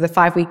 20 over the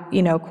 5-week,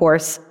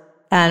 course,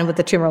 and with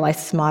the tumor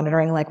lysis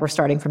monitoring, like we're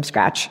starting from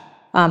scratch.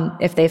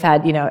 If they've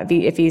had,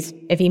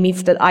 if he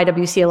meets the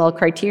IWCLL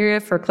criteria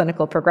for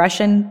clinical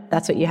progression,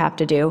 that's what you have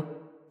to do.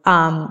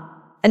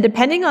 And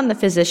depending on the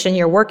physician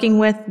you're working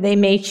with, they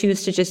may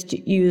choose to just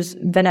use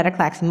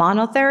venetoclax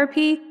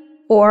monotherapy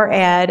or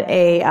add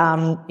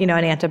an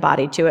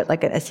antibody to it,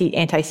 like an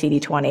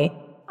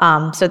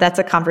anti-CD20. So that's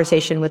a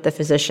conversation with the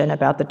physician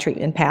about the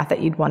treatment path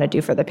that you'd want to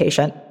do for the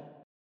patient.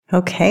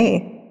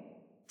 Okay.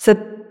 So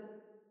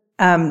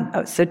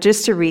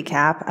just to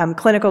recap,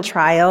 clinical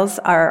trials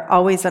are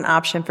always an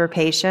option for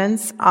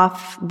patients.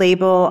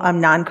 Off-label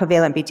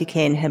non-covalent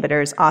BTK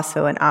inhibitors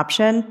also an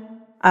option.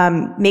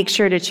 Make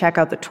sure to check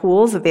out the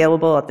tools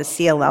available at the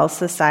CLL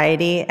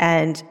Society.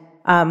 And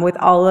with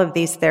all of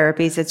these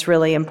therapies, it's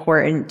really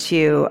important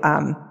to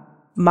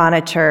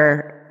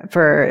monitor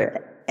for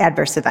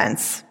adverse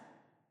events.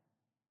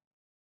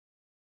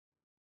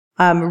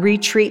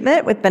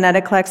 Retreatment with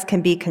venetoclax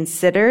can be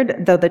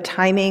considered, though the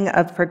timing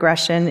of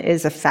progression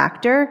is a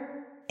factor.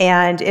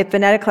 And if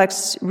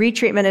venetoclax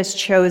retreatment is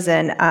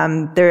chosen,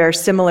 there are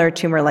similar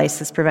tumor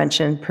lysis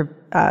prevention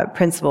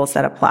principles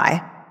that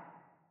apply.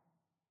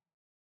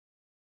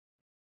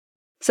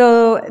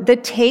 So the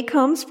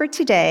take-homes for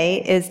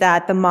today is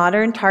that the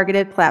modern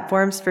targeted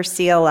platforms for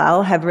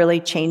CLL have really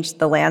changed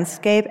the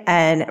landscape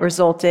and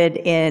resulted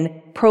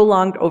in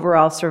prolonged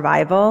overall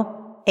survival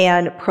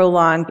and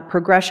prolonged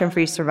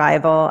progression-free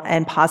survival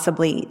and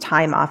possibly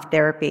time off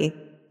therapy.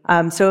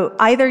 So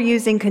either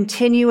using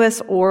continuous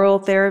oral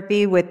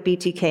therapy with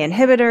BTK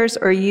inhibitors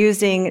or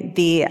using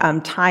the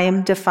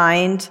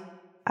time-defined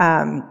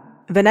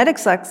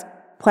venetoclax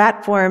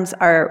platforms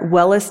are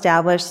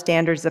well-established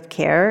standards of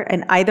care,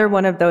 and either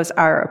one of those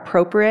are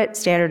appropriate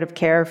standard of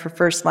care for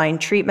first-line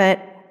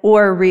treatment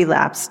or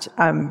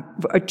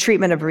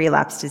treatment of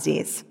relapsed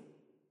disease.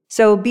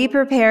 So be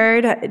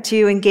prepared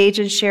to engage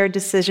in shared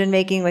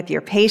decision-making with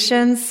your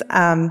patients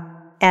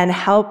and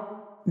help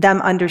them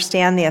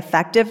understand the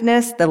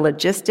effectiveness, the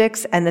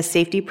logistics, and the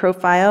safety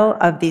profile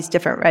of these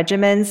different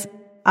regimens.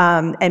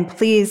 And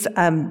please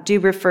do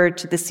refer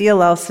to the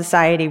CLL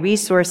Society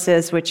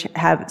resources, which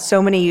have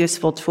so many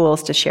useful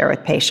tools to share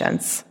with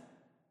patients.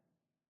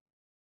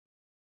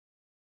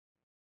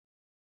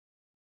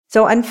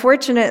 So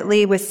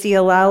unfortunately, with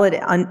CLL,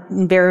 it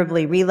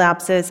invariably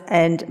relapses,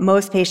 and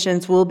most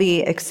patients will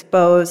be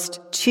exposed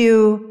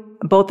to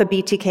both a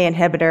BTK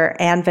inhibitor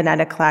and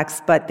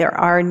venetoclax, but there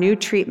are new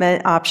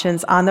treatment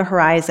options on the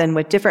horizon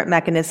with different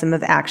mechanism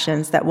of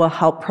actions that will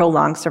help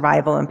prolong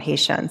survival in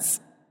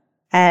patients.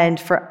 And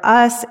for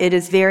us, it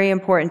is very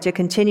important to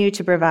continue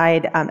to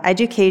provide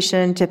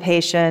education to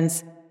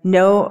patients,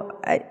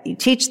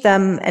 teach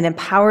them and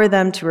empower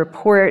them to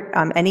report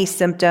any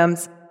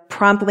symptoms,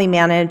 promptly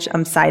manage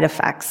side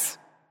effects.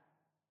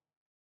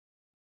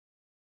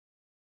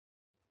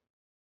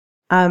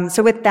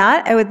 So with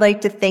that, I would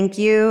like to thank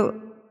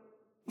you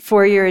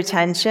for your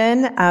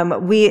attention.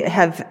 We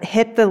have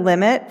hit the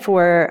limit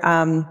for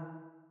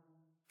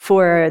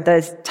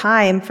the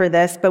time for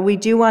this, but we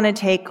do want to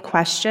take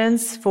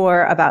questions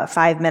for about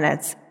 5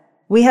 minutes.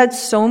 We had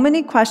so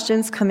many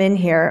questions come in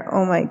here.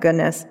 Oh my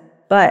goodness.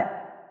 But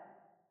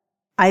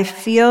I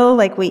feel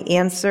like we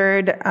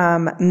answered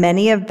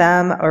many of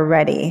them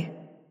already.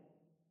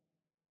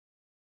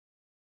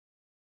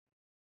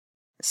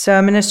 So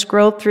I'm going to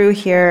scroll through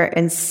here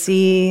and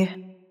see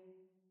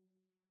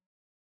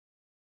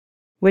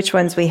which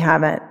ones we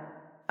haven't.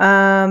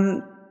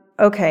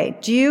 Okay.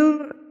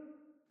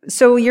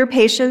 So your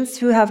patients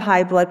who have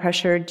high blood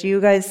pressure, do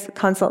you guys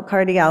consult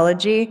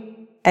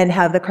cardiology and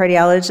have the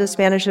cardiologist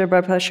manage their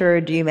blood pressure,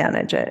 or do you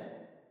manage it?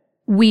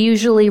 We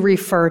usually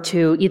refer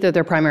to either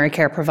their primary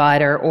care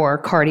provider or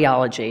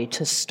cardiology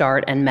to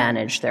start and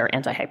manage their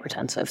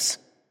antihypertensives.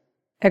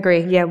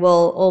 Agree. Yeah,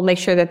 we'll make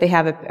sure that they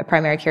have a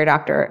primary care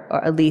doctor,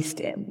 or at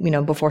least,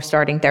 before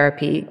starting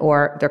therapy,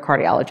 or their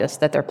cardiologist,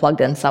 that they're plugged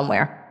in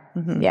somewhere.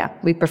 Mm-hmm. Yeah,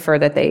 we prefer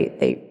that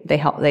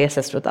they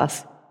assist with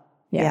us.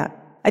 Yeah.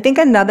 I think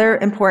another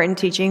important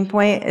teaching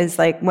point is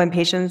like when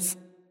patients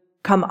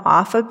come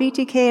off a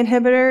BTK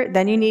inhibitor,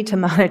 then you need to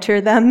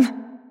monitor them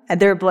and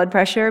their blood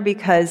pressure,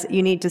 because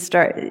you need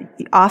to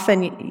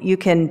often you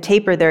can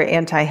taper their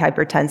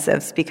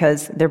antihypertensives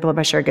because their blood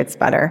pressure gets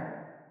better.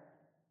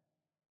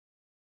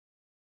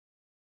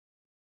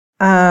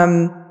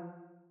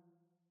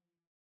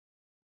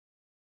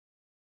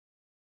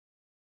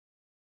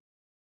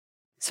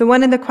 So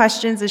one of the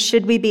questions is,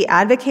 should we be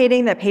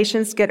advocating that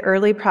patients get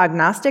early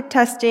prognostic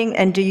testing,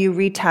 and do you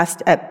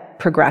retest at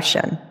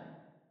progression?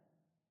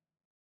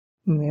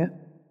 Yeah.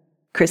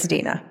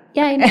 Christina.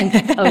 Yeah,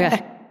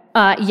 okay.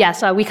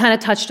 Yes, we kind of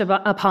touched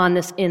upon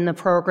this in the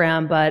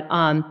program, but,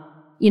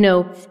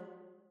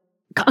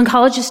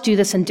 oncologists do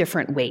this in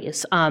different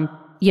ways.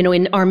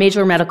 In our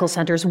major medical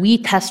centers, we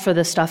test for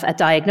this stuff at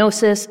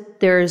diagnosis.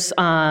 There's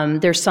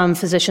some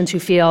physicians who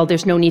feel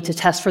there's no need to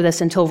test for this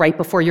until right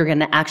before you're going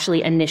to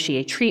actually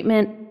initiate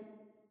treatment.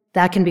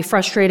 That can be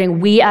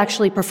frustrating. We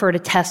actually prefer to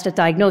test at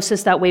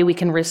diagnosis. That way we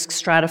can risk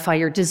stratify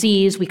your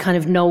disease. We kind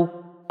of know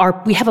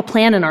we have a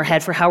plan in our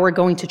head for how we're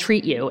going to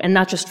treat you, and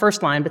not just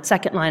first line, but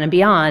second line and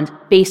beyond,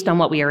 based on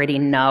what we already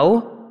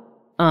know.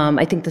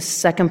 I think the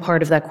second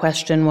part of that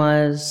question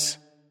was,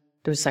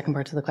 there was a second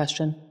part to the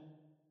question?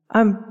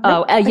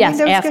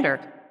 Yes, after.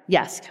 Good.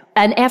 Yes.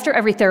 And after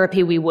every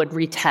therapy, we would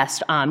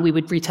retest. We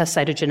would retest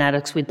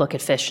cytogenetics. We'd look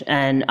at FISH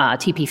and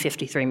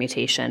TP53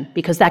 mutation,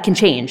 because that can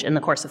change in the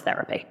course of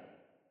therapy.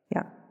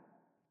 Yeah.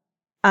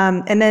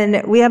 And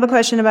then we have a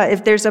question about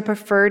if there's a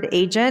preferred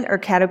agent or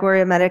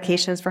category of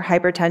medications for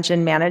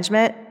hypertension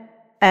management.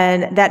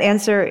 And that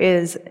answer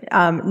is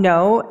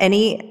no.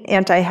 Any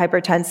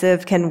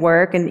antihypertensive can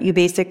work, and you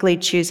basically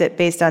choose it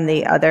based on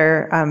the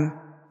other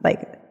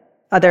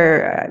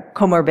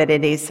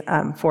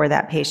comorbidities for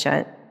that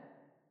patient.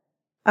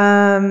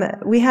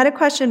 We had a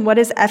question, what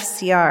is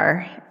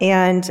FCR?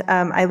 And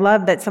I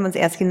love that someone's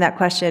asking that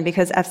question,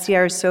 because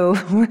FCR is so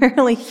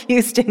rarely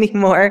used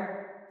anymore,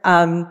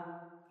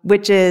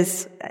 which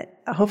is,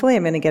 hopefully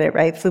I'm going to get it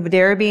right,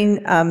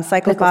 fludarabine,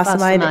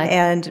 cyclophosphamide,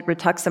 and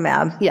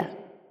rituximab. Yeah.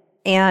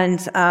 And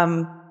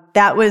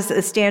that was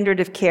a standard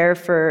of care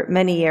for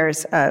many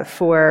years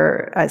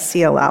for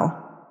CLL.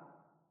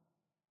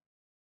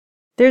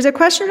 There's a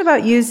question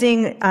about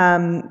using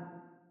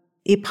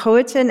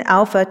epoetin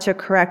alpha to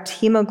correct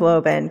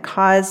hemoglobin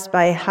caused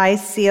by high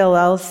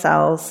CLL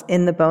cells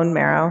in the bone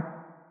marrow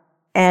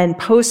and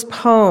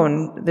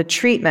postpone the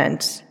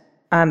treatment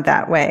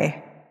that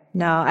way.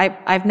 No,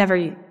 I've never,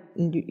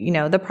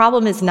 the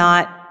problem is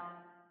not,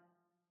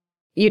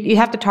 you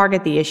have to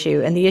target the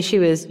issue, and the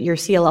issue is your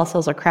CLL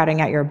cells are crowding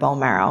out your bone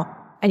marrow,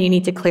 and you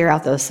need to clear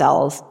out those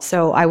cells.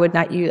 So I would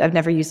not use, I've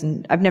never used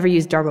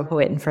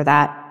darbepoetin for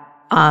that.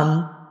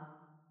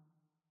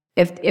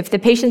 If the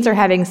patients are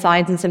having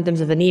signs and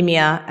symptoms of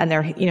anemia and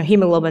their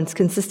hemoglobin's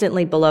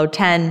consistently below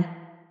 10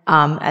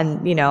 and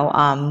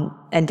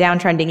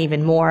downtrending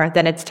even more,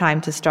 then it's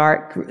time to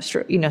start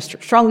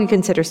strongly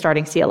consider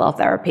starting CLL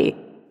therapy.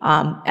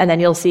 And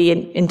then you'll see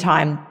in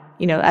time,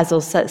 as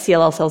those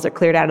CLL cells are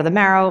cleared out of the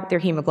marrow, their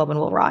hemoglobin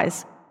will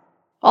rise.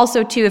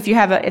 Also, too, if you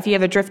have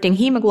a drifting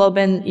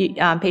hemoglobin,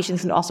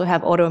 patients can also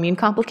have autoimmune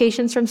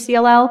complications from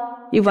CLL.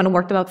 You want to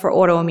work them up for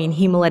autoimmune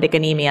hemolytic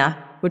anemia,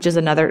 which is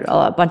another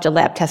bunch of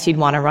lab tests you'd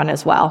want to run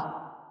as well.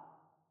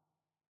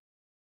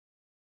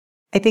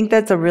 I think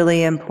that's a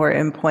really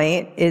important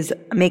point, is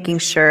making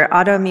sure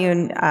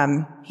autoimmune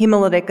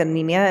hemolytic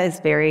anemia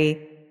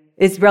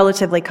is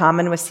relatively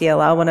common with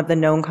CLL, one of the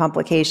known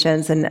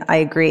complications, and I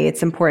agree,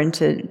 it's important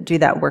to do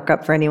that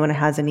workup for anyone who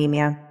has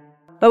anemia.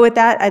 But with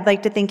that, I'd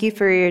like to thank you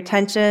for your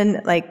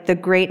attention, the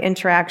great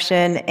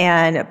interaction,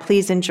 and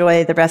please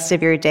enjoy the rest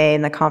of your day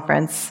in the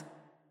conference.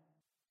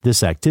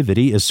 This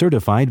activity is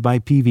certified by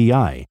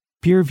PVI,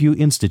 Peerview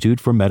Institute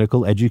for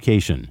Medical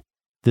Education.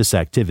 This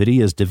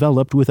activity is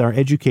developed with our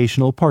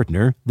educational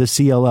partner, the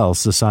CLL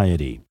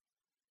Society.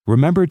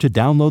 Remember to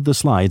download the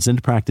slides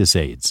and practice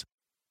aids.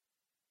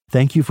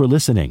 Thank you for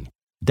listening.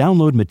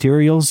 Download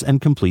materials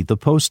and complete the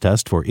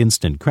post-test for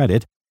instant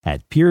credit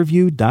at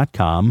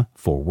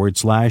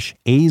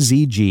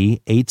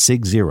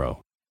peerview.com/AZG860.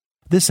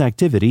 This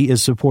activity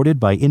is supported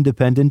by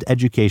independent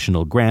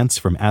educational grants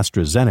from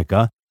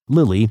AstraZeneca,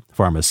 Lilly,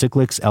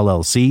 Pharmacyclics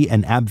LLC,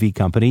 and AbbVie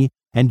Company,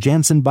 and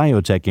Janssen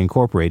Biotech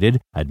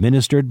Incorporated,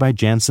 administered by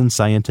Janssen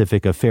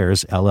Scientific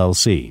Affairs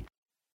LLC.